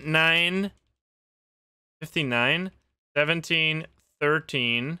 15, 9, 59, 17,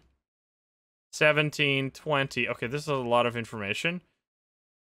 13, 17, 20. Okay, this is a lot of information.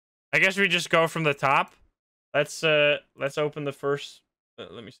 I guess we just go from the top. Let's open the first.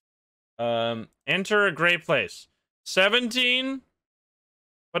 Let me see. Enter a great place. 17.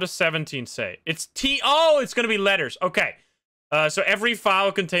 What does 17 say? It's T. Oh, it's gonna be letters. Okay. So every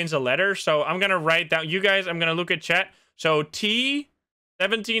file contains a letter. So I'm gonna write down. You guys, I'm gonna look at chat. So T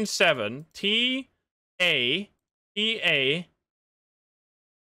 17.7 T A T A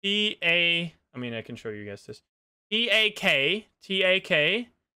T A. I mean, I can show you guys this. T A K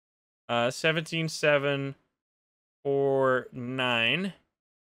 17.7 4 9.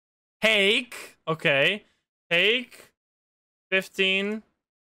 Take. Okay. Take 15.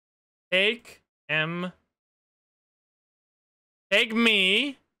 Take M. Take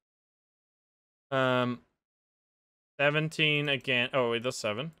me. 17 again. Oh wait, that's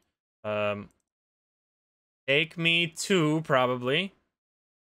 7. Take me 2 probably.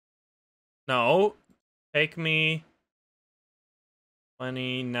 No. Take me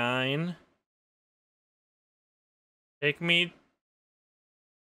 29. Take me.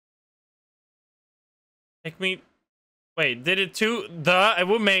 Wait, did it to the? It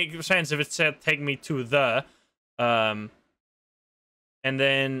would make sense if it said take me to the. And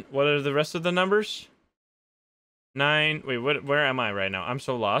then what are the rest of the numbers? 9. Wait, where am I right now? I'm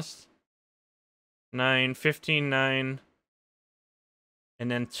so lost. 9, 15, 9.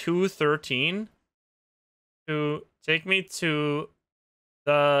 And then 2, 13. To take me to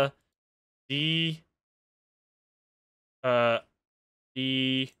the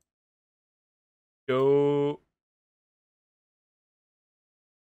go.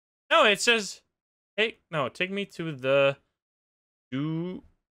 No, it says take me to the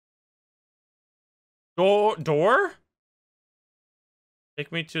door?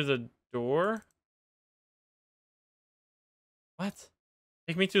 Take me to the door? What?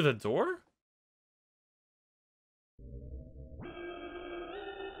 Take me to the door?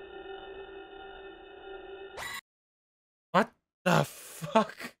 What the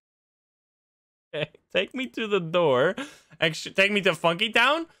fuck? Okay, take me to the door. Actually, take me to Funky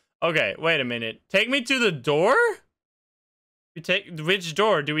Town? Okay, wait a minute. Take me to the door? You take which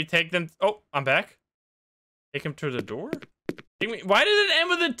door? Do we take them? Oh, I'm back. Take him to the door? Take me. Why did it end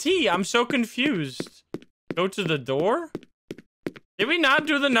with a T? I'm so confused. Go to the door? Did we not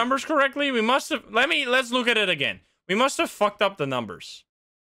do the numbers correctly? We must have. Let's look at it again. We must have fucked up the numbers.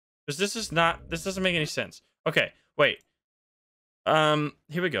 Because this doesn't make any sense. Okay, wait.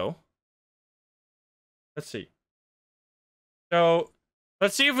 Here we go. Let's see. So,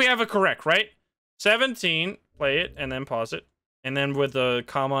 let's see if we have it correct, right? 17, play it, and then pause it. And then with the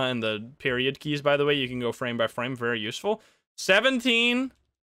comma and the period keys, by the way, you can go frame by frame, very useful. 17,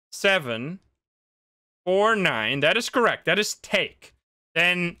 7, 4, 9, that is correct. That is take.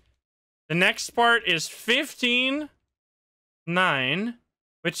 Then, the next part is 15, 9,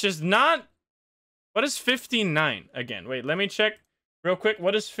 which is not... What is 15, 9? Again, wait, let me check real quick.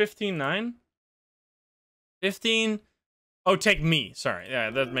 What is 15, 9? 15... Oh, take me. Sorry. Yeah,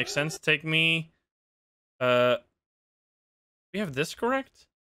 that makes sense. Take me. We have this correct?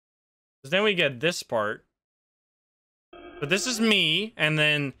 Because then we get this part. But this is me, and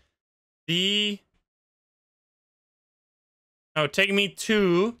then the... Oh, take me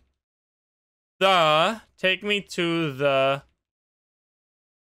to the... Take me to the...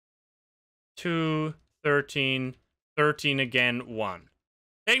 2, 13, 13 again, 1.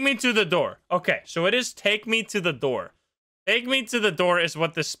 Take me to the door. Okay, so it is take me to the door. Take me to the door is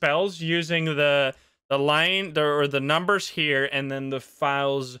what this spells using the line or the numbers here and then the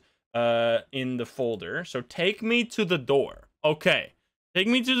files in the folder. So take me to the door. Okay. Take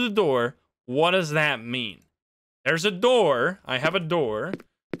me to the door. What does that mean? There's a door. I have a door.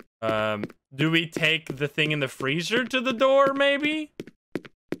 Do we take the thing in the freezer to the door maybe?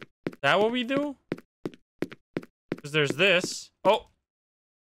 Is that what we do? Because there's this. Oh.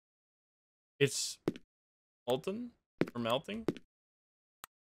 It's Alton. Or melting.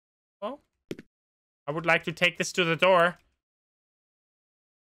 Well, I would like to take this to the door.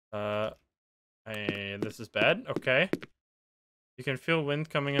 This is bad. Okay. You can feel wind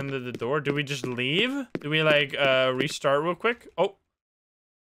coming under the door. Do we just leave? Do we, like, restart real quick? Oh.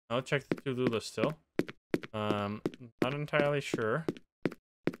 I'll check the to-do list still. Not entirely sure.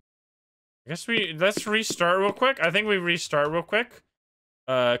 I guess let's restart real quick. I think we restart real quick.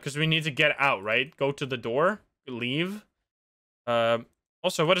 Because we need to get out, right? Go to the door. Leave.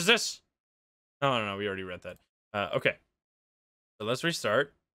 Also, what is this? No, we already read that. Okay. So let's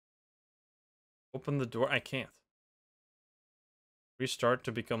restart. Open the door. I can't. Restart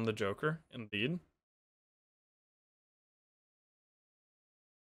to become the Joker. Indeed.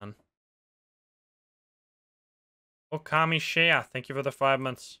 Oh, Kami Shea, thank you for the 5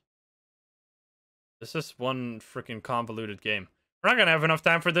 months. This is one freaking convoluted game. We're not gonna have enough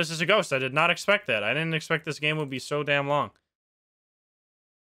time for This Is a Ghost. I did not expect that. I didn't expect this game would be so damn long.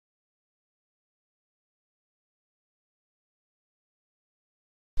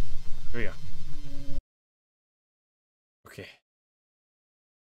 Here we go. Okay.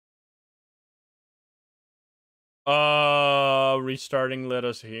 Restarting let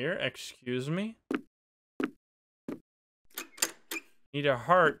us here. Excuse me. Need a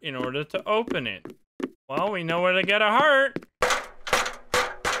heart in order to open it. Well, we know where to get a heart.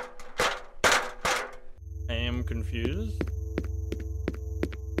 I am confused.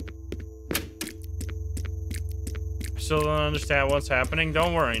 I still don't understand what's happening.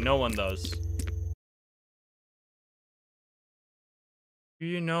 Don't worry, no one does. Do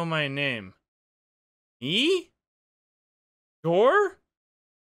you know my name? Me? Door?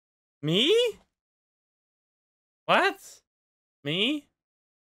 Me? What? Me?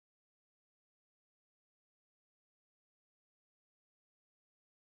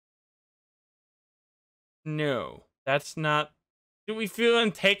 No, that's not. Do we feel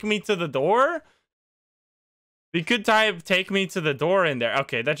and take me to the door? We could type take me to the door in there.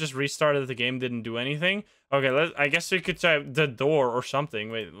 Okay, that just restarted the game, didn't do anything. Okay, I guess we could type the door or something.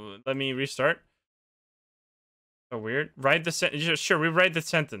 Wait, let me restart. So weird. Write the sentence. Sure, we write the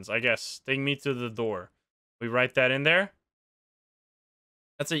sentence, I guess. Take me to the door. We write that in there.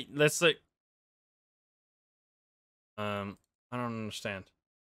 Let's like I don't understand.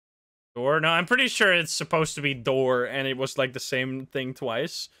 Door? No, I'm pretty sure it's supposed to be door and it was like the same thing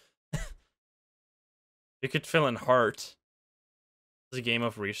twice. You could fill in heart. It's a game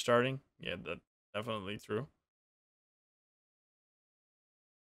of restarting. Yeah, that's definitely true.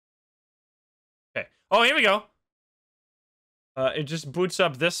 Okay. Oh, here we go. It just boots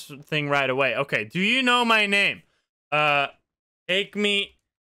up this thing right away. Okay, do you know my name? Take me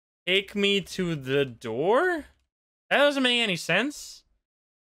to the door? That doesn't make any sense.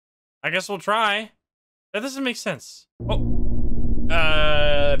 I guess we'll try. That doesn't make sense. Oh.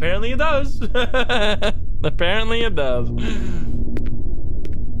 Apparently it does. Apparently it does.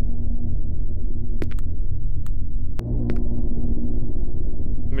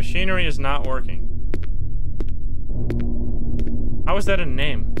 The machinery is not working. How is that a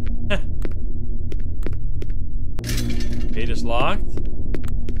name? Gate is locked.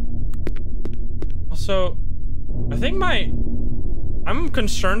 Also, I think I'm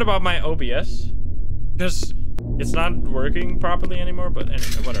concerned about my OBS because it's not working properly anymore, but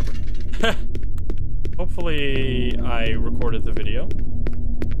anyway, whatever. Hopefully I recorded the video.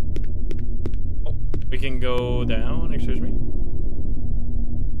 Oh, we can go down, excuse me.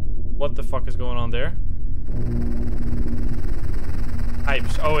 What the fuck is going on there?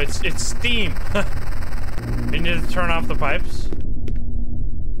 Pipes. Oh, it's steam. We need to turn off the pipes.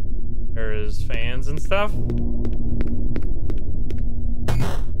 There's fans and stuff.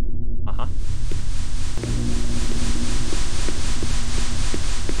 Uh-huh.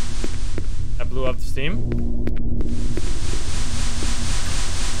 That blew up the steam.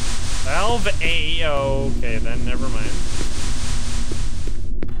 Valve A. Okay, then never mind.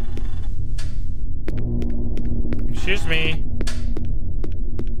 Excuse me.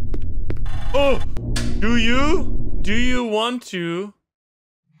 Oh! Do you want to?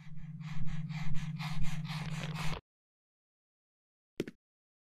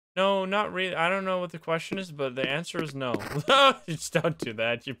 No, not really. I don't know what the question is, but the answer is no. Just don't do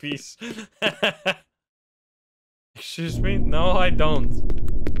that, you piece. Excuse me? No, I don't.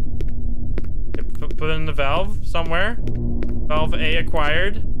 Okay, put it in the valve somewhere. Valve A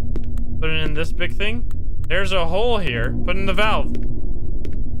acquired. Put it in this big thing. There's a hole here. Put it in the valve.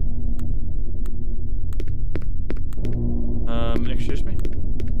 Excuse me?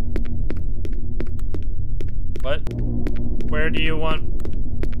 What? Where do you want?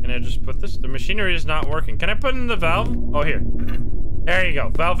 Can I just put this? The machinery is not working. Can I put in the valve? Oh, here. There you go.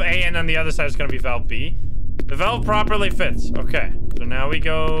 Valve A, and on the other side is going to be valve B. The valve properly fits. Okay. So now we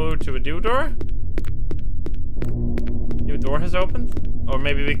go to a new door. New door has opened. Or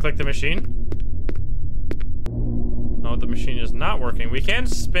maybe we click the machine. No, the machine is not working. We can't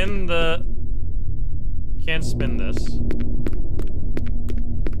spin the... We can't spin this.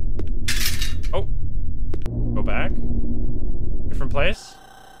 Oh. Go back. Different place.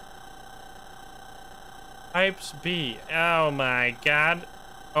 Pipes B. Oh my god.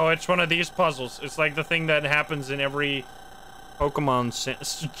 Oh, it's one of these puzzles. It's like the thing that happens in every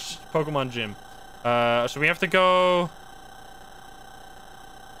Pokemon gym. So we have to go...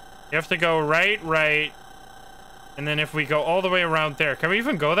 You have to go right. And then if we go all the way around there... Can we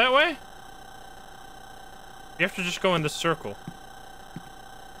even go that way? You have to just go in the circle.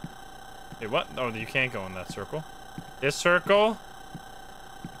 Wait, what? Oh, you can't go in that circle. This circle.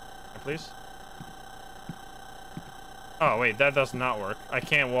 Please. Oh, wait, that does not work. I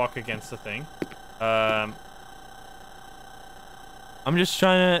can't walk against the thing. I'm just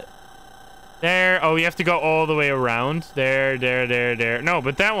trying to... There. Oh, you have to go all the way around. There. No,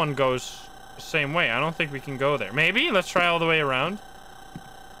 but that one goes the same way. I don't think we can go there. Maybe? Let's try all the way around.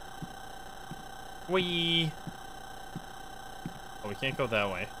 Whee. Oh, we can't go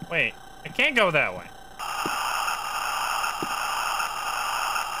that way. Wait, I can't go that way.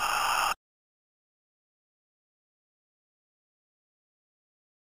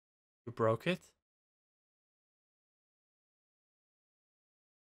 You broke it?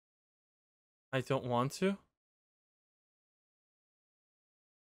 I don't want to.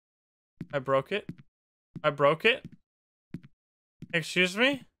 I broke it. Excuse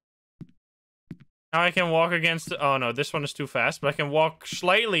me? Now I can walk against the... Oh no, this one is too fast, but I can walk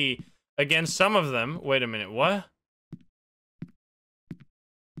slightly against some of them. Wait a minute, what?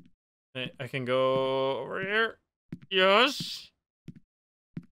 I can go over here. Yes.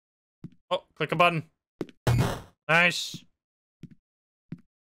 Oh, click a button. Nice.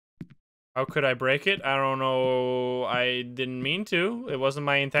 How could I break it? I don't know. I didn't mean to. It wasn't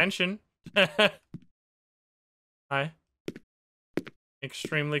my intention. Hi.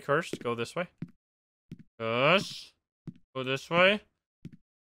 Extremely cursed. Go this way. Yes. Go this way.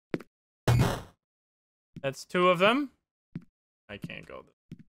 That's two of them. I can't go.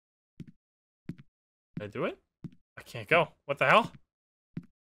 Did I do it? I can't go. What the hell?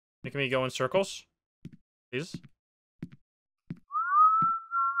 Making me go in circles. Please.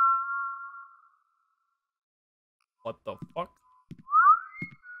 What the fuck?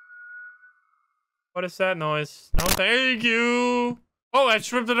 What is that noise? No, thank you. Oh, I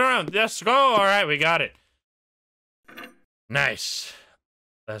stripped it around. Let's go. All right, we got it. Nice.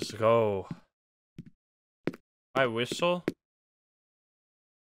 Let's go. I whistle.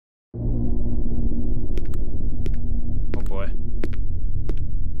 Oh boy.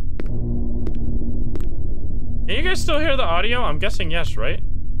 Can you guys still hear the audio? I'm guessing yes, right?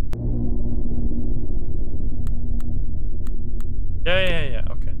 Yeah.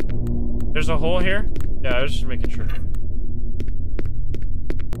 Okay. There's a hole here? Yeah, I was just making sure.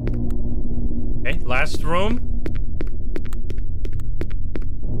 Okay, last room.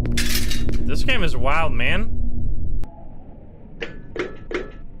 This game is wild, man.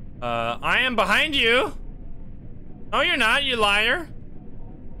 I am behind you. No, you're not, you liar.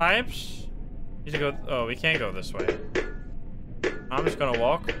 Pipes. Need to go. Oh, we can't go this way. I'm just gonna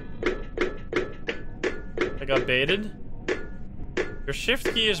walk. I got baited. Your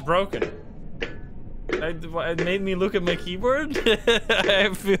shift key is broken. It made me look at my keyboard.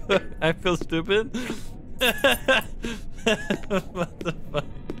 I feel stupid. What the fuck?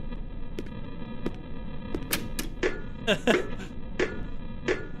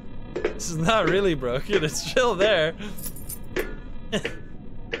 This is not really broken. It's still there. I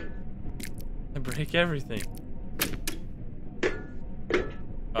break everything.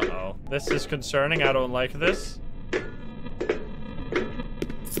 Uh-oh. This is concerning. I don't like this.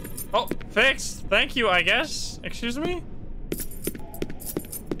 Oh, fixed. Thank you, I guess. Excuse me?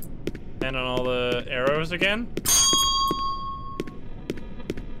 And on all the arrows again.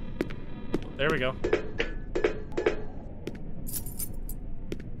 There we go.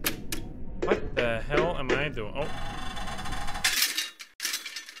 What the hell am I doing? Oh.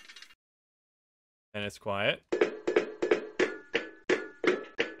 And it's quiet.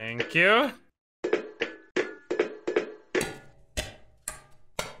 Thank you.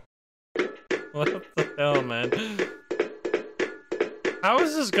 What the hell, man? How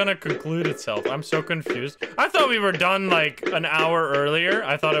is this gonna conclude itself? I'm so confused. I thought we were done like an hour earlier.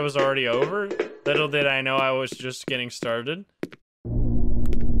 I thought it was already over. Little did I know I was just getting started.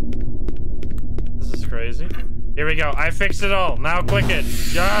 crazy. Here we go. I fixed it all. Now click it.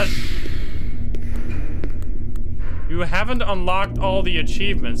 Yes! You haven't unlocked all the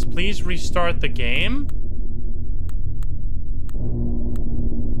achievements. Please restart the game.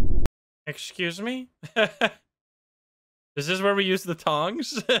 Excuse me? Is this where we use the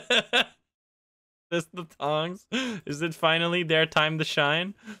tongs? Is this the tongs? Is it finally their time to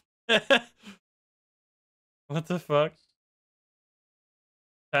shine? What the fuck?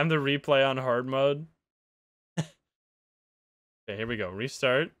 Time to replay on hard mode. Okay, here we go.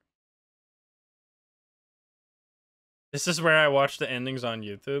 Restart. This is where I watch the endings on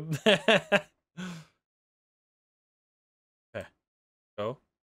YouTube. Okay, go.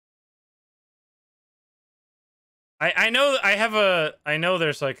 I know I have a... I know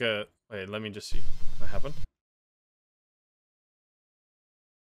there's like a... Wait, let me just see what happened.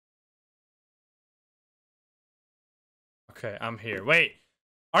 Okay, I'm here. Wait,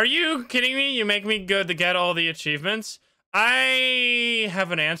 are you kidding me? You make me good to get all the achievements? I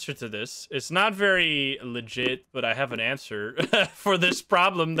have an answer to this. It's not very legit, but I have an answer for this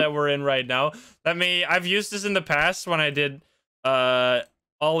problem that we're in right now. I've used this in the past when I did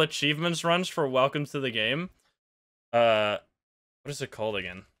all achievements runs for Welcome to the Game. What is it called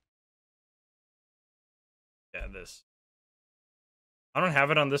again? Yeah, this. I don't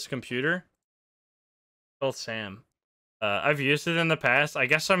have it on this computer. It's called Sam. I've used it in the past. I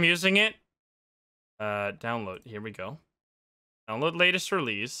guess I'm using it. Download. Here we go. Download latest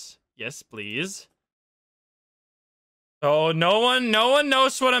release. Yes, please. Oh, no one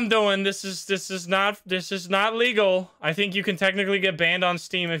knows what I'm doing. This is not legal. I think you can technically get banned on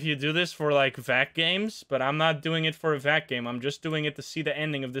Steam if you do this for like VAC games, but I'm not doing it for a VAC game. I'm just doing it to see the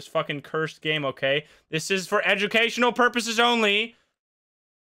ending of this fucking cursed game, okay? This is for educational purposes only.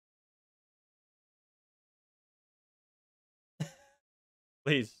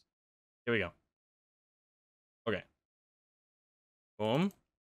 Please. Here we go. Okay. Boom.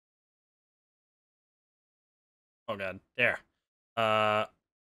 Oh god. There.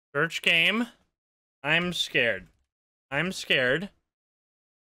 Search game. I'm scared. I'm scared.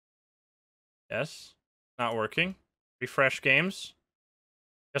 Yes. Not working. Refresh games.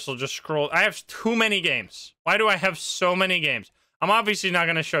 Guess I'll just scroll. I have too many games. Why do I have so many games? I'm obviously not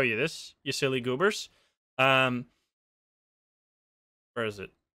going to show you this, you silly goobers. Where is it?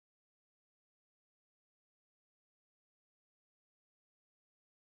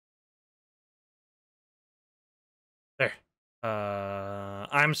 There.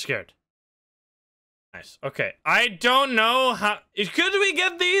 I'm scared. Nice. Okay. I don't know how... Could we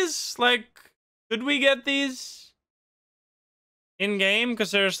get these? Like, could we get these in-game?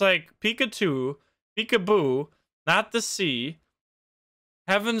 Because there's, like, Pikachu, Peekaboo, Not the Sea,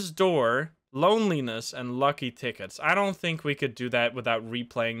 Heaven's Door, Loneliness, and Lucky Tickets. I don't think we could do that without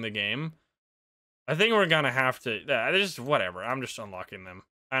replaying the game. I think we're gonna have to... Yeah, just whatever. I'm just unlocking them.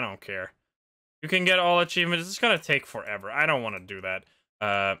 I don't care. You can get all achievements. It's gonna take forever. I don't want to do that.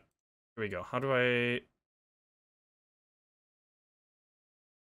 Here we go. How do I...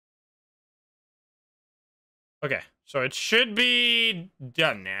 Okay, so it should be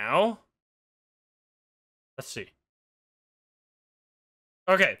done now. Let's see.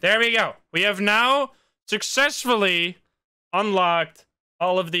 Okay, there we go. We have now successfully unlocked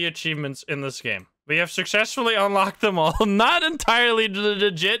all of the achievements in this game. We have successfully unlocked them all. Not entirely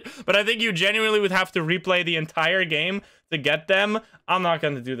legit, but I think you genuinely would have to replay the entire game to get them. I'm not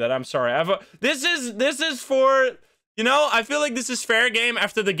going to do that. I'm sorry. This is for, you know, I feel like this is fair game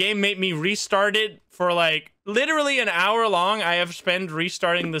after the game made me restart it for like literally an hour long. I have spent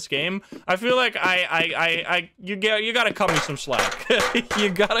restarting this game. I feel like you gotta cut me some slack. You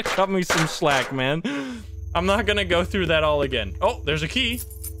gotta cut me some slack, man. I'm not gonna go through that all again. Oh, there's a key.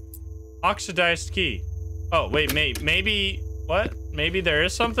 Oxidized key. Oh, wait, maybe, what? Maybe there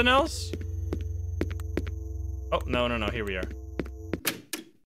is something else? Oh, no, here we are.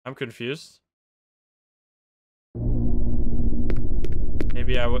 I'm confused.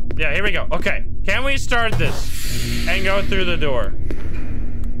 Maybe I would, yeah, here we go. Okay, can we start this and go through the door?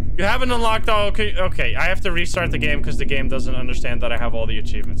 You haven't unlocked all, okay, I have to restart the game because the game doesn't understand that I have all the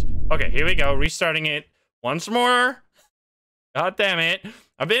achievements. Okay, here we go, restarting it once more. God damn it.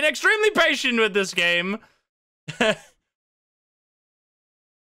 I've been extremely patient with this game.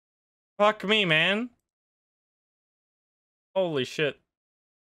 Fuck me, man. Holy shit.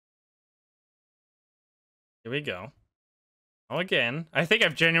 Here we go. Oh, again. I think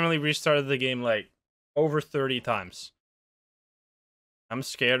I've genuinely restarted the game like over 30 times. I'm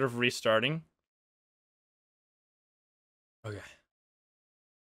scared of restarting. Okay.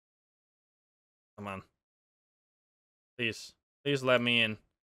 Come on. Please. Please let me in.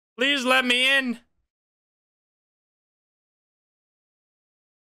 Please let me in!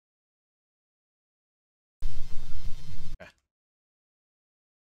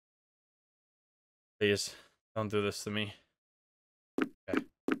 Please, don't do this to me. Okay.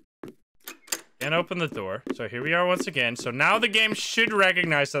 Can't open the door. So here we are once again. So now the game should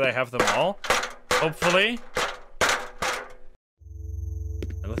recognize that I have them all. Hopefully.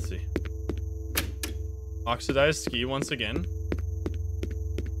 Let's see. Oxidized ski once again.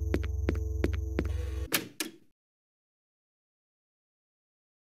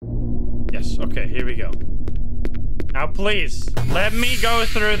 Yes, okay, here we go. Now please, let me go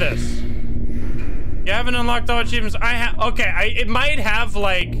through this. You haven't unlocked all achievements. I have. Okay, it might have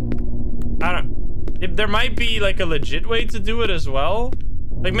like, I don't. There might be like a legit way to do it as well.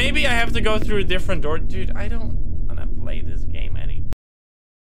 Like maybe I have to go through a different door. Dude, I don't wanna play this game anymore.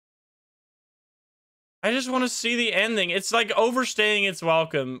 I just want to see the ending. It's like overstaying its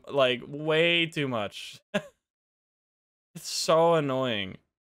welcome, like way too much. It's so annoying.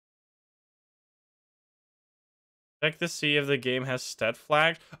 Check to see if the game has stat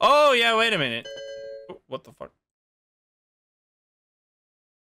flags. Oh yeah, wait a minute. What the fuck?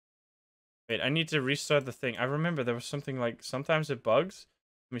 Wait, I need to restart the thing. I remember there was something like, sometimes it bugs.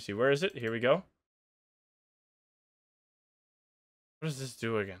 Let me see, where is it? Here we go. What does this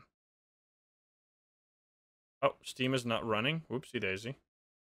do again? Oh, Steam is not running. Whoopsie daisy.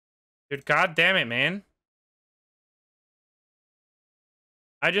 Dude, god damn it, man.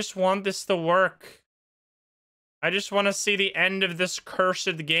 I just want this to work. I just want to see the end of this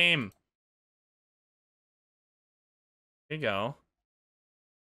cursed game. Here you go.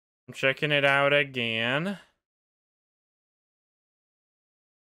 I'm checking it out again.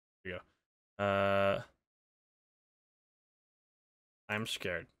 Here we go. I'm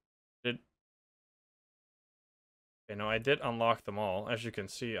scared. Okay, no, I did unlock them all, as you can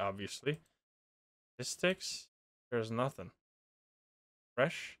see, obviously. Statistics? There's nothing.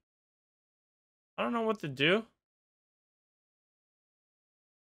 Fresh? I don't know what to do.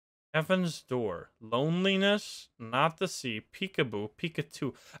 Heaven's Door. Loneliness? Not the Sea. Peekaboo.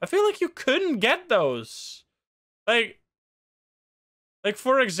 Pikachu. I feel like you couldn't get those. Like,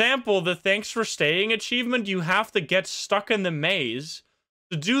 for example, the Thanks for Staying achievement, you have to get stuck in the maze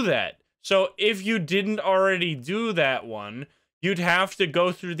to do that. So if you didn't already do that one, you'd have to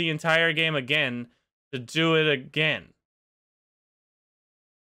go through the entire game again to do it again.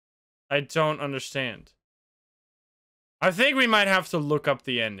 I don't understand. I think we might have to look up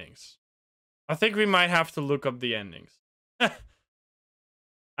the endings. I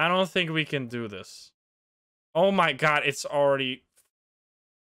don't think we can do this. Oh my god, it's already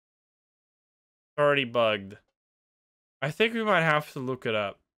bugged. I think we might have to look it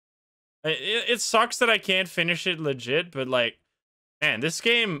up. It sucks that I can't finish it legit, but like, man, this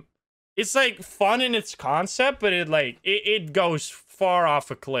game, it's like fun in its concept, but it goes far off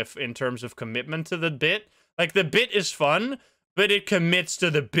a cliff in terms of commitment to the bit. Like, the bit is fun, but it commits to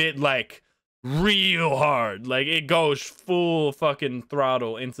the bit like real hard. Like, it goes full fucking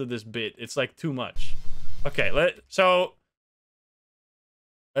throttle into this bit. It's like too much. Okay,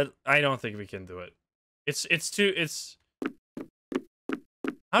 I don't think we can do it. It's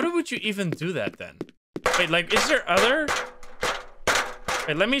how would you even do that then? Wait, like, is there other?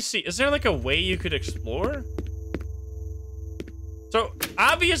 Wait, let me see. Is there like a way you could explore? So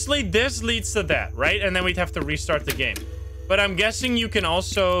obviously this leads to that, right? And then we'd have to restart the game. But I'm guessing you can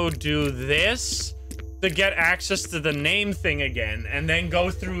also do this to get access to the name thing again, and then go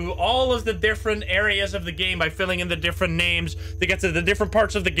through all of the different areas of the game by filling in the different names to get to the different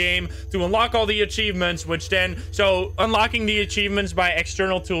parts of the game to unlock all the achievements, which then, so unlocking the achievements by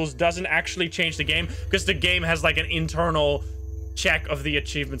external tools doesn't actually change the game because the game has like an internal check of the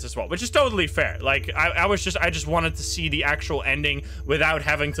achievements as well, which is totally fair. Like, I just wanted to see the actual ending without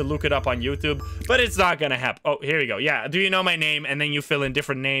having to look it up on YouTube, but it's not gonna happen. Oh, here we go. Yeah, do you know my name? And then you fill in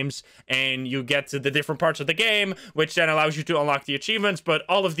different names and you get to the different parts of the game, which then allows you to unlock the achievements, but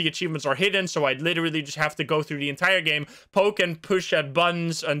all of the achievements are hidden, so I'd literally just have to go through the entire game, poke and push at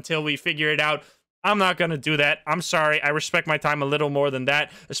buttons until we figure it out. I'm not gonna do that. I'm sorry. I respect my time a little more than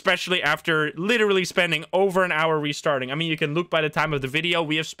that, especially after literally spending over an hour restarting. I mean, you can look by the time of the video.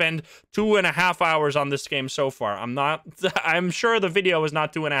 We have spent 2.5 hours on this game so far. I'm sure the video is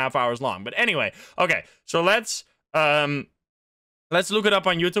not 2.5 hours long, but anyway. Okay, so let's look it up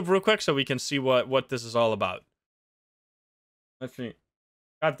on YouTube real quick so we can see what this is all about. Let's see.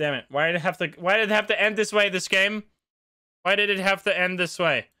 God damn it. Why did it have to end this way, this game? Why did it have to end this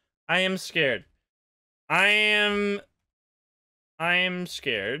way? I am scared. I am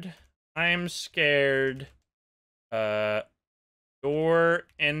scared. Door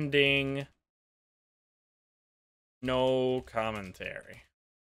ending. No commentary.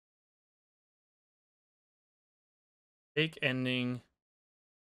 Fake ending.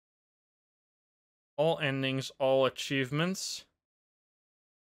 All endings, all achievements.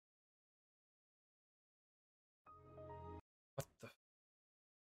 What the?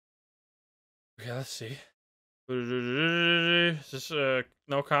 Okay, let's see. Is this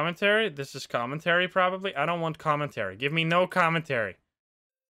no commentary? This is commentary, probably. I don't want commentary. Give me no commentary.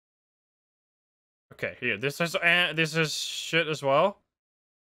 Okay, here. This is shit as well.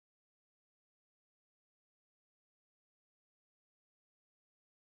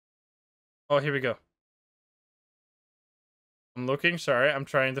 Oh, here we go. I'm looking. Sorry, I'm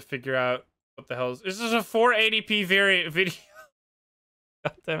trying to figure out what the hell is. This is a 480p video.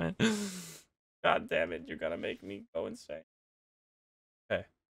 God damn it. God damn it. You're gonna make me go insane. Okay.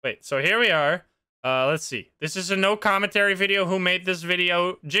 Wait, so here we are. Let's see. This is a no commentary video. Who made this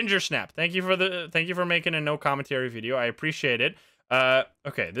video? Ginger Snap. Thank you for making a no commentary video. I appreciate it.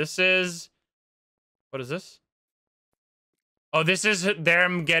 Okay, this is, what is this? Oh, this is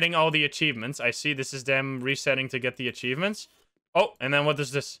them getting all the achievements. I see. This is them resetting to get the achievements. Oh, and then what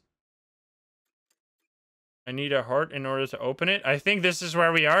is this? I need a heart in order to open it. I think this is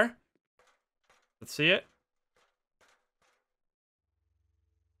where we are. Let's see it.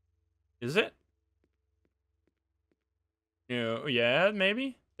 Is it? Yeah,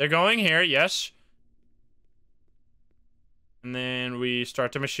 maybe. They're going here, yes. And then we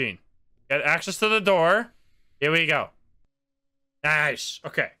start the machine. Get access to the door. Here we go. Nice.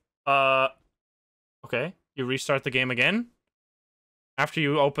 Okay. Okay. You restart the game again. After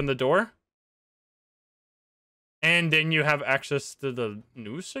you open the door. And then you have access to the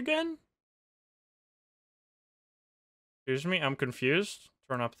noose again? Excuse me, I'm confused.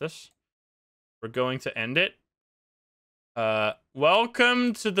 Turn up this. We're going to end it.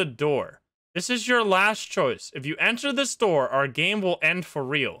 Welcome to the door. This is your last choice. If you enter this door, our game will end for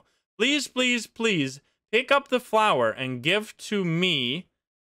real. Please, please, please, pick up the flower and give to me.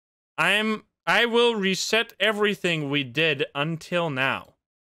 I will reset everything we did until now.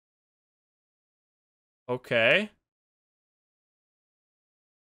 Okay.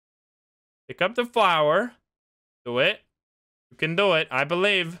 Pick up the flower. Do it. You can do it. I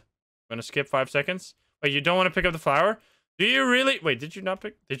believe. I'm gonna skip 5 seconds. Wait, you don't want to pick up the flower? Do you really? Wait, did you not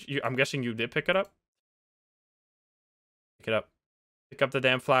pick? Did you? I'm guessing you did pick it up. Pick it up. Pick up the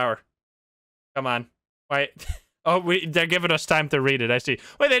damn flower. Come on. Wait. Oh, they're giving us time to read it. I see.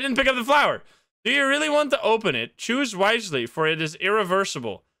 Wait, they didn't pick up the flower. Do you really want to open it? Choose wisely, for it is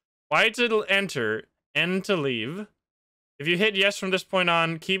irreversible. Y to enter, N to leave. If you hit yes from this point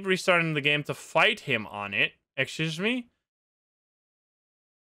on, keep restarting the game to fight him on it. Excuse me?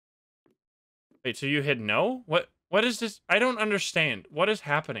 Wait, so you hit no? What is this? I don't understand. What is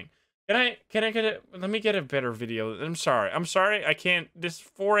happening? Can I get it? Let me get a better video. I'm sorry. I can't. This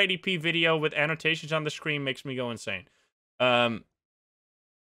 480p video with annotations on the screen makes me go insane. What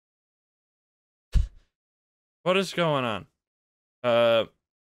is going on? How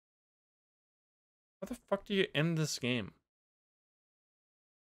the fuck do you end this game?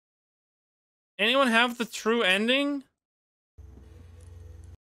 Anyone have the true ending?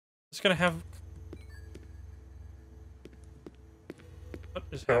 It's gonna have. What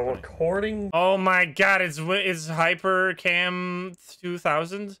is happening? Recording. Oh my god! It's Hypercam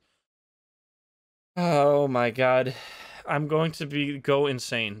 2000. Oh my god! I'm going to go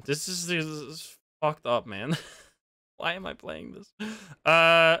insane. This is fucked up, man. Why am I playing this?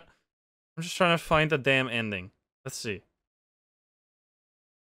 I'm just trying to find the damn ending. Let's see.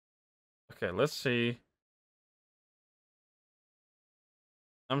 Okay, let's see.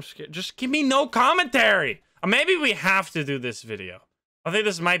 I'm scared. Just give me no commentary. Maybe we have to do this video. I think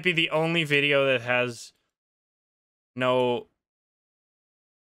this might be the only video that has no.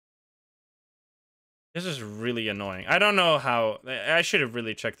 This is really annoying. I don't know how. I should have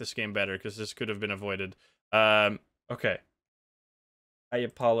really checked this game better because this could have been avoided. Okay. I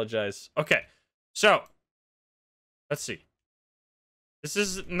apologize. Okay. So, let's see. This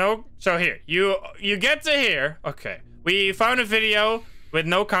is no. So here, you get to here. Okay. We found a video with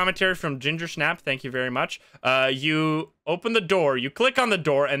no commentary from Ginger Snap. Thank you very much. You open the door, you click on the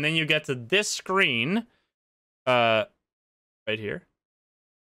door, and then you get to this screen. Right here.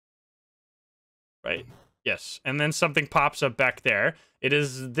 Right. Yes. And then something pops up back there. It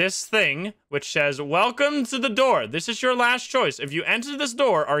is this thing which says, "Welcome to the door. This is your last choice. If you enter this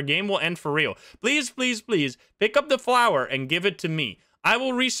door, our game will end for real. Please, please, please, pick up the flower and give it to me. I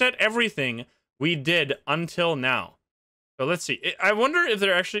will reset everything we did until now." So let's see. I wonder if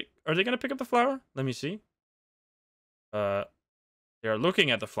they're actually... Are they going to pick up the flower? Let me see. They are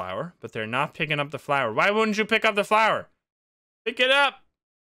looking at the flower, but they're not picking up the flower. Why wouldn't you pick up the flower? Pick it up.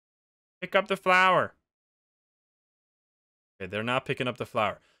 Pick up the flower. Okay, they're not picking up the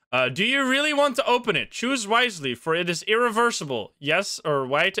flower. Do you really want to open it? Choose wisely, for it is irreversible. Yes or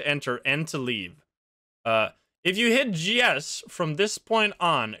Y to enter, N to leave. If you hit GS from this point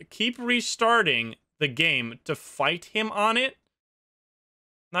on, keep restarting the game to fight him on it.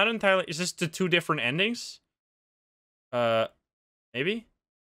 Not entirely. Is this the 2 different endings? Maybe?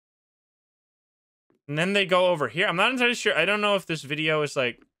 And then they go over here. I'm not entirely sure. I don't know if this video is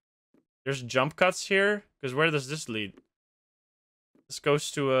like... There's jump cuts here. Because where does this lead? This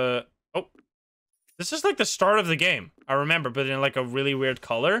goes to a... Oh. This is like the start of the game. I remember, but in like a really weird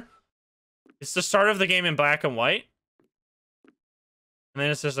color. It's the start of the game in black and white. And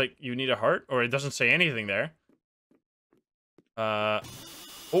then it says like, you need a heart? Or it doesn't say anything there. Oh.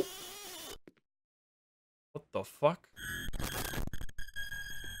 What the fuck?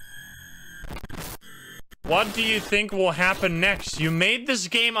 What do you think will happen next? You made this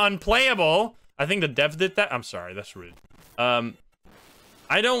game unplayable. I think the dev did that. I'm sorry, that's rude.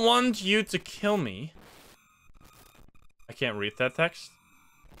 I don't want you to kill me. I can't read that text.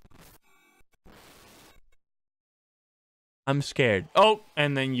 I'm scared. Oh,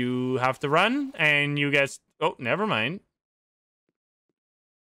 and then you have to run, and you guys... Oh, never mind.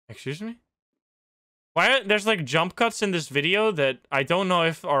 Excuse me? Why? There's like jump cuts in this video that I don't know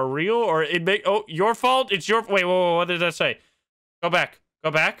if are real or it make... Oh, your fault? It's your... Wait, whoa, what did that say? Go back.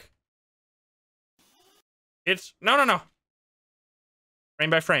 Go back. It's... No. Frame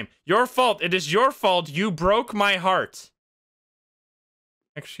by frame. Your fault. It is your fault. You broke my heart.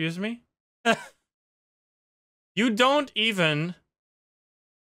 Excuse me? You don't even...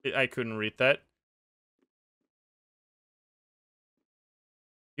 I couldn't read that.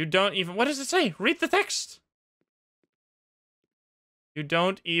 You don't even... What does it say? Read the text. You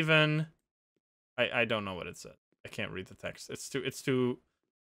don't even... I don't know what it said. I can't read the text. It's too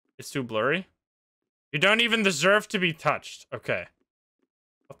blurry. You don't even deserve to be touched. Okay.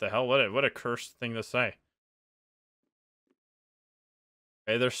 What the hell? What a cursed thing to say.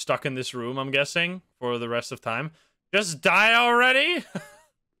 Okay, they're stuck in this room, I'm guessing, for the rest of time. Just die already?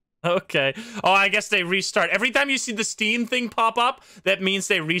 Okay. Oh, I guess they restart. Every time you see the Steam thing pop up, that means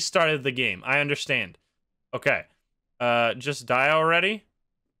they restarted the game. I understand. Okay. Just die already?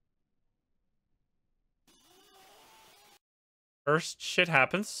 First shit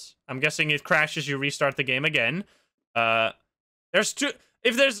happens. I'm guessing it crashes, you restart the game again. There's two...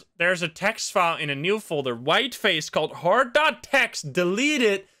 If there's a text file in a new folder, whiteface called hard.txt, delete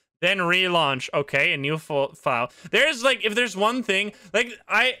it, then relaunch. Okay, a new file. There's like, if there's one thing, like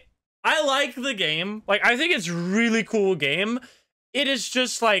I like the game. Like I think it's a really cool game. It is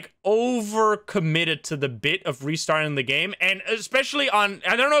just like over committed to the bit of restarting the game, and especially on,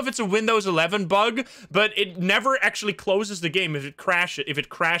 I don't know if it's a Windows 11 bug, but it never actually closes the game if it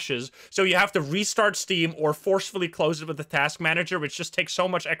crashes. So you have to restart Steam or forcefully close it with the task manager, which just takes so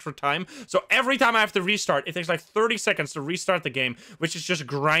much extra time. So every time I have to restart, it takes like 30 seconds to restart the game, which is just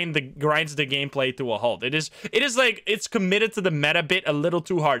grinds the gameplay to a halt. It is like it's committed to the meta bit a little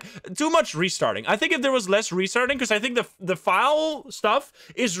too hard. Too much restarting. I think if there was less restarting, because I think the file stuff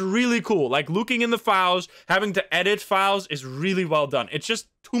is really cool. Like looking in the files, having to edit files is really well done. It's just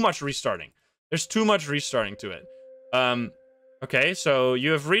too much restarting. There's too much restarting to it. Okay, so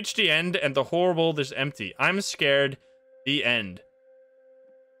you have reached the end and the whole world is empty. I'm scared. The end.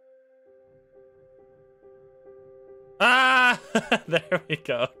 Ah, there we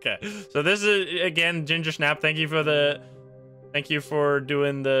go. Okay, so this is again Ginger Snap. Thank you for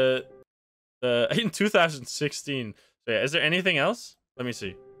doing the in 2016. So yeah, is there anything else? Let me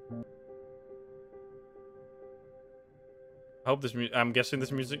see. I hope this I'm guessing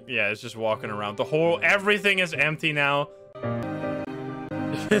this music. Yeah, it's just walking around. Everything is empty now.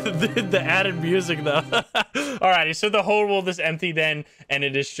 the added music though. Alrighty, so the whole world is empty then, and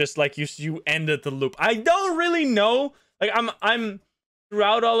it is just like you ended the loop. I don't really know. Like I'm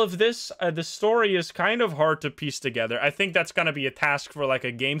throughout all of this, the story is kind of hard to piece together. I think that's gonna be a task for like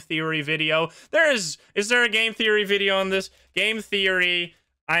a game theory video. Is there a game theory video on this? Game theory,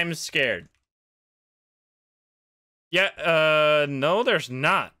 I'm scared. Yeah, no, there's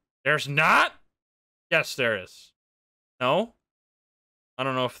not. There's not? Yes, there is. No? I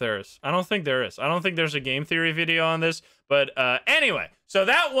don't know if there is. I don't think there is. I don't think there's a game theory video on this. But anyway, so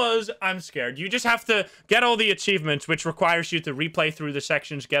that was I'm Scared. You just have to get all the achievements, which requires you to replay through the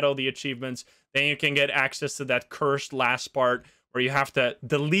sections, get all the achievements. Then you can get access to that cursed last part where you have to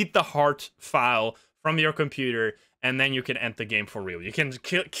delete the heart file from your computer, and then you can end the game for real. You can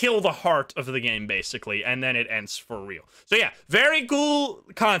kill the heart of the game, basically, and then it ends for real. So yeah, very cool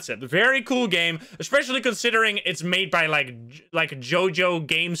concept, very cool game, especially considering it's made by like JoJo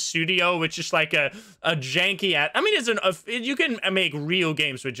Game Studio, which is like a janky I mean, you can make real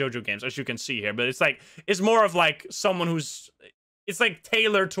games with JoJo games, as you can see here, but it's more of like someone who's, it's like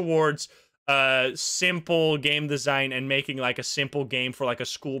tailored towards simple game design and making like a simple game for like a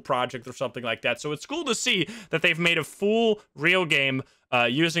school project or something like that. So it's cool to see that they've made a full real game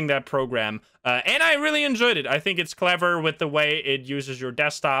using that program, and I really enjoyed it. I think it's clever with the way it uses your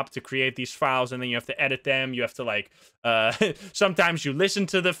desktop to create these files, and then you have to edit them. You have to like sometimes you listen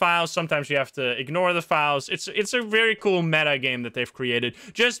to the files, sometimes you have to ignore the files. It's a very cool meta game that they've created.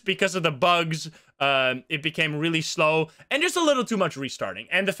 Just because of the bugs, it became really slow and just a little too much restarting,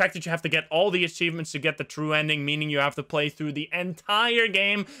 and the fact that you have to get all the achievements to get the true ending, meaning you have to play through the entire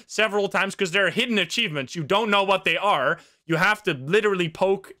game several times because there are hidden achievements. You don't know what they are. You have to literally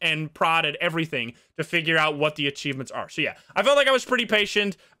poke and prod at everything to figure out what the achievements are. So yeah, I felt like I was pretty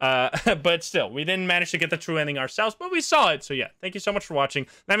patient, but still, we didn't manage to get the true ending ourselves, but we saw it. So yeah, thank you so much for watching.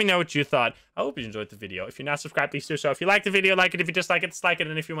 Let me know what you thought. I hope you enjoyed the video. If you're not subscribed, please do so. If you liked the video, like it. If you dislike it, dislike it.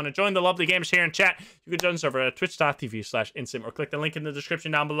 And if you want to join the lovely gamers here in chat, you can join us over at twitch.tv/insym or click the link in the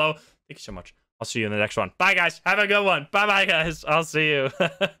description down below. Thank you so much. I'll see you in the next one. Bye, guys. Have a good one. Bye-bye, guys. I'll see you.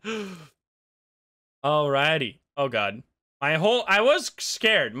 Alrighty. Oh, God. I was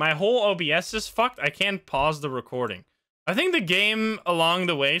scared. My whole OBS is fucked. I can't pause the recording. I think the game along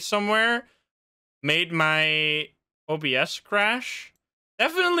the way somewhere made my OBS crash.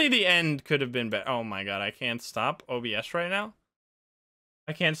 Definitely the end could have been better. Oh my God, I can't stop OBS right now.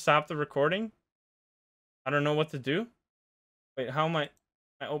 I can't stop the recording. I don't know what to do. Wait, how my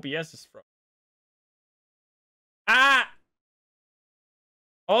OBS is frozen. Ah!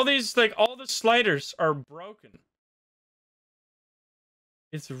 All these, like, all the sliders are broken.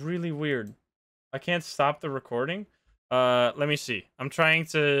 It's really weird. I can't stop the recording. Let me see. I'm trying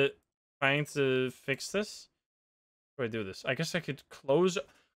to fix this. How do I do this? I guess I could close.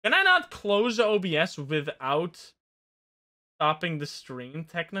 Can I not close OBS without stopping the stream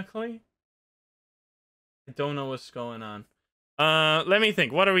technically? I don't know what's going on. Let me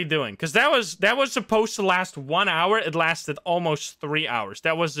think. What are we doing? Because that was supposed to last 1 hour. It lasted almost 3 hours.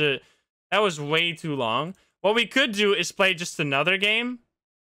 That was way too long. What we could do is play just another game.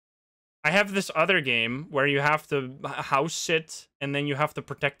 I have this other game where you have to house sit and then you have to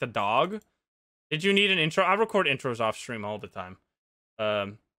protect the dog. Did you need an intro? I record intros off stream all the time.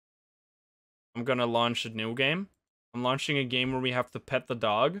 I'm gonna launch a new game. I'm launching a game where we have to pet the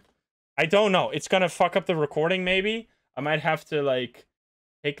dog. I don't know. It's gonna fuck up the recording maybe. I might have to like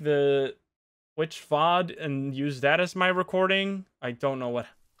take the Twitch VOD and use that as my recording. I don't know what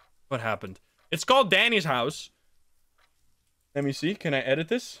happened. It's called Danny's House. Let me see. Can I edit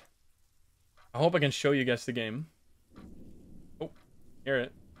this? I hope I can show you guys the game. Oh, hear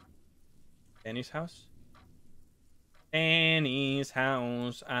it. Danny's house. Danny's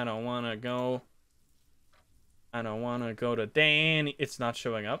house. I don't want to go. I don't want to go to Danny. It's not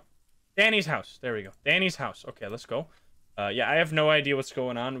showing up. Danny's house. There we go. Danny's house. Okay, let's go. Yeah, I have no idea what's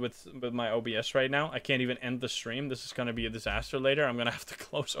going on with my OBS right now. I can't even end the stream. This is going to be a disaster later. I'm going to have to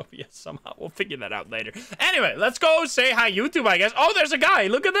close OBS somehow. We'll figure that out later. Anyway, let's go say hi YouTube, I guess. Oh, there's a guy.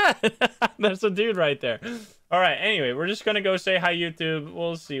 Look at that. There's a dude right there. All right, anyway, we're just going to go say hi YouTube.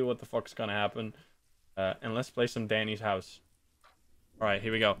 We'll see what the fuck's going to happen. And let's play some Danny's house. All right,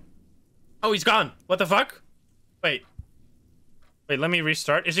 here we go. Oh, he's gone. What the fuck? Wait, let me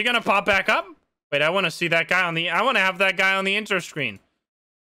restart. Is he going to pop back up? Wait, I want to see that guy on the... I want to have that guy on the intro screen.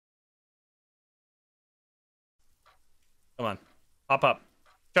 Come on. Pop up.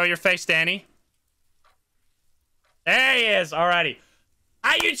 Show your face, Danny. There he is. Alrighty.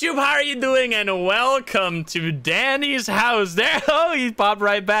 Hi, YouTube. How are you doing? And welcome to Danny's house. There. Oh, he popped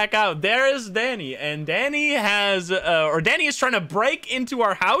right back out. There is Danny. And Danny has... Danny is trying to break into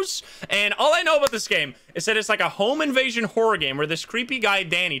our house. And all I know about this game is that it's like a home invasion horror game where this creepy guy,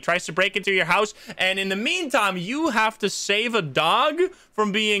 Danny, tries to break into your house. And in the meantime, you have to save a dog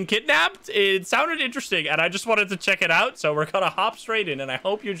from being kidnapped. It sounded interesting, and I just wanted to check it out. So we're going to hop straight in, and I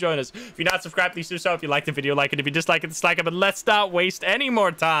hope you join us. If you're not subscribed, please do so. If you like the video, like it. If you dislike it, dislike it. But let's not waste any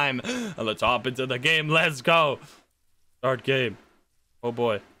more time. Let's hop into the game. Let's go. Start game. Oh,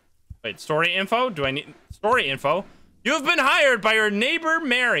 boy. Wait, story info? Do I need story info? You've been hired by your neighbor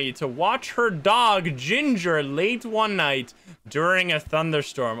Mary to watch her dog Ginger late one night during a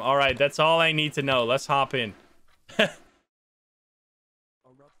thunderstorm. All right, that's all I need to know. Let's hop in. Doggy,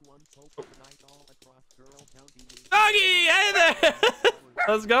 hey there.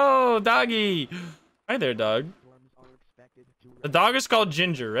 Let's go, doggy. Hi there, dog. The dog is called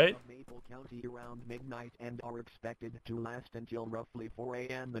Ginger, right? Maple County around midnight and are expected to last until roughly 4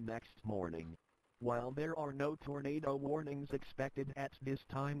 a.m. the next morning. While there are no tornado warnings expected at this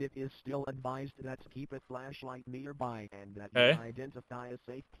time, it is still advised that keep a flashlight nearby and that you identify a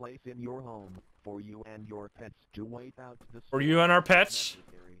safe place in your home for you and your pets to wait out the storm. For you and our pets?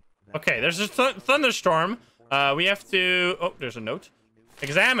 Okay, there's a thunderstorm. We have to... Oh, there's a note.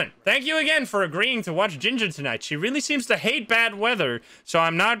 Examine. Thank you again for agreeing to watch Ginger tonight. She really seems to hate bad weather, so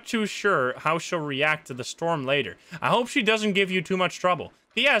I'm not too sure how she'll react to the storm later. I hope she doesn't give you too much trouble.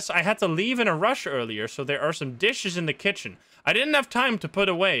 P.S. I had to leave in a rush earlier, so there are some dishes in the kitchen. I didn't have time to put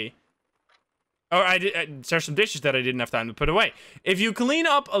away. Or there's some dishes that I didn't have time to put away. If you clean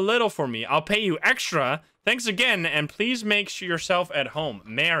up a little for me, I'll pay you extra. Thanks again, and please make yourself at home.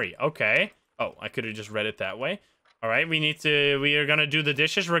 Mary. Okay. Oh, I could have just read it that way. All right, we are gonna do the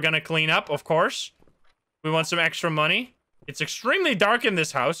dishes. We're gonna clean up, of course. We want some extra money. It's extremely dark in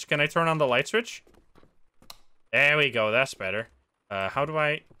this house. Can I turn on the light switch? There we go. That's better. How do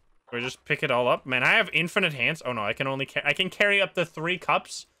I just pick it all up? Man, I have infinite hands. Oh no, I can carry up to 3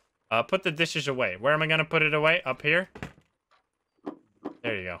 cups. Put the dishes away. Where am I gonna put it away? Up here?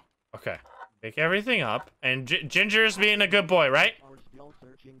 There you go. Okay. Pick everything up. And Ginger's being a good boy, right?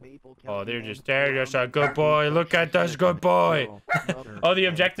 Oh, they're just a good boy. Look at this good boy. Oh, the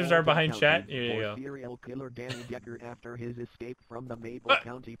objectives are behind chat. Here you go. Serial killer Danny Decker after his escape from the Maple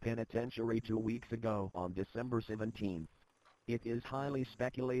County Penitentiary 2 weeks ago on December 17th. It is highly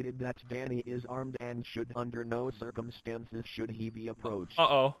speculated that Danny is armed and should under no circumstances should he be approached.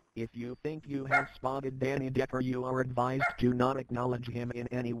 Uh-oh. If you think you have spotted Danny Decker, you are advised to not acknowledge him in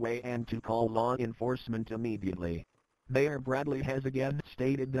any way and to call law enforcement immediately. Mayor Bradley has again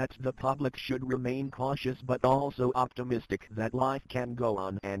stated that the public should remain cautious but also optimistic that life can go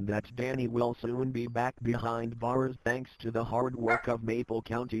on and that Danny will soon be back behind bars thanks to the hard work of Maple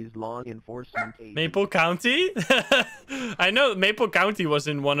County's law enforcement agencies. Maple County? I know Maple County was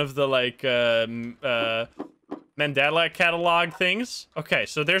in one of the, like, Mandela catalog things. Okay,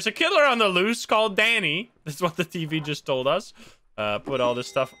 so there's a killer on the loose called Danny. That's what the TV just told us. Put all this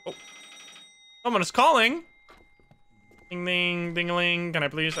stuff... Oh. Someone is calling! Ding ding, ding-a-ling. Can I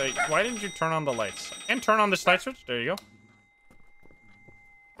please? Why didn't you turn on the lights? I can turn on this light switch. There you go.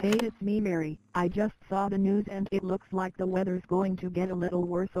 Hey, it's me, Mary. I just saw the news and it looks like the weather's going to get a little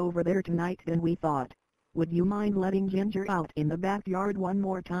worse over there tonight than we thought. Would you mind letting Ginger out in the backyard one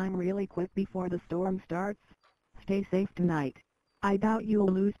more time really quick before the storm starts? Stay safe tonight. I doubt you'll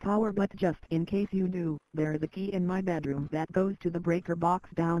lose power, but just in case you do, there's a key in my bedroom that goes to the breaker box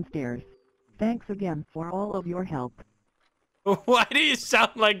downstairs. Thanks again for all of your help. Why do you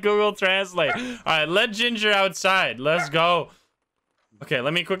sound like Google Translate? All right, let Ginger outside. Let's go. Okay,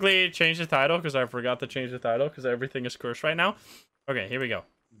 let me quickly change the title because I forgot to change the title because everything is cursed right now. Okay, here we go.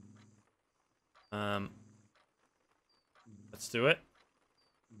 Let's do it.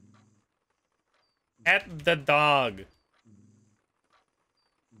 Pet the dog.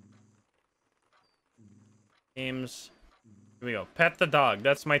 Games. Here we go. Pet the dog.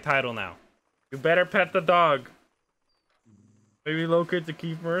 That's my title now. You better pet the dog. Maybe locate the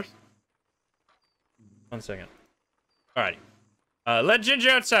key first. 1 second. Alrighty. Let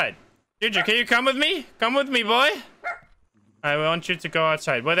Ginger outside. Ginger, can you come with me? Come with me, boy. I want you to go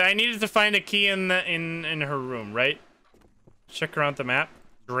outside. But I needed to find a key in her room, right? Check around the map.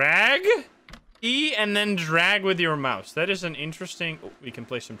 Drag E and then drag with your mouse. That is an interesting... Oh, we can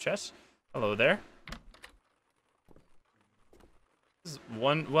play some chess. Hello there. This is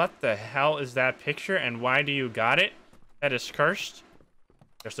what the hell is that picture and why do you got it? That is cursed.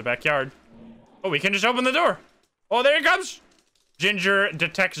 There's the backyard. Oh, we can just open the door. Oh, there it comes. Ginger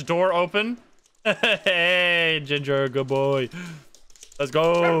detects door open. Hey, Ginger, good boy. Let's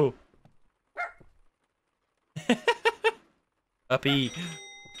go. Uppy.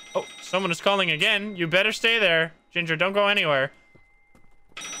 Oh, someone is calling again. You better stay there. Ginger, don't go anywhere.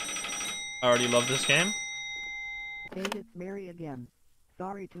 I already love this game. Hey, it's Mary again.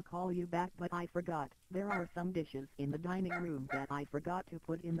 Sorry to call you back, but I forgot. There are some dishes in the dining room that I forgot to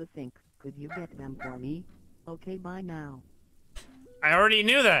put in the sink. Could you get them for me? Okay, bye now. I already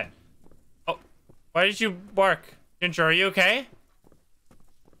knew that. Oh, why did you bark? Ginger, are you okay?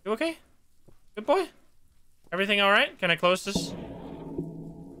 You okay? Good boy? Everything all right? Can I close this?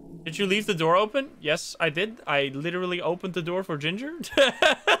 Did you leave the door open? Yes, I did. I literally opened the door for Ginger.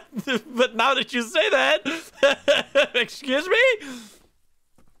 But now that you say that, excuse me?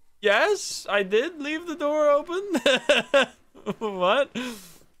 Yes, I did leave the door open. What?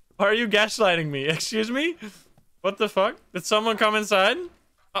 Why are you gaslighting me? Excuse me? What the fuck? Did someone come inside?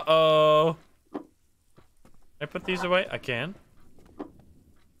 Uh-oh. I put these away? I can.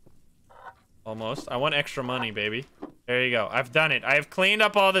 Almost. I want extra money, baby. There you go. I've done it. I've cleaned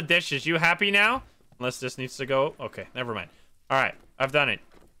up all the dishes. You happy now? Unless this needs to go. Okay, never mind. All right, I've done it.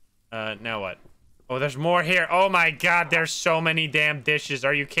 Now what? Oh, there's more here. Oh my god, there's so many damn dishes.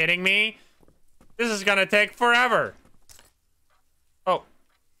 Are you kidding me? This is gonna take forever. Oh.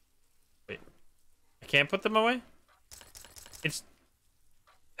 Wait. I can't put them away? It's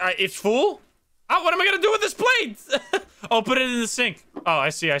full? Oh, what am I gonna do with this plate? Oh, put it in the sink. Oh, I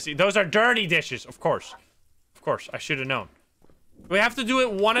see, I see. Those are dirty dishes, of course. Of course, I should have known. We have to do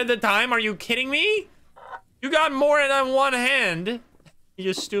it one at a time? Are you kidding me? You got more than one hand.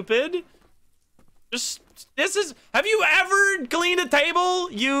 You stupid. Have you ever cleaned a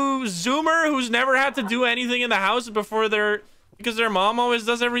table? You Zoomer who's never had to do anything in the house because their mom always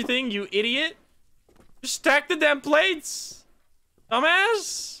does everything, you idiot. Just stack the damn plates.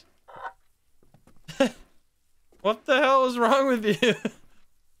 Dumbass. What the hell is wrong with you?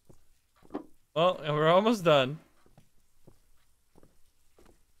 Well, we're almost done.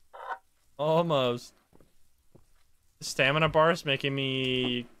 Almost. The stamina bar is making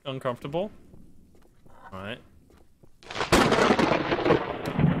me uncomfortable. Alright.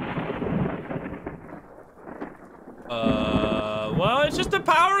 Well, it's just the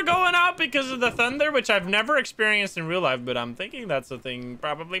power going out because of the thunder, which I've never experienced in real life, but I'm thinking that's a thing,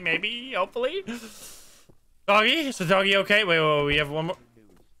 probably, maybe, hopefully. Doggy? Is the doggy okay? Wait, we have one more.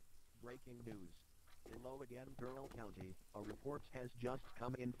 Breaking news. Hello again, Carroll County. A report has just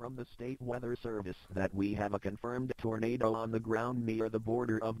come in from the State Weather Service that we have a confirmed tornado on the ground near the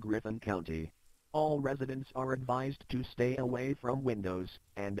border of Griffin County. All residents are advised to stay away from windows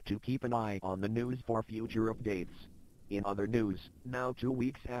and to keep an eye on the news for future updates. In other news, now 2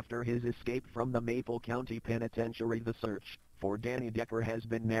 weeks after his escape from the Maple County Penitentiary, the search for Danny Decker has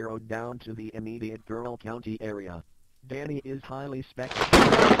been narrowed down to the immediate Carroll County area. Danny is highly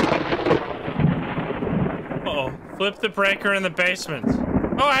Uh-oh. Flip the breaker in the basement.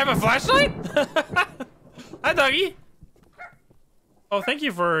 Oh, I have a flashlight? Hi, doggy. Oh, thank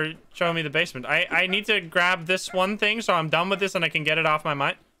you for showing me the basement. I need to grab this one thing so I'm done with this and I can get it off my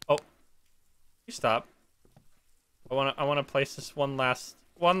mind. Oh. You stop. I wanna place this one last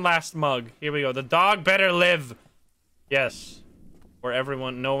mug. Here we go. The dog better live. Yes. Or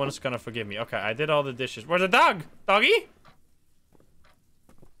no one's gonna forgive me. Okay, I did all the dishes. Where's the dog? Doggy?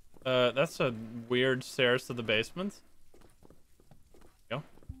 That's a weird stairs to the basement. Go.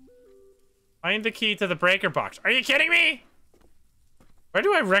 Find the key to the breaker box. Are you kidding me? Where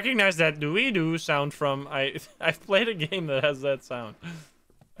do I recognize that doo-wee-doo sound from? I've played a game that has that sound.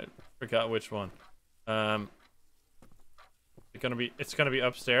 I forgot which one. It's gonna be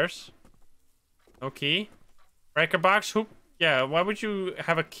upstairs. No key. Breaker box? Who? Yeah, why would you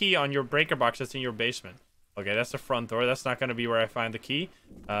have a key on your breaker box that's in your basement? Okay, that's the front door. That's not gonna be where I find the key.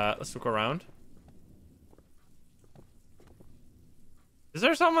 Let's look around. Is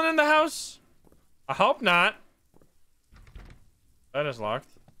there someone in the house? I hope not. That is locked.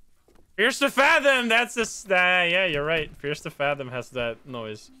 Fierce to Fathom! That's this. Yeah, you're right. Fierce to Fathom has that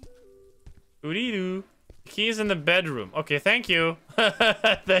noise. Oodie-doo. The key is in the bedroom. Okay, thank you.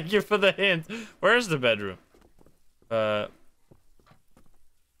 Thank you for the hint. Where's the bedroom?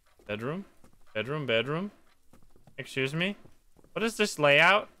 Bedroom? Bedroom? Excuse me? What is this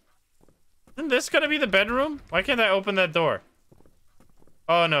layout? Isn't this gonna be the bedroom? Why can't I open that door?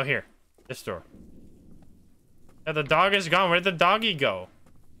 Oh, no, here. This door. Yeah, the dog is gone. Where'd the doggy go?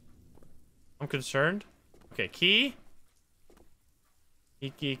 I'm concerned. Okay, key.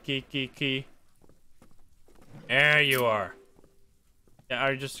 Key. There you are. Yeah,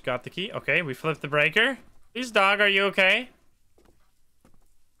 I just got the key. Okay, we flipped the breaker. Please, dog, are you okay?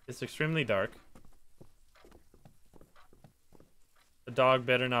 It's extremely dark. The dog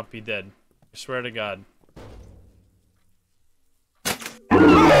better not be dead. I swear to God.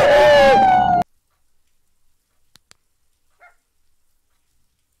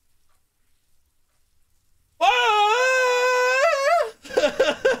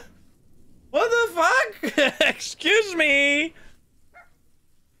 What the fuck? Excuse me.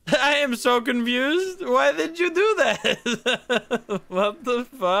 I am so confused. Why did you do that? What the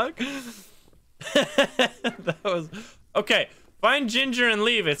fuck? That was... Okay, find Ginger and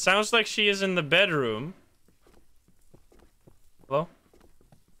leave. It sounds like she is in the bedroom. Hello?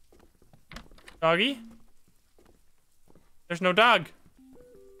 Doggy? There's no dog.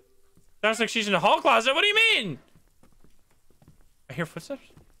 Sounds like she's in the hall closet. What do you mean? I hear footsteps.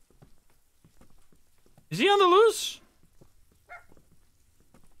 Is he on the loose?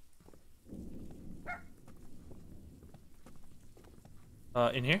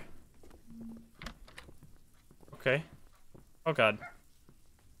 In here? Okay. Oh god.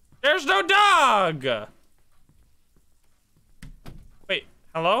 There's no dog! Wait,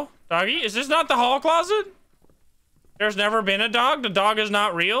 hello? Doggy? Is this not the hall closet? There's never been a dog? The dog is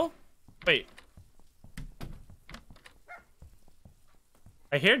not real? Wait.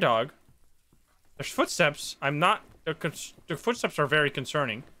 I hear dog. There's footsteps. I'm not... The footsteps are very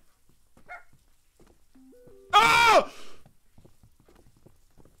concerning. Oh!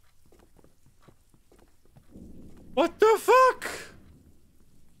 What the fuck?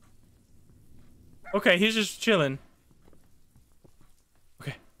 Okay, he's just chilling.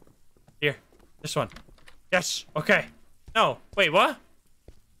 Okay. Here. This one. Yes. Okay. No. Wait, what?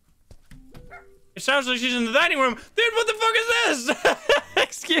 It sounds like she's in the dining room. Dude, what the fuck is this?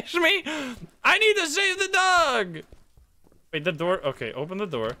 Excuse me? I need to save the dog. Wait, the door. Okay, open the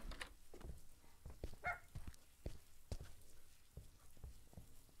door.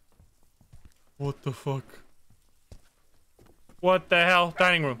 What the fuck? What the hell?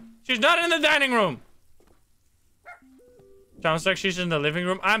 Dining room. She's not in the dining room. Sounds like she's in the living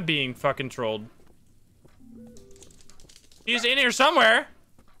room. I'm being fucking trolled. She's in here somewhere.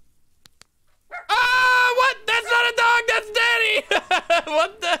 Ah, what? That's not a dog. That's Danny.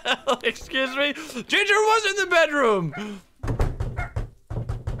 What the hell? Excuse me. Ginger was in the bedroom.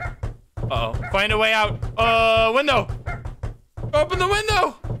 Uh-oh. Find a way out. Window. Open the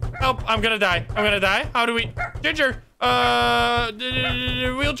window. Help. I'm gonna die. I'm gonna die. How do we... Ginger.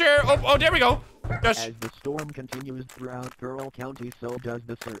 Wheelchair. Oh, there we go. Yes. As the storm continues throughout Carroll County, so does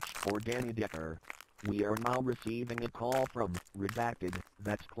the search for Danny Decker. We are now receiving a call from Redacted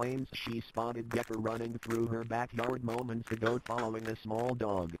that claims she spotted Decker running through her backyard moments ago following a small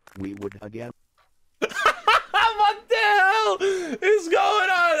dog. We would again... What the hell is going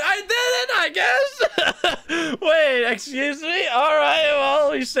on? I did it, I guess. Wait, excuse me? All right,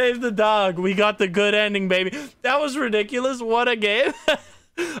 well, we saved the dog. We got the good ending, baby. That was ridiculous. What a game.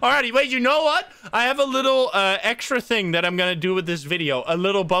 Alrighty, wait, you know what? I have a little extra thing that I'm gonna do with this video. A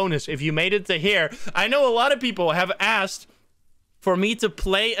little bonus if you made it to here. I know a lot of people have asked for me to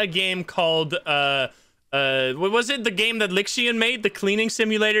play a game called what was it? The game that Lixian made, the cleaning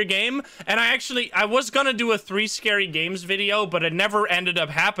simulator game. And I was gonna do a 3 scary games video, but it never ended up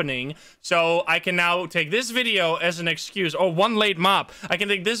happening. So I can now take this video as an excuse. Oh, 1 late mop. I can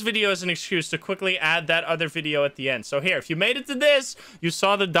take this video as an excuse to quickly add that other video at the end. So here, if you made it to this, you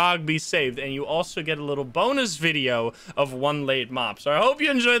saw the dog be saved, and you also get a little bonus video of 1 late mop. So I hope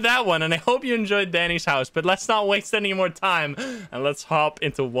you enjoyed that one, and I hope you enjoyed Danny's house. But let's not waste any more time, and let's hop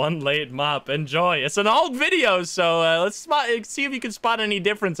into 1 late mop. Enjoy. It's an old video, so let's see if you can spot any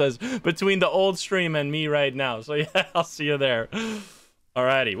differences between the old stream and me right now. So yeah, I'll see you there.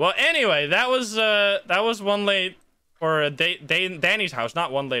 Alrighty. Well, anyway, that was 1 late or Danny's house,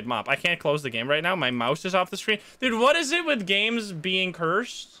 not 1 late mop. I can't close the game right now. My mouse is off the screen. Dude, what is it with games being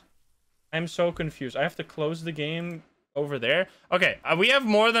cursed? I'm so confused. I have to close the game over there. Okay, we have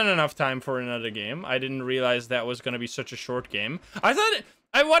more than enough time for another game. I didn't realize that was going to be such a short game.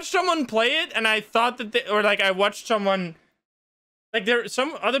 I watched someone play it, and I thought that I watched someone, like,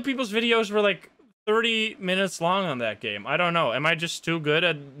 some other people's videos were like 30 minutes long on that game. I don't know. Am I just too good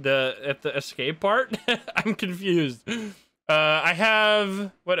at the escape part? I'm confused. I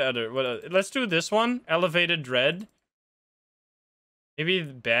have what other? Let's do this one. Elevated Dread. Maybe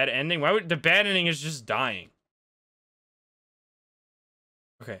the bad ending. Why would the bad ending is just dying?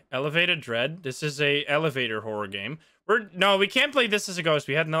 Okay, Elevated Dread. This is a elevator horror game. No, we can't play this as a ghost.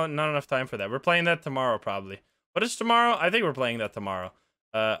 We had not enough time for that. We're playing that tomorrow, probably. What is tomorrow? I think we're playing that tomorrow.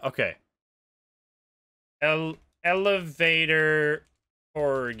 Okay. Elevator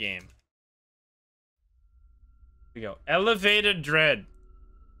horror game. Here we go. Elevated Dread.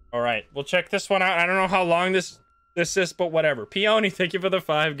 All right, we'll check this one out. I don't know how long this is, but whatever. Peony, thank you for the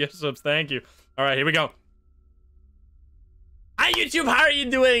 5 gift subs. Thank you. All right, here we go. Hi YouTube, how are you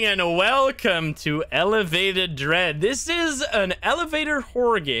doing? And welcome to Elevated Dread. This is an elevator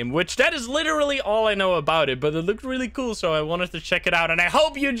horror game, which that is literally all I know about it, but it looked really cool, so I wanted to check it out, and I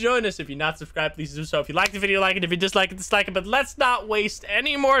hope you join us. If you're not subscribed, please do so. If you like the video, like it. If you dislike it, dislike it, but let's not waste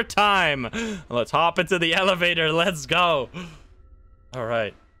any more time. Let's hop into the elevator. Let's go. All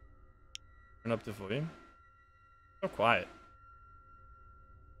right. Turn up the volume. So quiet.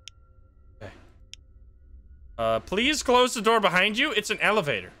 Please close the door behind you. It's an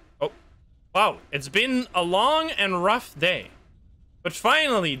elevator. Oh, wow. It's been a long and rough day. But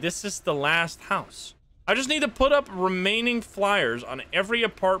finally, this is the last house. I just need to put up remaining flyers on every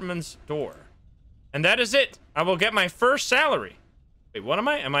apartment's door. And that is it. I will get my first salary. Wait, what am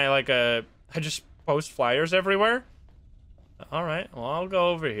I? Am I like I just post flyers everywhere? All right. Well, I'll go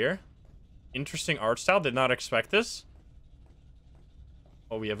over here. Interesting art style. Did not expect this.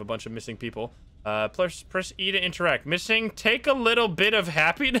 Oh, we have a bunch of missing people. Press E to interact. Missing. Take a little bit of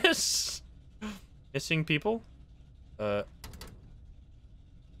happiness. Missing people.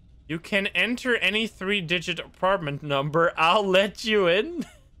 You can enter any 3-digit apartment number. I'll let you in.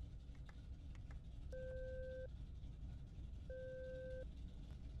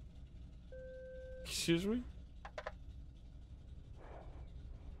 Excuse me?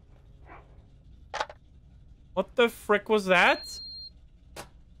 What the frick was that?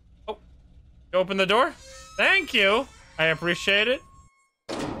 Oh, you open the door? Thank you. I appreciate it.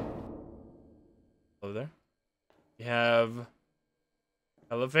 Hello there. We have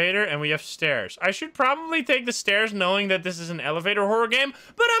elevator and we have stairs. I should probably take the stairs knowing that this is an elevator horror game,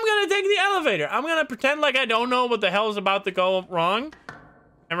 but I'm gonna take the elevator. I'm gonna pretend like I don't know what the hell is about to go wrong.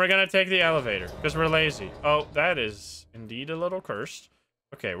 And we're gonna take the elevator because we're lazy. Oh, that is indeed a little cursed.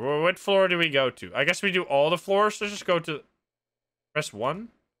 Okay, well, what floor do we go to? I guess we do all the floors. Let's just go to... Press 1.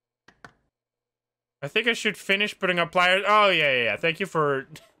 I think I should finish putting up pliers. Oh, yeah. Thank you for...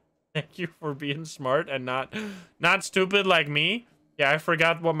 Thank you for being smart and not stupid like me. Yeah, I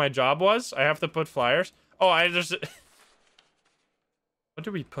forgot what my job was. I have to put flyers. Oh, I just... What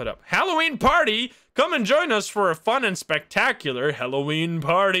do we put up? Halloween party! Come and join us for a fun and spectacular Halloween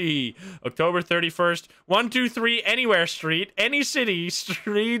party. October 31st, 123 Anywhere Street, any city,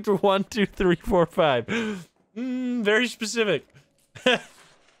 street 12345. Very specific.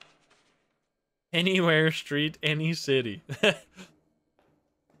 Anywhere Street, any city.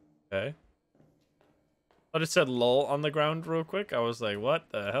 Okay. But it said lol on the ground real quick. I was like, what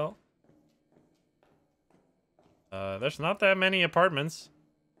the hell? There's not that many apartments.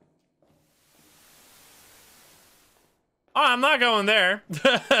 Oh, I'm not going there.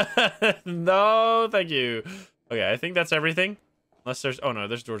 No, thank you. Okay, I think that's everything. Unless there's... Oh, no,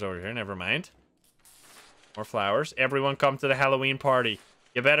 there's doors over here. Never mind. More flowers. Everyone come to the Halloween party.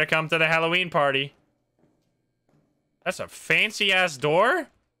 You better come to the Halloween party. That's a fancy-ass door?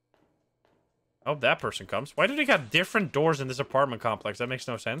 I hope that person comes. Why do they got different doors in this apartment complex? That makes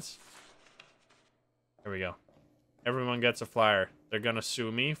no sense. There we go. Everyone gets a flyer. They're gonna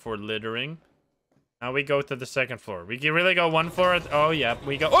sue me for littering. Now we go to the second floor. We can really go one floor at... Oh, yeah.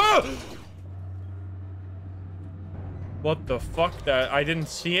 We go... Oh! What the fuck? That I didn't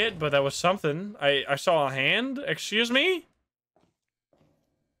see it, but that was something. I saw a hand. Excuse me?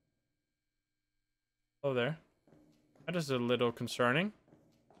 Oh, there. That is a little concerning.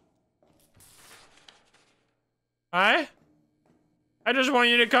 Hi? I just want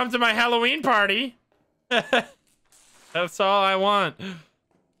you to come to my Halloween party. That's all I want.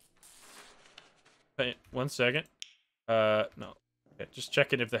 Wait, 1 second. No. Okay, just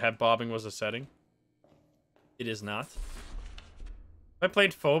checking if the head bobbing was a setting. It is not. Have I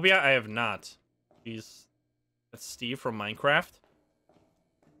played Phobia? I have not. That's Steve from Minecraft.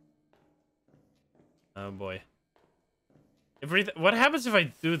 Oh boy. What happens if I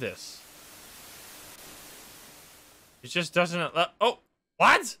do this? It just doesn't... Oh!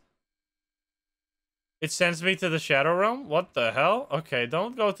 What? It sends me to the Shadow Realm? What the hell? Okay,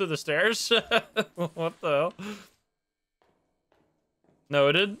 don't go to the stairs. What the hell?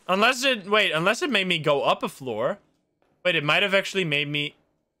 Noted. Unless it... Wait, unless it made me go up a floor. Wait, it might have actually made me...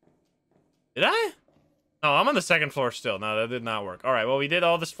 Did I? No, I'm on the second floor still. No, that did not work. Alright, well, we did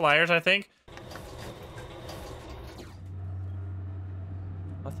all this flyers, I think.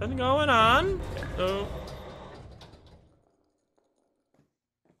 Nothing going on. So...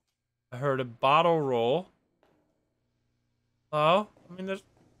 I heard a bottle roll. Oh, I mean, there's...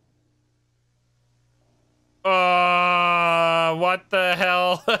 What the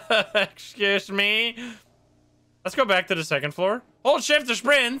hell? Excuse me? Let's go back to the second floor. Hold shift to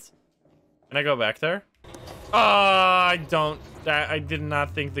sprint! Can I go back there? I don't... I did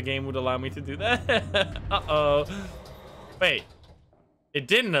not think the game would allow me to do that. Uh-oh. Wait. It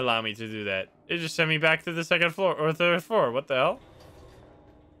didn't allow me to do that. It just sent me back to the second floor, or third floor. What the hell?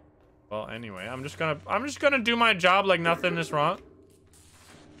 Well, anyway, I'm just gonna do my job like nothing is wrong.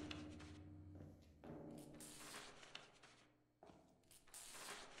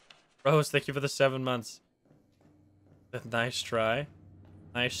 Rose, thank you for the 7 months. Nice try.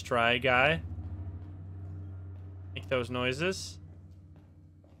 Nice try, guy. Make those noises.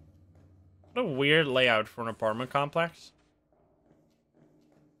 What a weird layout for an apartment complex.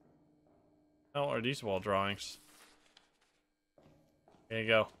 Oh, are these wall drawings? There you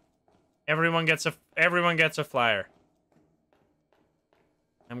go. Everyone gets a flyer.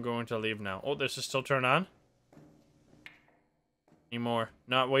 I'm going to leave now. Oh, this is still turned on? Anymore.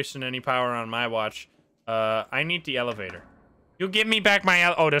 Not wasting any power on my watch. I need the elevator. You give me back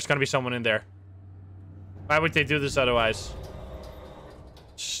my... Oh, there's gonna be someone in there. Why would they do this otherwise?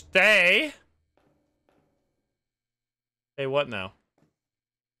 Stay. Hey, what now?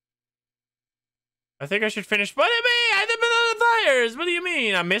 I think I should finish. What do you mean? I did the fires. What do you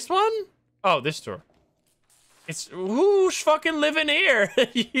mean? I missed one? Oh, this door. It's who's fucking living here?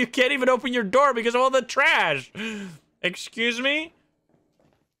 You can't even open your door because of all the trash. Excuse me?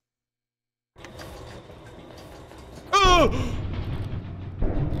 Oh!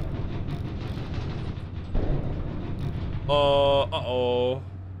 Uh-oh.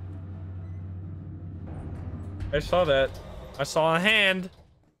 I saw that. I saw a hand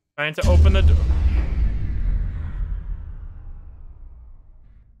trying to open the door.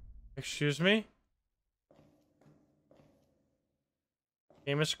 Excuse me?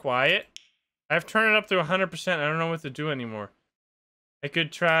 Game is quiet. I've turned it up to 100%. I don't know what to do anymore. I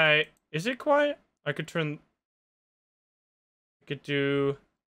could try... Is it quiet? I could turn... I could do...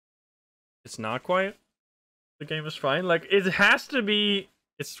 It's not quiet? The game is fine? Like, it has to be...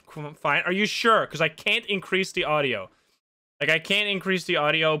 It's fine. Are you sure? Because I can't increase the audio. Like, I can't increase the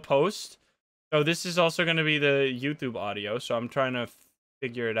audio post. So this is also going to be the YouTube audio. So I'm trying to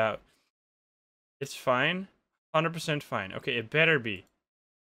figure it out. It's fine. 100% fine. Okay, it better be.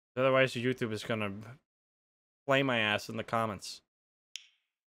 Otherwise, YouTube is going to flame my ass in the comments.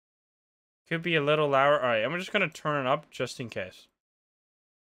 Could be a little louder. All right, I'm just going to turn it up just in case.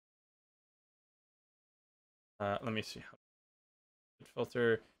 Let me see.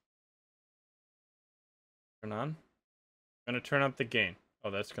 Filter. Turn on. I'm going to turn up the gain. Oh,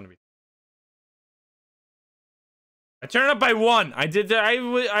 that's going to be... I turned it up by 1. I did that.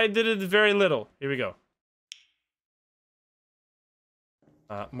 I did it very little. Here we go.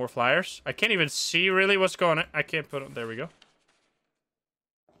 More flyers. I can't even see really what's going on. I can't put them. There we go.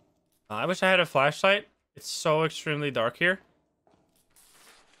 I wish I had a flashlight. It's so extremely dark here.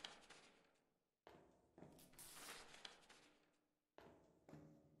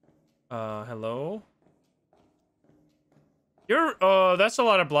 Hello? You're, that's a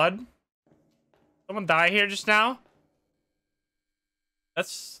lot of blood. Someone died here just now?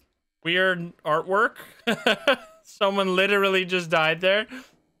 That's weird artwork. Someone literally just died there.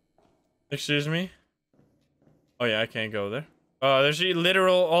 Excuse me? Oh yeah, I can't go there. There's a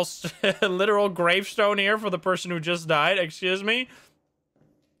literal, literal gravestone here for the person who just died. Excuse me?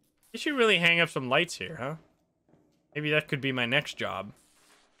 You should really hang up some lights here, huh? Maybe that could be my next job.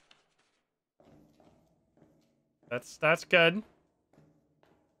 That's good.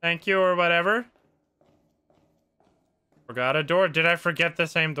 Thank you or whatever. Forgot a door. Did I forget the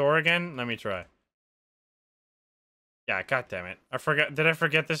same door again? Let me try. Yeah, god damn it. I forgot. Did I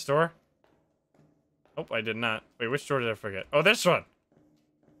forget this door? Nope, I did not. Wait, which door did I forget? Oh, this one.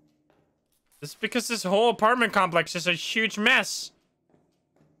 This is because this whole apartment complex is a huge mess.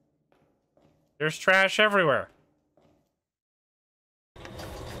 There's trash everywhere.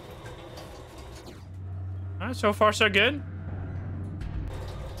 Alright, so far so good.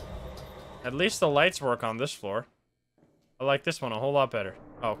 At least the lights work on this floor. I like this one a whole lot better.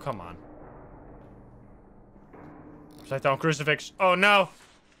 Oh, come on. Upside down crucifix. Oh, no.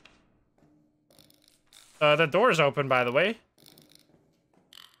 The door's open, by the way.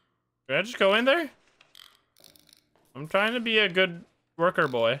 Did I just go in there? I'm trying to be a good worker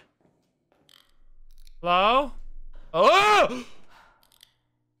boy. Hello? Oh!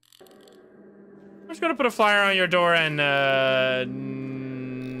 I'm just gonna put a flyer on your door and,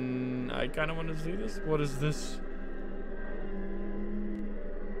 I kind of want to see this. What is this?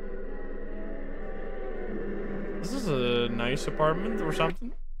 This is a nice apartment or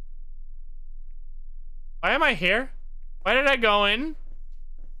something. Why am I here? Why did I go in?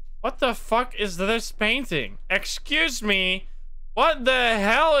 What the fuck is this painting? Excuse me. What the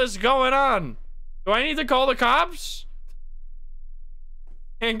hell is going on? Do I need to call the cops?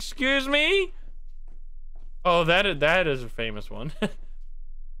 Excuse me? Oh, that is a famous one.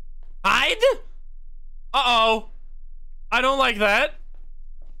 Hide? Uh-oh. I don't like that.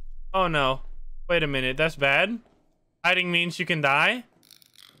 Oh, no. Wait a minute. That's bad. Hiding means you can die?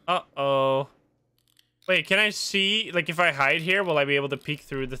 Uh-oh. Wait, can I see, like, if I hide here, will I be able to peek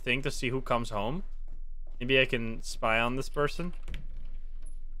through the thing to see who comes home? Maybe I can spy on this person?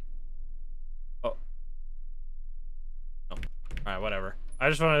 Oh. Oh. Alright, whatever. I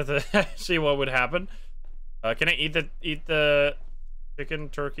just wanted to see what would happen. Can I eat the chicken,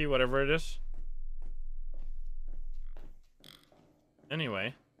 turkey, whatever it is?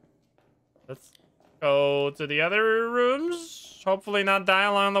 Anyway. Let's go to the other rooms. Hopefully not die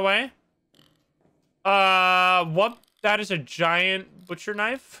along the way. What? That is a giant butcher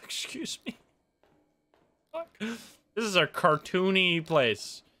knife? Excuse me. Fuck. This is a cartoony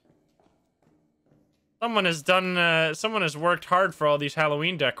place. Someone has worked hard for all these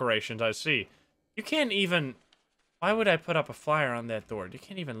Halloween decorations, I see. You can't even... Why would I put up a flyer on that door? You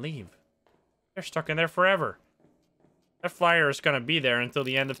can't even leave. They're stuck in there forever. That flyer is gonna be there until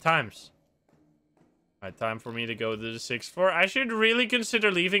the end of times. Alright, time for me to go to the 6th floor. I should really consider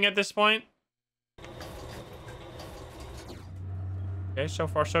leaving at this point. Okay, so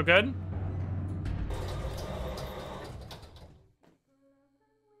far so good.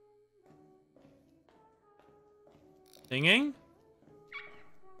 Singing?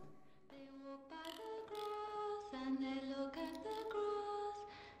 They walk by the grass and they look at the grass.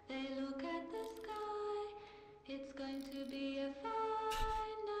 They look at the sky. It's going to be a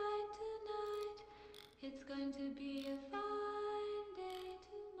fine night tonight. It's going to be a fine day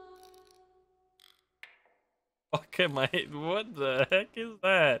tomorrow. Fuck am I? What the heck is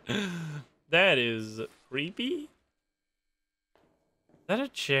that? That is creepy. Is that a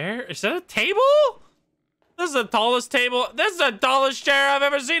chair? Is that a table? This is the tallest table. This is the tallest chair I've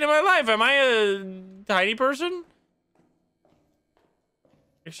ever seen in my life. Am I a tiny person?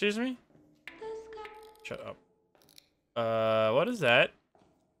 Excuse me? Shut up. What is that?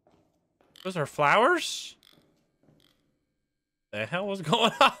 Those are flowers? The hell was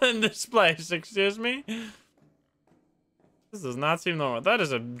going on in this place? Excuse me? This does not seem normal. That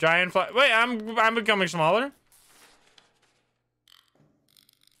is a giant flower. Wait, I'm becoming smaller?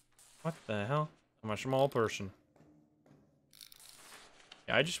 What the hell? I'm a small person.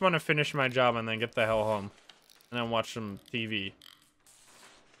 Yeah, I just want to finish my job and then get the hell home. And then watch some TV.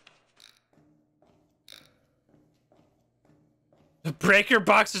 The breaker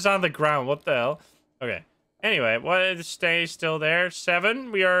box is on the ground. What the hell? Okay. Anyway, what? Stay still there.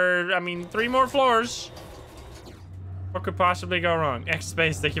 7. We are, I mean, 3 more floors. What could possibly go wrong? X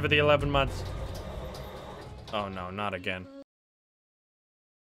space, thank you for the 11 months. Oh no, not again.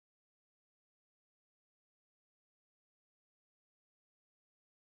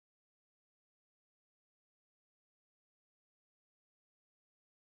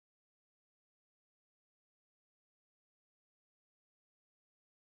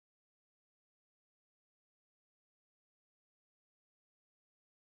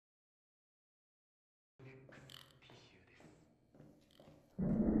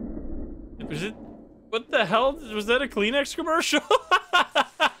 Was it? What the hell? Was that a Kleenex commercial?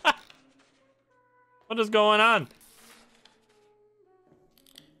 What is going on?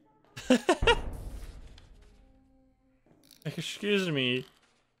 Excuse me.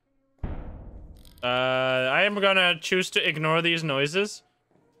 I am gonna choose to ignore these noises.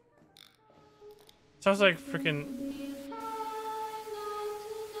 Sounds like freaking.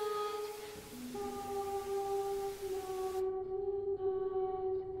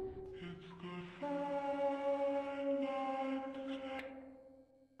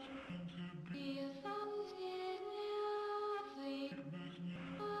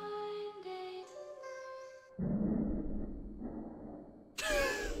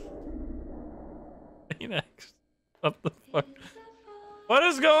 Next. What the fuck? What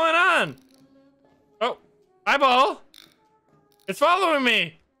is going on? Oh, eyeball! It's following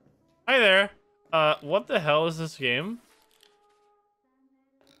me! Hi there. What the hell is this game?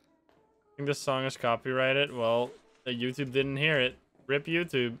 I think this song is copyrighted. Well, YouTube didn't hear it. Rip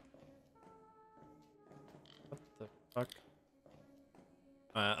YouTube. What the fuck?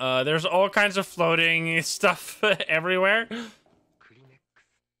 There's all kinds of floating stuff everywhere.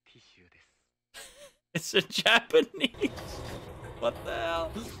 It's a Japanese. What the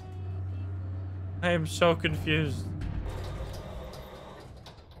hell? I am so confused.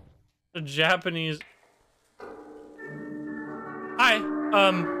 The Japanese. Hi.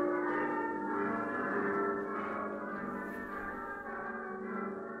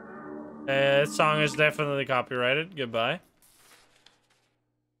 This song is definitely copyrighted. Goodbye.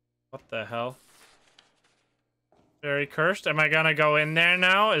 What the hell? Very cursed. Am I gonna go in there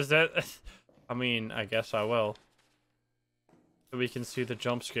now? Is that? I mean, I guess I will. So we can see the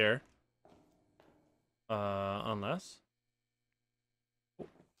jump scare. Unless.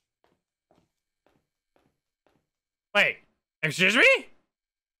 Wait, excuse me?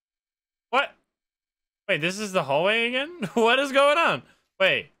 What? Wait, this is the hallway again? What is going on?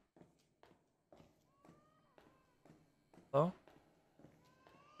 Wait. Hello?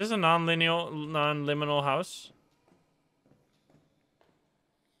 This is a non-liminal house.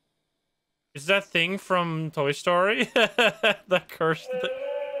 Is that thing from Toy Story? The cursed thing.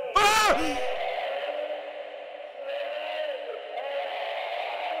 Ah!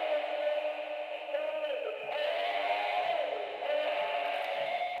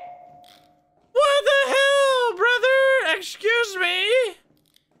 What the hell, brother?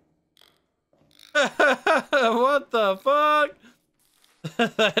 What the fuck?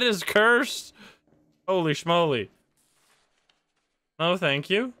 That is cursed. Holy schmoly. No, thank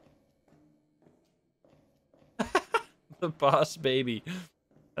you. The boss baby.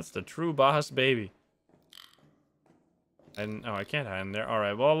 That's the true boss baby. And oh, I can't hide in there. All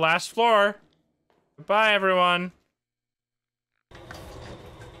right, well, last floor. Goodbye, everyone.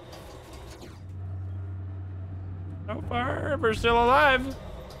 So far, we're still alive.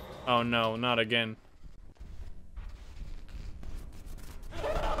 Oh no, not again.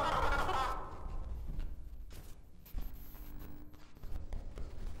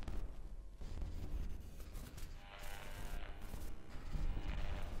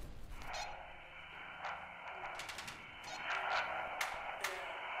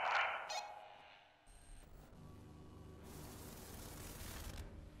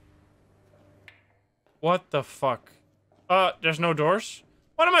 What the fuck? There's no doors?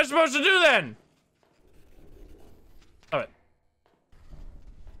 What am I supposed to do then? Stop it.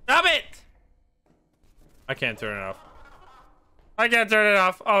 Stop it! I can't turn it off. I can't turn it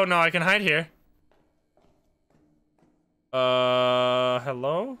off. Oh no, I can hide here.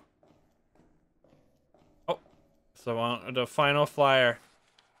 Hello? Oh, so the final flyer.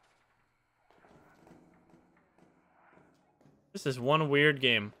 This is one weird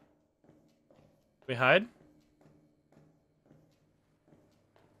game. We hide?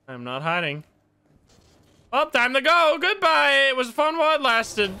 I'm not hiding. Oh, time to go. Goodbye. It was fun while it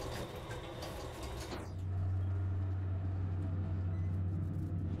lasted.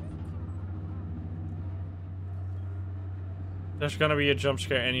 There's gonna be a jump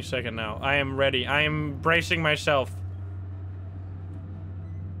scare any second now. I am ready. I am bracing myself.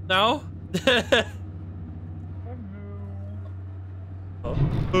 No?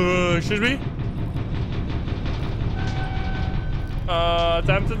 Oh. Excuse me?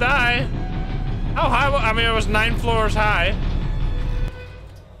 Time to die. How high? I mean, it was 9 floors high.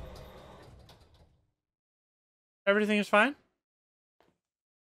 Everything is fine?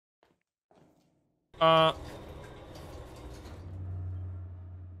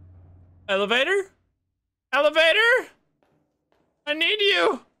 Elevator? Elevator? I need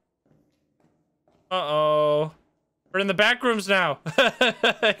you. Uh-oh. We're in the back rooms now.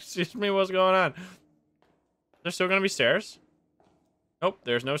 Excuse me, what's going on? There's still gonna be stairs? Nope,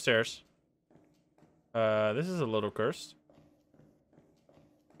 there's no stairs. This is a little cursed.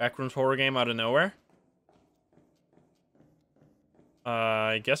 Backrooms horror game out of nowhere.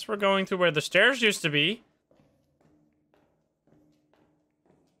 I guess we're going to where the stairs used to be.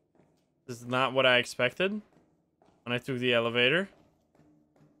 This is not what I expected when I took the elevator.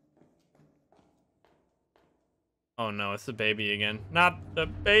 Oh no, it's the baby again. Not the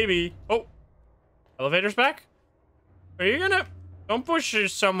baby. Oh, elevator's back? Are you gonna... Don't push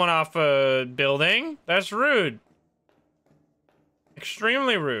someone off a building. That's rude.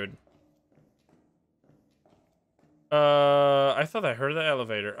 Extremely rude. I thought I heard the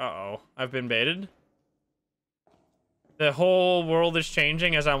elevator. Uh-oh. I've been baited. The whole world is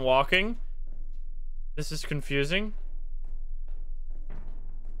changing as I'm walking. This is confusing.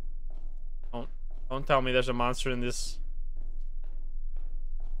 Don't tell me there's a monster in this.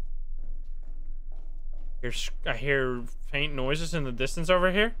 I hear faint noises in the distance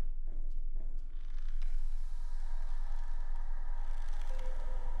over here.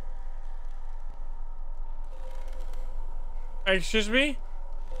 Excuse me?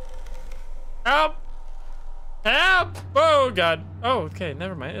 Help! Help! Oh, God. Oh, okay.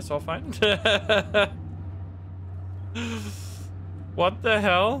 Never mind. It's all fine. What the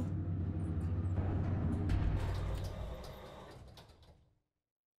hell?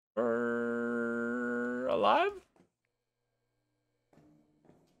 We're alive?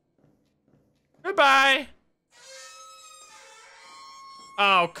 Goodbye.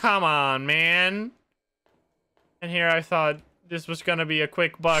 Oh, come on, man. And here I thought this was gonna be a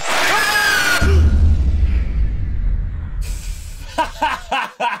quick buck.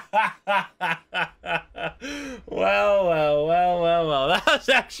 Well. That was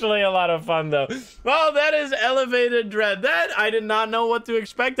actually a lot of fun, though. Well, that is Elevated Dread. That I did not know what to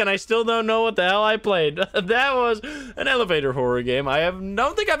expect, and I still don't know what the hell I played. That was an elevator horror game.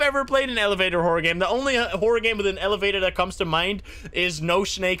 Don't think I've ever played an elevator horror game. The only horror game with an elevator that comes to mind is No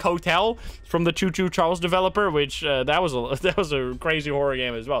Snake Hotel from the Choo Choo Charles developer, which that was a crazy horror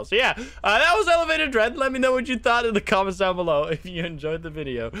game as well. So yeah, that was Elevated Dread. Let me know what you thought in the comments down below if you enjoyed the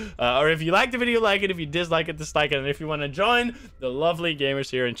video, or if you liked the video, like it. If you disliked like it, dislike it. And if you want to join the lovely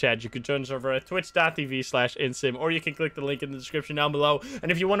gamers here in chat, you can join us over at twitch.tv/insym, or you can click the link in the description down below.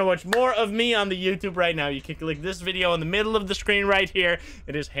 And if you want to watch more of me on the YouTube right now, you can click this video in the middle of the screen right here.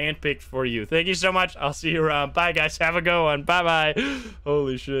 It is handpicked for you. Thank you so much. I'll see you around. Bye, guys. Have a good one. Bye-bye.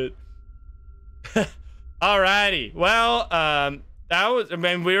 Holy shit. Alrighty. Well, that was, I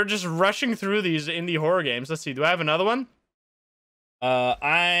mean, we were just rushing through these indie horror games. Let's see. Do I have another one? Well,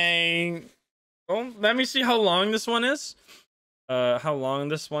 let me see how long this one is. I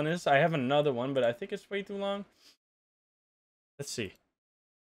have another one, but I think it's way too long. Let's see.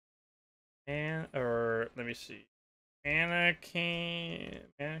 Let me see. Mannequin's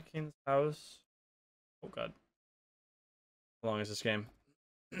house. Oh god. How long is this game?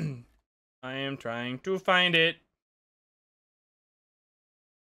 I am trying to find it.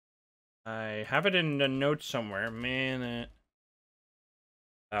 I have it in the notes somewhere.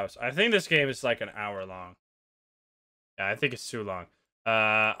 House. I think this game is like an hour long. Yeah, I think it's too long.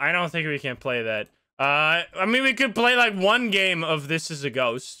 I don't think we can play that. I mean, we could play like one game of This Is a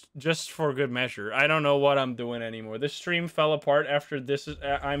Ghost, just for good measure. I don't know what I'm doing anymore. This stream fell apart after This Is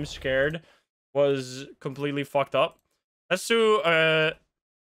I'm Scared was completely fucked up. Let's do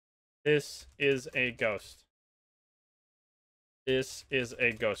This Is a Ghost. This Is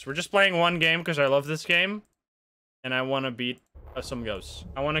a Ghost. We're just playing one game because I love this game, and I want to beat some ghosts.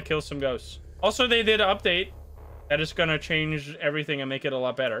 I want to kill some ghosts. Also, they did an update that is gonna change everything and make it a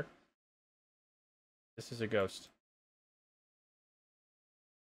lot better. This is a ghost.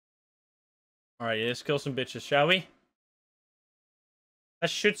 All right, let's kill some bitches, shall we?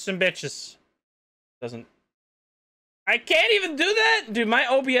 Let's shoot some bitches. Doesn't. I can't even do that, dude. My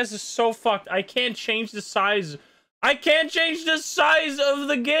OBS is so fucked. I can't change the size. I can't change the size of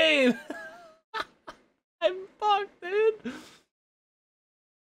the game. I'm fucked, dude.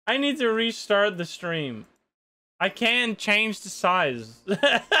 I need to restart the stream. I can't change the size.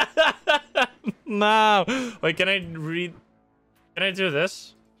 No. Wait, can I read? Can I do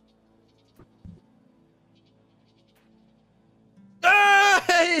this? Ah,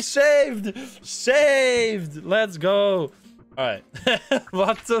 saved! Saved! Let's go. Alright.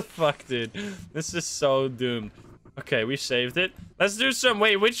 What the fuck, dude? This is so doomed. Okay, we saved it. Let's do some...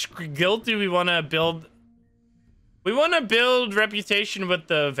 Wait, which guild do we want to build? We want to build reputation with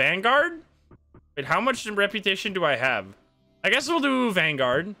the Vanguard? Wait, how much reputation do I have? I guess we'll do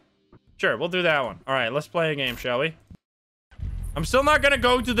Vanguard. Sure, we'll do that one. Alright, let's play a game, shall we? I'm still not gonna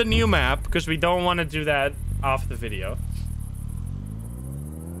go to the new map, because we don't want to do that off the video.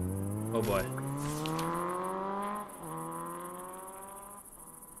 Oh boy.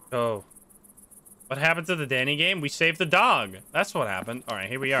 Oh. What happened to the Danny game? We saved the dog. That's what happened. Alright,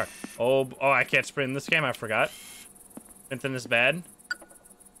 here we are. Oh, I can't sprint in this game, I forgot. Sprinting is bad.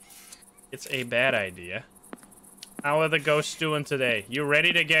 It's a bad idea. How are the ghosts doing today? You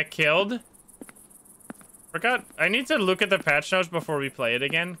ready to get killed? Forgot. I need to look at the patch notes before we play it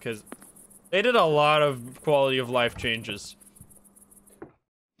again, because they did a lot of quality of life changes.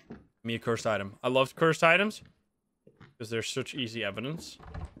 Give me a cursed item. I love cursed items because they're such easy evidence.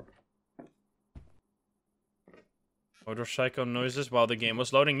 Motorcycle noises while the game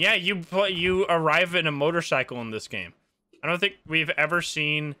was loading. Yeah, you arrive in a motorcycle in this game. I don't think we've ever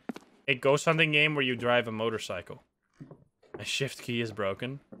seen a ghost hunting game where you drive a motorcycle. My shift key is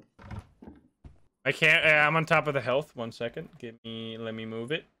broken. I can't. I'm on top of the health. 1 second. Let me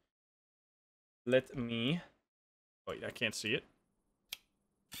move it. Let me. Oh, I can't see it.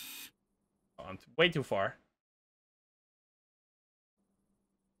 Oh, I'm way too far.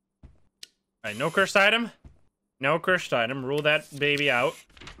 Alright, no cursed item. No cursed item. Rule that baby out.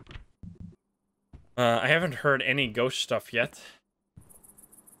 I haven't heard any ghost stuff yet.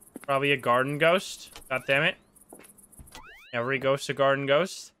 Probably a garden ghost. God damn it. Every ghost a garden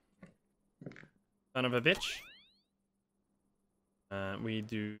ghost. Son of a bitch. We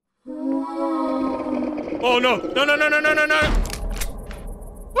do... Oh, no! No, no, no, no, no, no, no!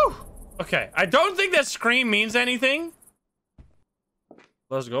 Woo! Okay, I don't think that scream means anything.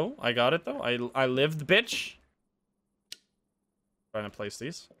 Let's go. I got it, though. I lived, bitch. Trying to place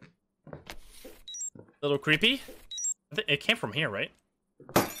these. Little creepy. It came from here, right?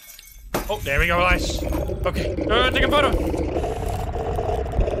 Oh, there we go, guys. Okay, take a photo.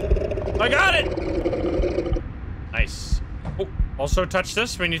 I got it. Nice. Oh, also touch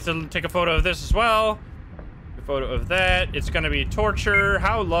this. We need to take a photo of this as well. A photo of that. It's gonna be torture.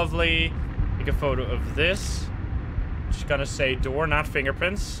 How lovely. Take a photo of this. Just gonna say door, not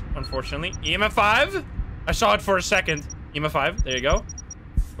fingerprints, unfortunately. EMF 5. I saw it for a second. EMF 5. There you go.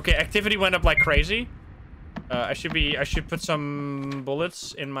 Okay, activity went up like crazy. I should put some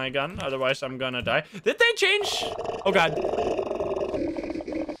bullets in my gun, otherwise I'm gonna die. Did they change? Oh god.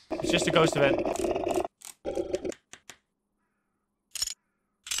 It's just a ghost event. What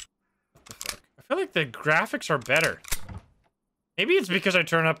the fuck? I feel like the graphics are better. Maybe it's because I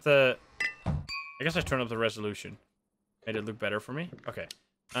turn up the... I guess I turn up the resolution. Made it look better for me. Okay.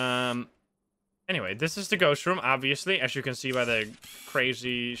 Anyway, this is the ghost room, obviously, as you can see by the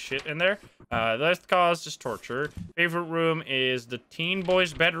crazy shit in there. Last cause is torture. Favorite room is the teen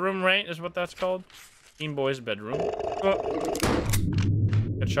boys' bedroom, right? Is what that's called. Teen boys' bedroom. Oh.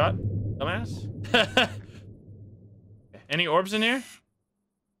 Good shot, dumbass. Any orbs in here?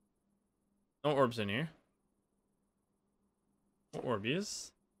 No orbs in here. No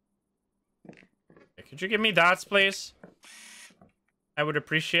Orbeez. Okay, could you give me dots, please? I would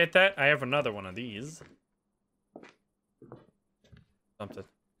appreciate that. I have another one of these. Something.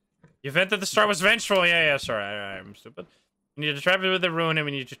 The event at the start was vengeful. Yeah, sorry. I'm stupid. We need to trap it with the rune, and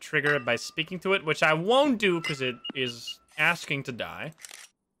we need to trigger it by speaking to it, which I won't do because it is asking to die.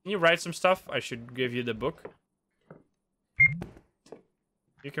 Can you write some stuff? I should give you the book.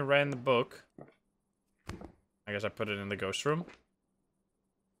 You can write in the book. I guess I put it in the ghost room.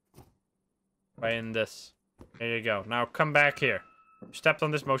 Right in this. There you go. Now come back here. You stepped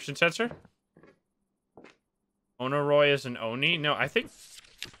on this motion sensor. Onoroy is an Oni? No, I think...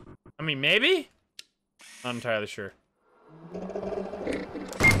 I mean, maybe? Not entirely sure.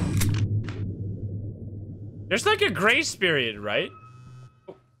 There's like a grace period, right?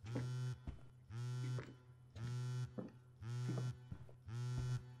 Oh.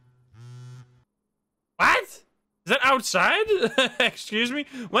 What? Is that outside? Excuse me?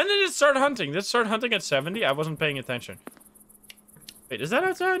 When did it start hunting? Did it start hunting at 70? I wasn't paying attention. Wait, is that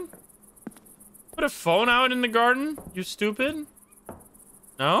outside? Put a phone out in the garden? You stupid?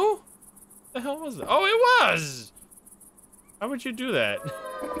 No? What the hell was that? Oh, it was! How would you do that?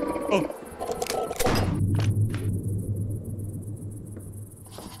 Oh.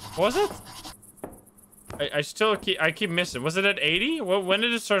 Was it? I still keep missing. Was it at 80? When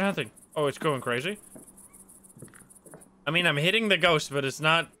did it start hunting? Oh, it's going crazy. I mean, I'm hitting the ghost, but it's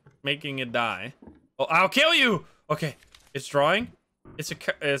not making it die. Oh, I'll kill you! Okay, it's drawing.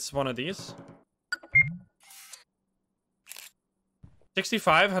 It's one of these.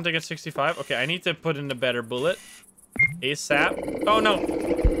 65, hunting at 65. Okay, I need to put in a better bullet. ASAP. Oh no!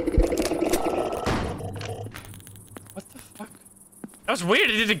 What the fuck? That was weird.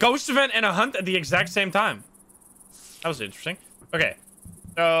 It did a ghost event and a hunt at the exact same time. That was interesting. Okay,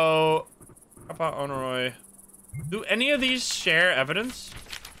 so how about Onoroy? Do any of these share evidence?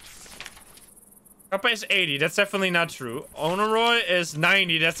 Kappa is 80. That's definitely not true. Onoroy is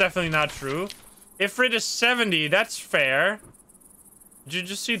 90. That's definitely not true. Ifrit is 70. That's fair. Did you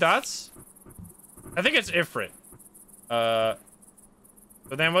just see dots? I think it's Ifrit. But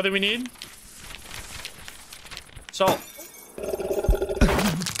then what do we need? Salt.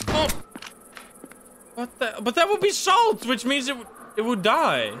 Oh! What the? But that would be salt, which means it would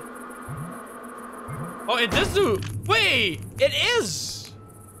die. Oh, it does do... Wait! It is!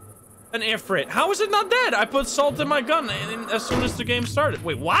 An Ifrit. How is it not dead? I put salt in my gun as soon as the game started.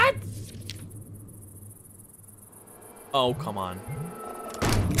 Wait, what? Oh, come on.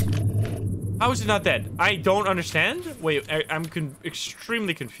 How is it not dead? I don't understand. Wait, I'm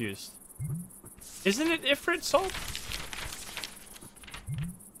extremely confused. Isn't it Ifrit salt?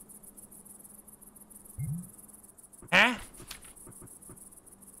 Huh?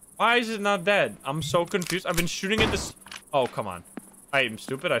 Why is it not dead? I'm so confused. I've been shooting at this... Oh, come on. I am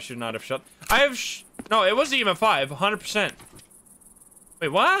stupid. I should not have shot. I have no, it was even 5. 100%. Wait,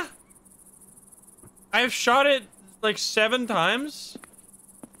 what? I have shot it like 7 times.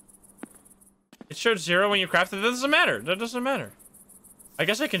 It showed 0 when you crafted it. That doesn't matter. That doesn't matter. I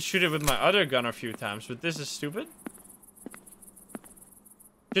guess I can shoot it with my other gun a few times, but this is stupid.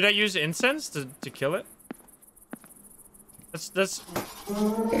 Should I use incense to kill it? That's...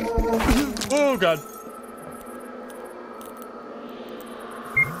 Oh, God.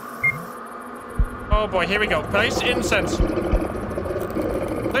 Oh, boy. Here we go. Place incense.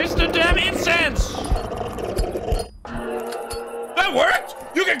 Place the damn incense! That worked?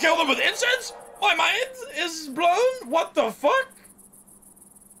 You can kill them with incense? My mind is blown? What the fuck?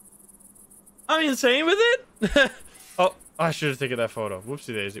 I'm insane with it? Oh, I should have taken that photo.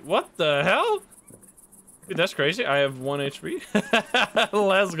 Whoopsie daisy. What the hell? Dude, that's crazy. I have 1 HP.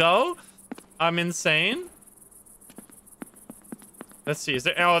 Let's go. I'm insane. Let's see. Is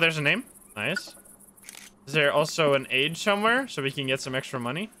there... Oh, there's a name. Nice. Is there also an age somewhere so we can get some extra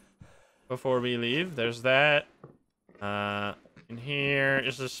money before we leave? There's that. In here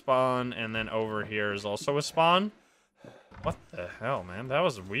is a spawn, and then over here is also a spawn. What the hell, man? That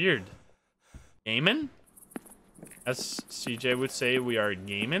was weird. Gaming? As CJ would say, we are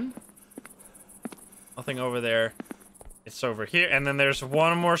gaming. Nothing over there. It's over here, and then there's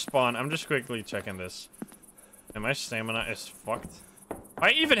one more spawn. I'm just quickly checking this. And my stamina is fucked.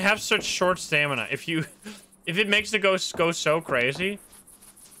 I even have such short stamina. If it makes the ghost go so crazy.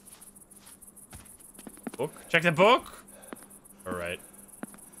 Book? Check the book? Alright.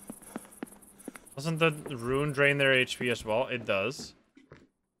 Doesn't the rune drain their HP as well? It does.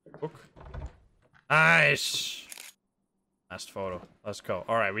 Book. Nice! Last photo. Let's go.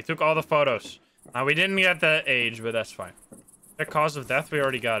 Alright, we took all the photos. We didn't get the age, but that's fine. The cause of death, we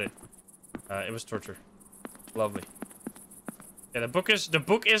already got it. It was torture. Lovely. Yeah, the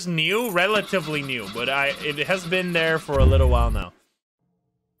book is new, relatively new, but it has been there for a little while now.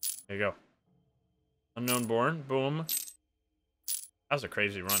 There you go. Unknown born. Boom. That was a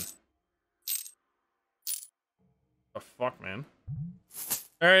crazy run. The fuck, man.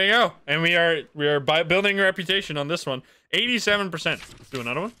 There you go. And we are building a reputation on this one. 87%. Let's do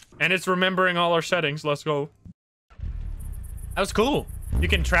another one. And it's remembering all our settings. Let's go. That was cool. You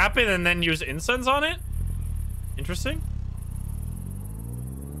can trap it and then use incense on it. Interesting.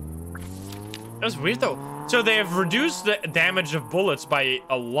 That was weird though. So they have reduced the damage of bullets by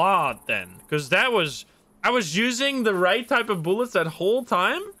a lot then. Because I was using the right type of bullets that whole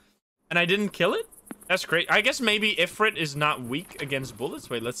time. And I didn't kill it. That's great. I guess maybe Ifrit is not weak against bullets.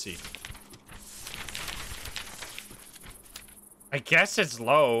 Wait, let's see. I guess it's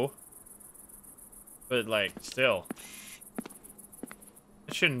low. But like, still.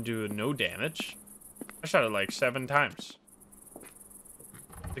 It shouldn't do no damage. I shot it like 7 times.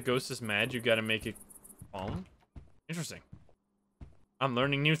 The ghost is mad, you gotta make it calm. Interesting. I'm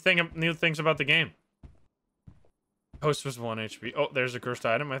learning new things about the game. Ghost was 1 HP. Oh, there's a cursed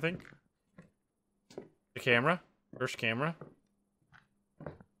item, I think. The camera. First camera.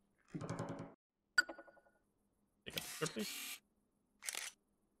 Take a picture, please.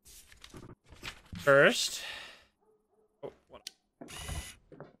 First. Oh, what?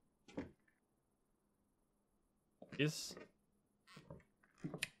 Is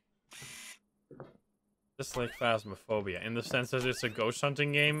just like Phasmophobia in the sense that it's a ghost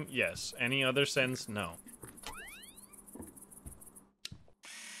hunting game? Yes. Any other sense? No.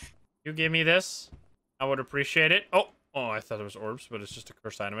 You give me this, I would appreciate it. Oh, I thought it was orbs, but it's just a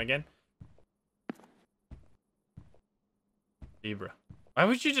cursed item again. Zebra. Why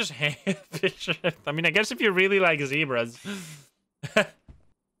would you just hang a picture? I mean, I guess if you really like zebras, you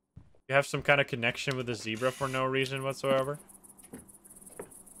have some kind of connection with the zebra for no reason whatsoever.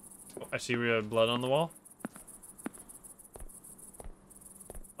 Oh, I see blood on the wall.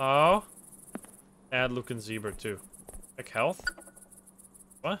 Oh. Bad looking zebra too. Like health?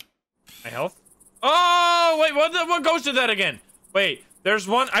 What? My health? Oh, wait, what ghost did that again? Wait, there's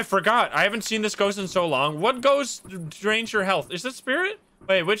one, I forgot. I haven't seen this ghost in so long. What ghost drains your health? Is it spirit?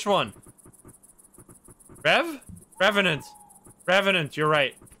 Wait, which one? Revenant. Revenant, you're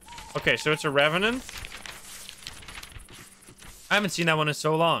right. Okay, so it's a revenant. I haven't seen that one in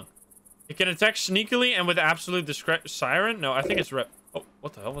so long. It can attack sneakily and with absolute discretion. Siren? No, I think it's Oh,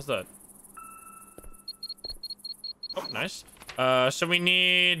 what the hell was that? Oh, nice. So we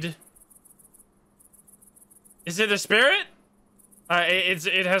need... Is it a spirit?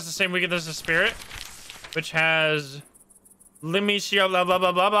 It has the same weakness as a spirit, which has Limicia blah blah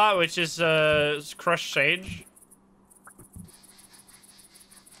blah blah blah, which is crushed sage.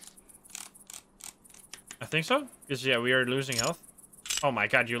 I think so. Because yeah, we are losing health. Oh my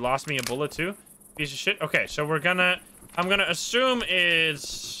god, you lost me a bullet too, piece of shit. Okay, so I'm gonna assume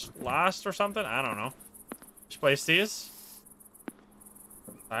it's lost or something. I don't know. Just place these.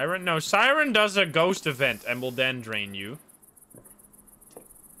 Siren? No, Siren does a ghost event and will then drain you.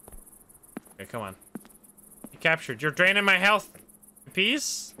 Okay, come on. You captured. You're draining my health.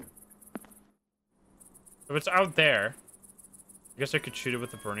 Peace? So it's out there. I guess I could shoot it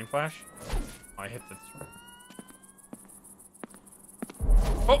with the burning flash. Oh, I hit the...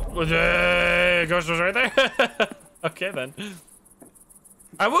 Oh! Ghost was right there. Okay, then.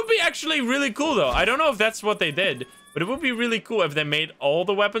 I would be actually really cool, though. I don't know if that's what they did. But it would be really cool if they made all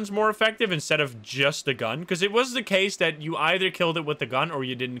the weapons more effective instead of just the gun. Because it was the case that you either killed it with the gun or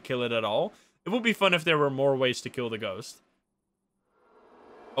you didn't kill it at all. It would be fun if there were more ways to kill the ghost.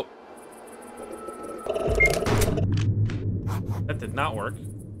 Oh. That did not work.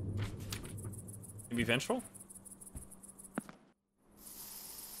 Maybe vengeful?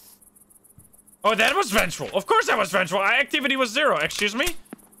 Oh, that was vengeful. Of course that was vengeful. Activity was 0. Excuse me?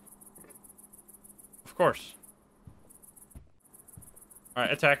 Of course. All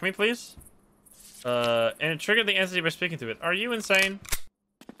right, attack me, please. And it triggered the entity by speaking to it. Are you insane?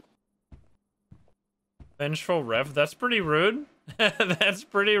 Vengeful Rev. That's pretty rude. That's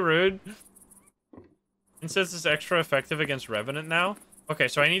pretty rude. Incense is extra effective against Revenant now. Okay,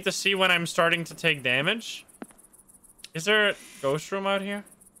 so I need to see when I'm starting to take damage. Is there a ghost room out here?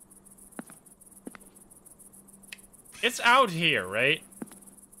 It's out here, right?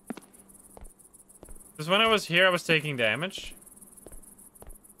 Because when I was here, I was taking damage.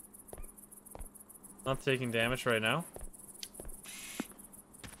 Not taking damage right now.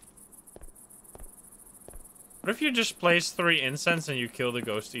 What if you just place 3 incense and you kill the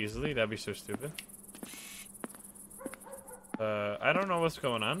ghost easily? That'd be so stupid. I don't know what's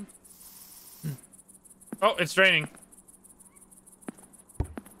going on. Oh, it's draining.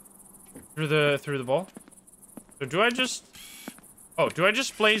 Through the ball. So do I just... Oh, do I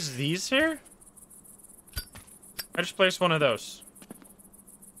just place these here? I just placed one of those.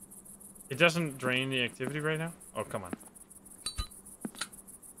 It doesn't drain the activity right now? Oh, come on.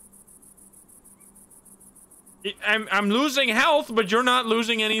 I'm losing health, but you're not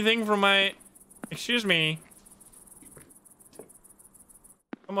losing anything from my... Excuse me.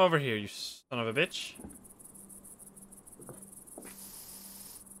 Come over here, you son of a bitch.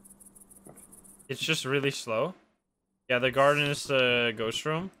 It's just really slow. Yeah, the garden is the ghost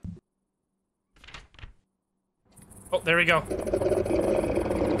room. Oh, there we go.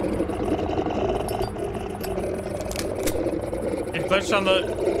 It glitched on the...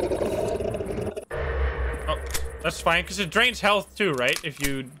 Oh, that's fine, because it drains health too, right? If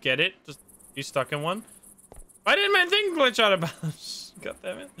you get it, just be stuck in one. Why didn't my thing glitch out of bounds? God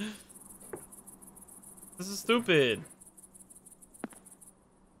damn it. This is stupid.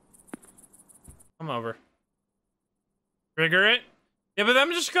 Come over. Trigger it? Yeah, but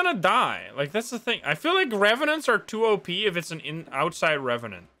I'm just gonna die. Like, that's the thing. I feel like Revenants are too OP if it's an outside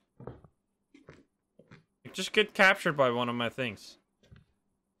Revenant. Like, just get captured by one of my things.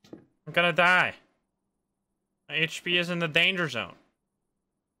 I'm gonna die. My HP is in the danger zone.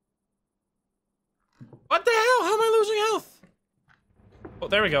 What the hell? How am I losing health? Oh,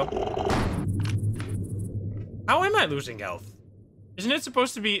 there we go. How am I losing health? Isn't it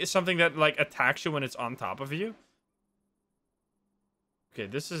supposed to be something that, like, attacks you when it's on top of you? Okay,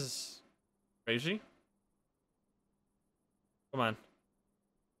 this is crazy. Come on.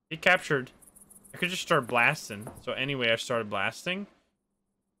 He captured. I could just start blasting. So anyway, I started blasting.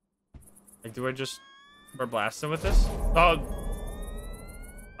 Like, do I just start blasting with this? Oh.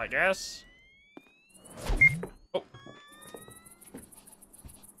 I guess. Oh.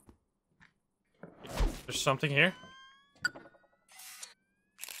 There's something here.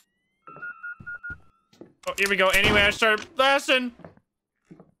 Oh, here we go. Anyway, I start blasting.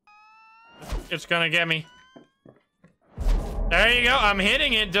 It's gonna get me. There you go. I'm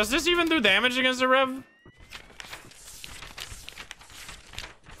hitting it. Does this even do damage against the Rev?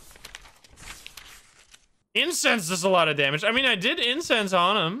 Incense does a lot of damage. I mean, I did incense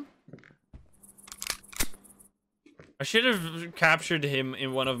on him. I should have captured him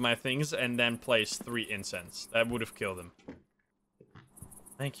in one of my things and then placed 3 incense. That would have killed him.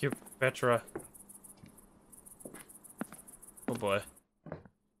 Thank you, Petra. Oh boy.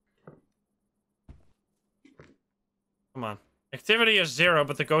 Come on. Activity is 0,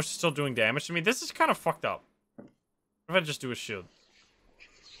 but the ghost is still doing damage to me. This is kind of fucked up. What if I just do a shield?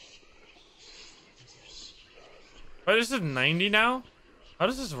 Wait, is it 90 now? How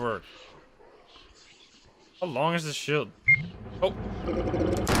does this work? How long is this shield? Oh.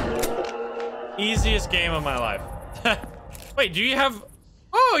 Easiest game of my life. Wait, do you have...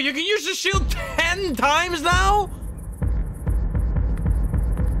 Oh, you can use the shield 10 times now?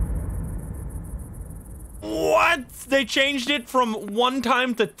 What? They changed it from 1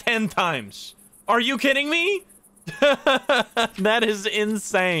 time to 10 times. Are you kidding me? That is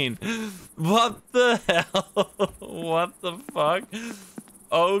insane. What the hell? What the fuck?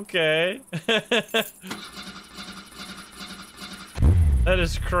 Okay. That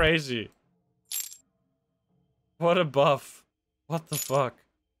is crazy. What a buff. What the fuck?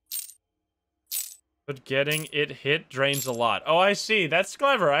 But getting it hit drains a lot. Oh, I see. That's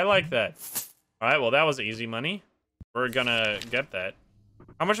clever. I like that. Alright, well, that was easy money. We're gonna get that.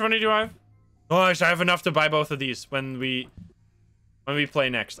 How much money do I have? Oh, I have enough to buy both of these when we play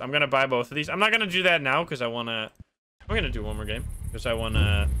next. I'm gonna buy both of these. I'm not gonna do that now because I wanna... I'm gonna do one more game because I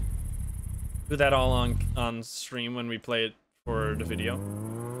wanna do that all on stream when we play it for the video.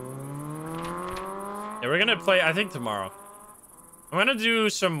 Yeah, we're gonna play, I think, tomorrow. I'm gonna do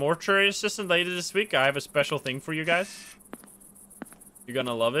some Mortuary Assistant later this week. I have a special thing for you guys. You're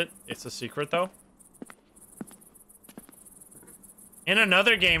gonna love it. It's a secret, though. In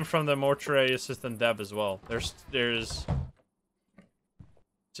another game from the Mortuary Assistant Dev as well. There's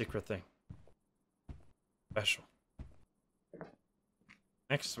secret thing. Special.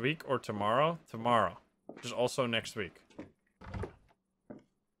 Next week or tomorrow? Tomorrow. Which is also next week.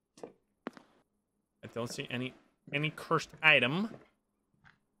 I don't see any cursed item.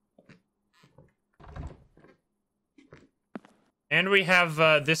 And we have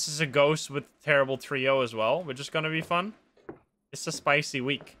This Is a Ghost with Terrible Trio as well, which is gonna be fun. It's a spicy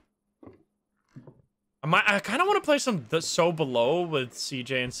week. I kind of want to play some So Below with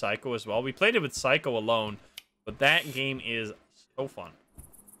CJ and Psycho as well. We played it with Psycho alone, but that game is so fun.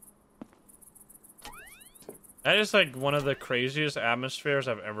 That is like one of the craziest atmospheres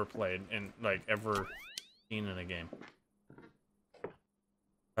I've ever played and like ever seen in a game.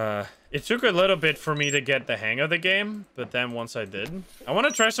 It took a little bit for me to get the hang of the game, but then once I did, I want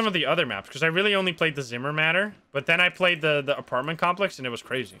to try some of the other maps because I really only played the Zimmer Matter, but then I played the apartment complex and it was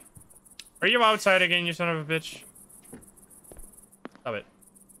crazy. Are you outside again, you son of a bitch? Stop it.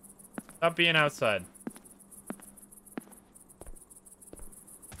 Stop being outside.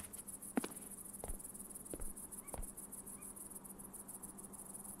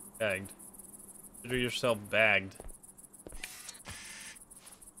 Bagged. Consider yourself bagged.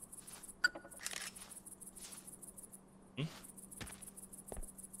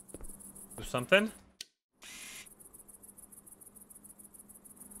 Do something?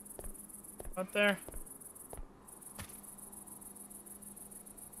 Out there?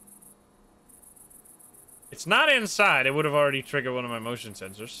 It's not inside. It would have already triggered one of my motion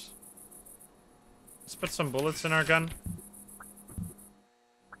sensors. Let's put some bullets in our gun.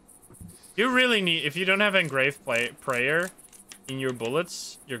 You really need... If you don't have engraved prayer in your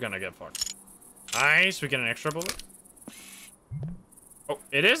bullets, you're gonna get fucked. Nice. We get an extra bullet. Oh,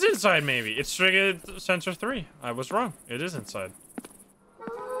 it is inside maybe. It's triggered sensor 3. I was wrong. It is inside.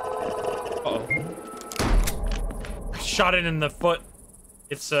 Uh-oh. I shot it in the foot.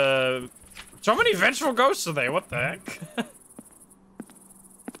 It's, so many vengeful ghosts today. What the heck?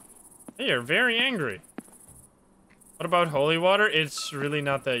 They are very angry. What about holy water? It's really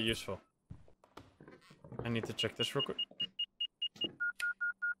not that useful. I need to check this real quick.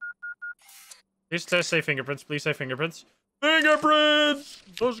 Please say fingerprints. Please say fingerprints. Fingerprints!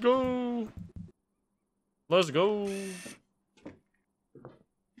 Let's go! Let's go!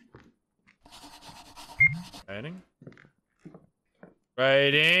 Writing.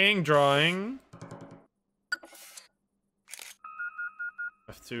 Writing. Drawing.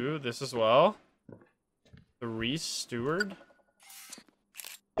 F2. This as well. The Reese Steward.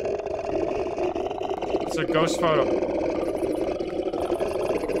 It's a ghost photo.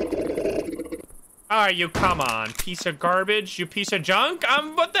 Oh, you come on, piece of garbage, you piece of junk.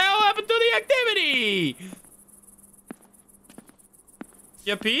 What the hell happened to the activity?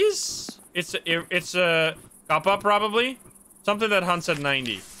 You piece? It's a Kappa probably. Something that hunts at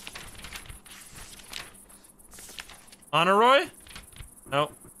 90. Honoroy?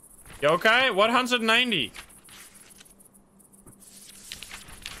 No. Yokai? What hunts at 90?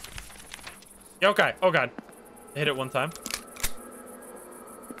 Yokai. Oh god. I hit it one time.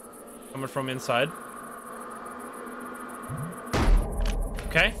 Coming from inside.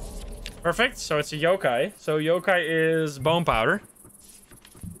 Okay. Perfect. So it's a yokai. So yokai is bone powder.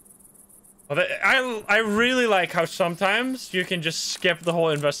 Well, I really like how sometimes you can just skip the whole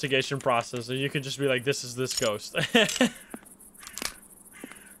investigation process and you can just be like, this is this ghost.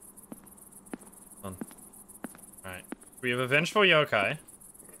 Alright. We have a vengeful yokai.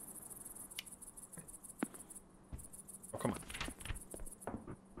 Oh, come on.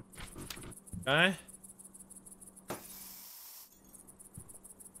 Okay.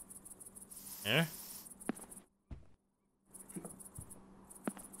 There.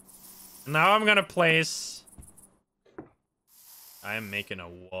 Now I'm gonna place... I am making a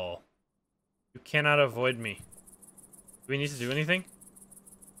wall. You cannot avoid me. Do we need to do anything?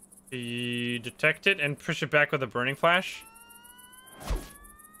 You detect it and push it back with a burning flash.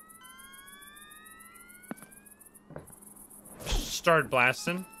 Start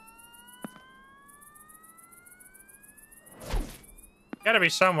blasting. Gotta be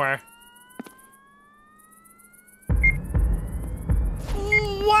somewhere.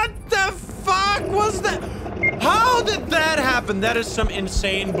 What the fuck was that? How did that happen? That is some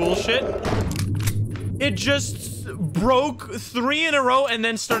insane bullshit. It just broke 3 in a row and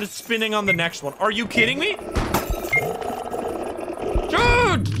then started spinning on the next one. Are you kidding me?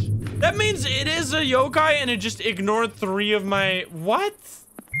 Dude! That means it is a yokai and it just ignored 3 of my... What?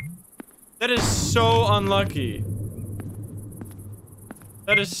 That is so unlucky.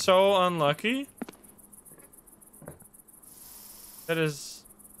 That is so unlucky. That is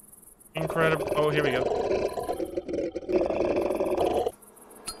incredible. Oh, here we go.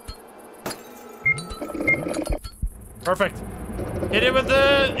 Perfect. Hit it with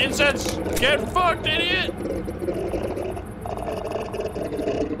the incense. Get fucked, idiot.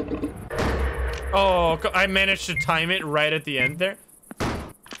 Oh, I managed to time it right at the end there.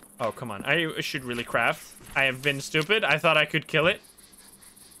 Oh, come on. I should really craft. I have been stupid. I thought I could kill it.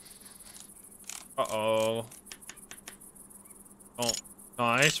 Uh-oh. Oh,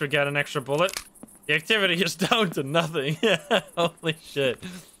 nice. We got an extra bullet. The activity is down to nothing. Holy shit.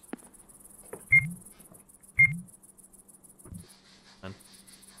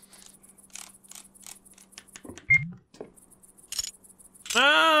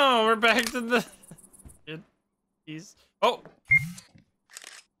 No, we're back to the... Jeez. Oh!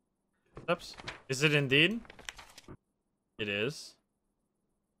 Oops. Is it indeed? It is.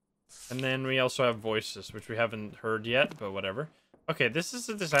 And then we also have voices, which we haven't heard yet, but whatever. Okay, this is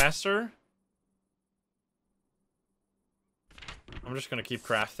a disaster. I'm just gonna keep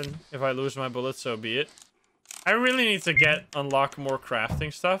crafting. If I lose my bullets, so be it. I really need to unlock more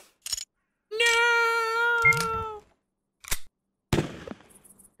crafting stuff. No!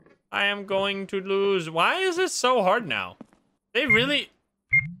 I am going to lose. Why is this so hard now? They made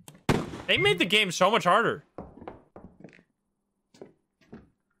the game so much harder.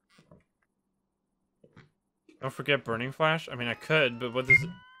 Don't forget burning flash. I mean, I could, but what does it...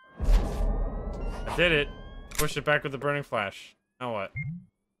 I did it. Push it back with the burning flash. Now what?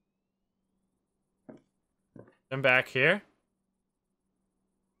 Then back here.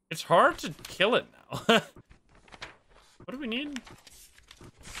 It's hard to kill it now. What do we need?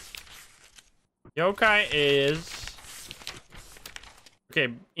 Yokai is...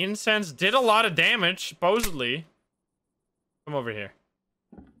 Okay, incense did a lot of damage, supposedly. Come over here.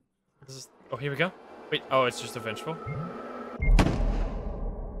 This is... Oh, here we go. Wait, oh, it's just a vengeful.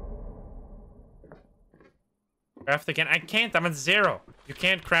 Craft again. I can't, I'm at 0. You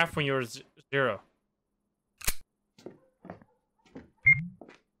can't craft when you're 0.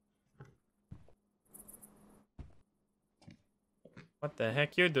 What the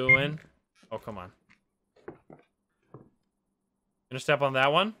heck you doing? Oh, come on. Gonna step on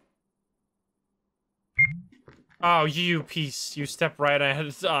that one? Oh, you piece. You step right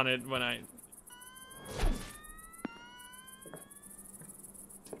ahead on it when I...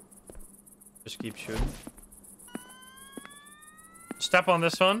 Just keep shooting. Step on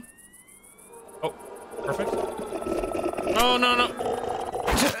this one. Oh, perfect. No, no, no.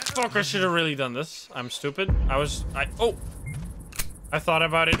 Fuck, I should have really done this. I'm stupid. Oh. I thought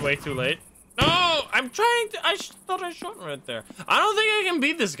about it way too late. No, I'm trying to... I thought I shot right there. I don't think I can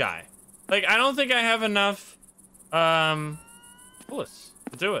beat this guy. Like, I don't think I have enough, bullets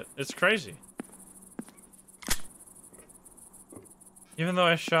to do it. It's crazy. Even though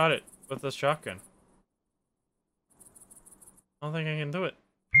I shot it with the shotgun. I don't think I can do it.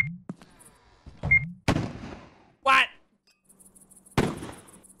 What?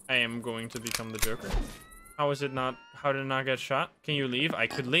 I am going to become the Joker. How is it not... How did it not get shot? Can you leave? I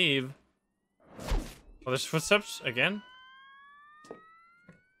could leave. Oh, there's footsteps again.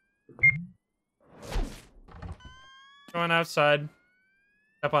 Going outside.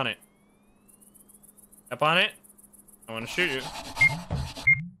 Step on it. Step on it. I want to shoot you.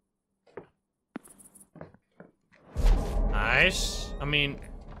 Nice. I mean,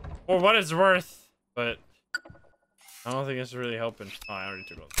 for what it's worth, but I don't think it's really helping. Oh, I already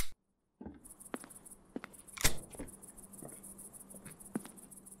took it.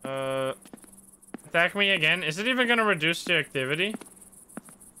 Attack me again. Is it even gonna reduce the activity?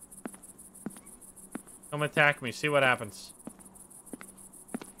 Come attack me. See what happens.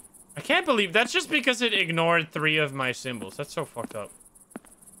 I can't believe that's just because it ignored 3 of my symbols. That's so fucked up.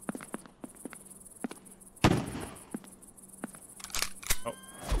 Oh.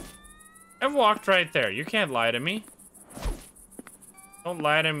 I walked right there. You can't lie to me. Don't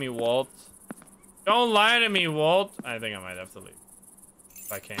lie to me, Walt. Don't lie to me, Walt. I think I might have to leave.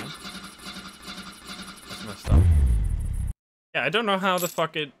 If I can. That's messed up. Yeah, I don't know how the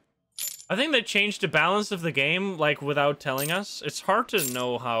fuck it... I think they changed the balance of the game, like, without telling us. It's hard to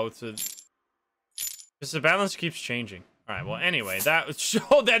know how to... Because the balance keeps changing. Alright, well, anyway,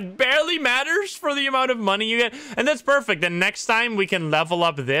 that barely matters for the amount of money you get. And that's perfect. Then next time we can level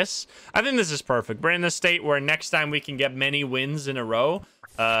up this. I think this is perfect. We're in a state where next time we can get many wins in a row.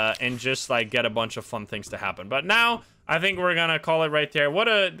 And just, like, get a bunch of fun things to happen. But now... I think we're gonna call it right there. It was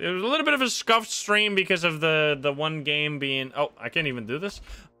a little bit of a scuffed stream because of the one game being... Oh, I can't even do this.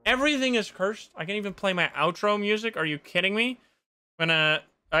 Everything is cursed. I can't even play my outro music. Are you kidding me? I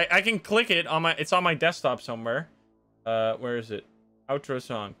can click it on my... It's on my desktop somewhere. Where is it? Outro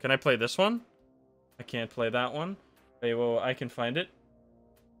song. Can I play this one? I can't play that one. Okay, well, I can find it.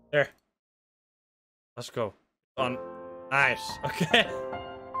 There. Let's go. On. Nice. Okay.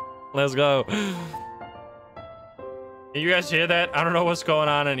 Let's go. Can you guys hear that? I don't know what's going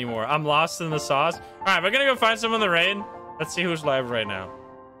on anymore. I'm lost in the sauce. All right, we're gonna go find someone in the raid. Let's see who's live right now.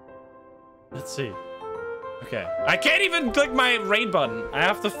 Let's see. Okay. I can't even click my raid button. I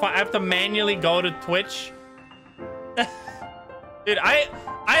have to manually go to Twitch. Dude, I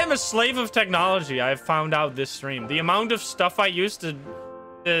am a slave of technology. I've found out this stream. The amount of stuff I used to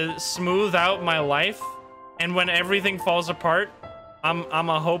smooth out my life, and when everything falls apart, I'm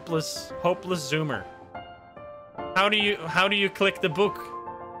a hopeless zoomer. How do you click the book?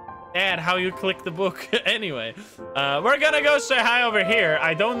 Dad, how you click the book? Anyway, we're gonna go say hi over here.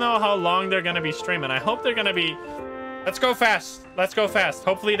 I don't know how long they're gonna be streaming. I hope they're gonna be... Let's go fast. Let's go fast.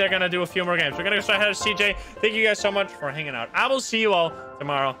 Hopefully they're gonna do a few more games. We're gonna go say hi to CJ. Thank you guys so much for hanging out. I will see you all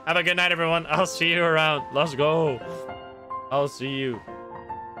tomorrow. Have a good night, everyone. I'll see you around. Let's go. I'll see you.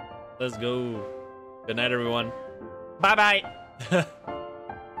 Let's go. Good night, everyone. Bye-bye.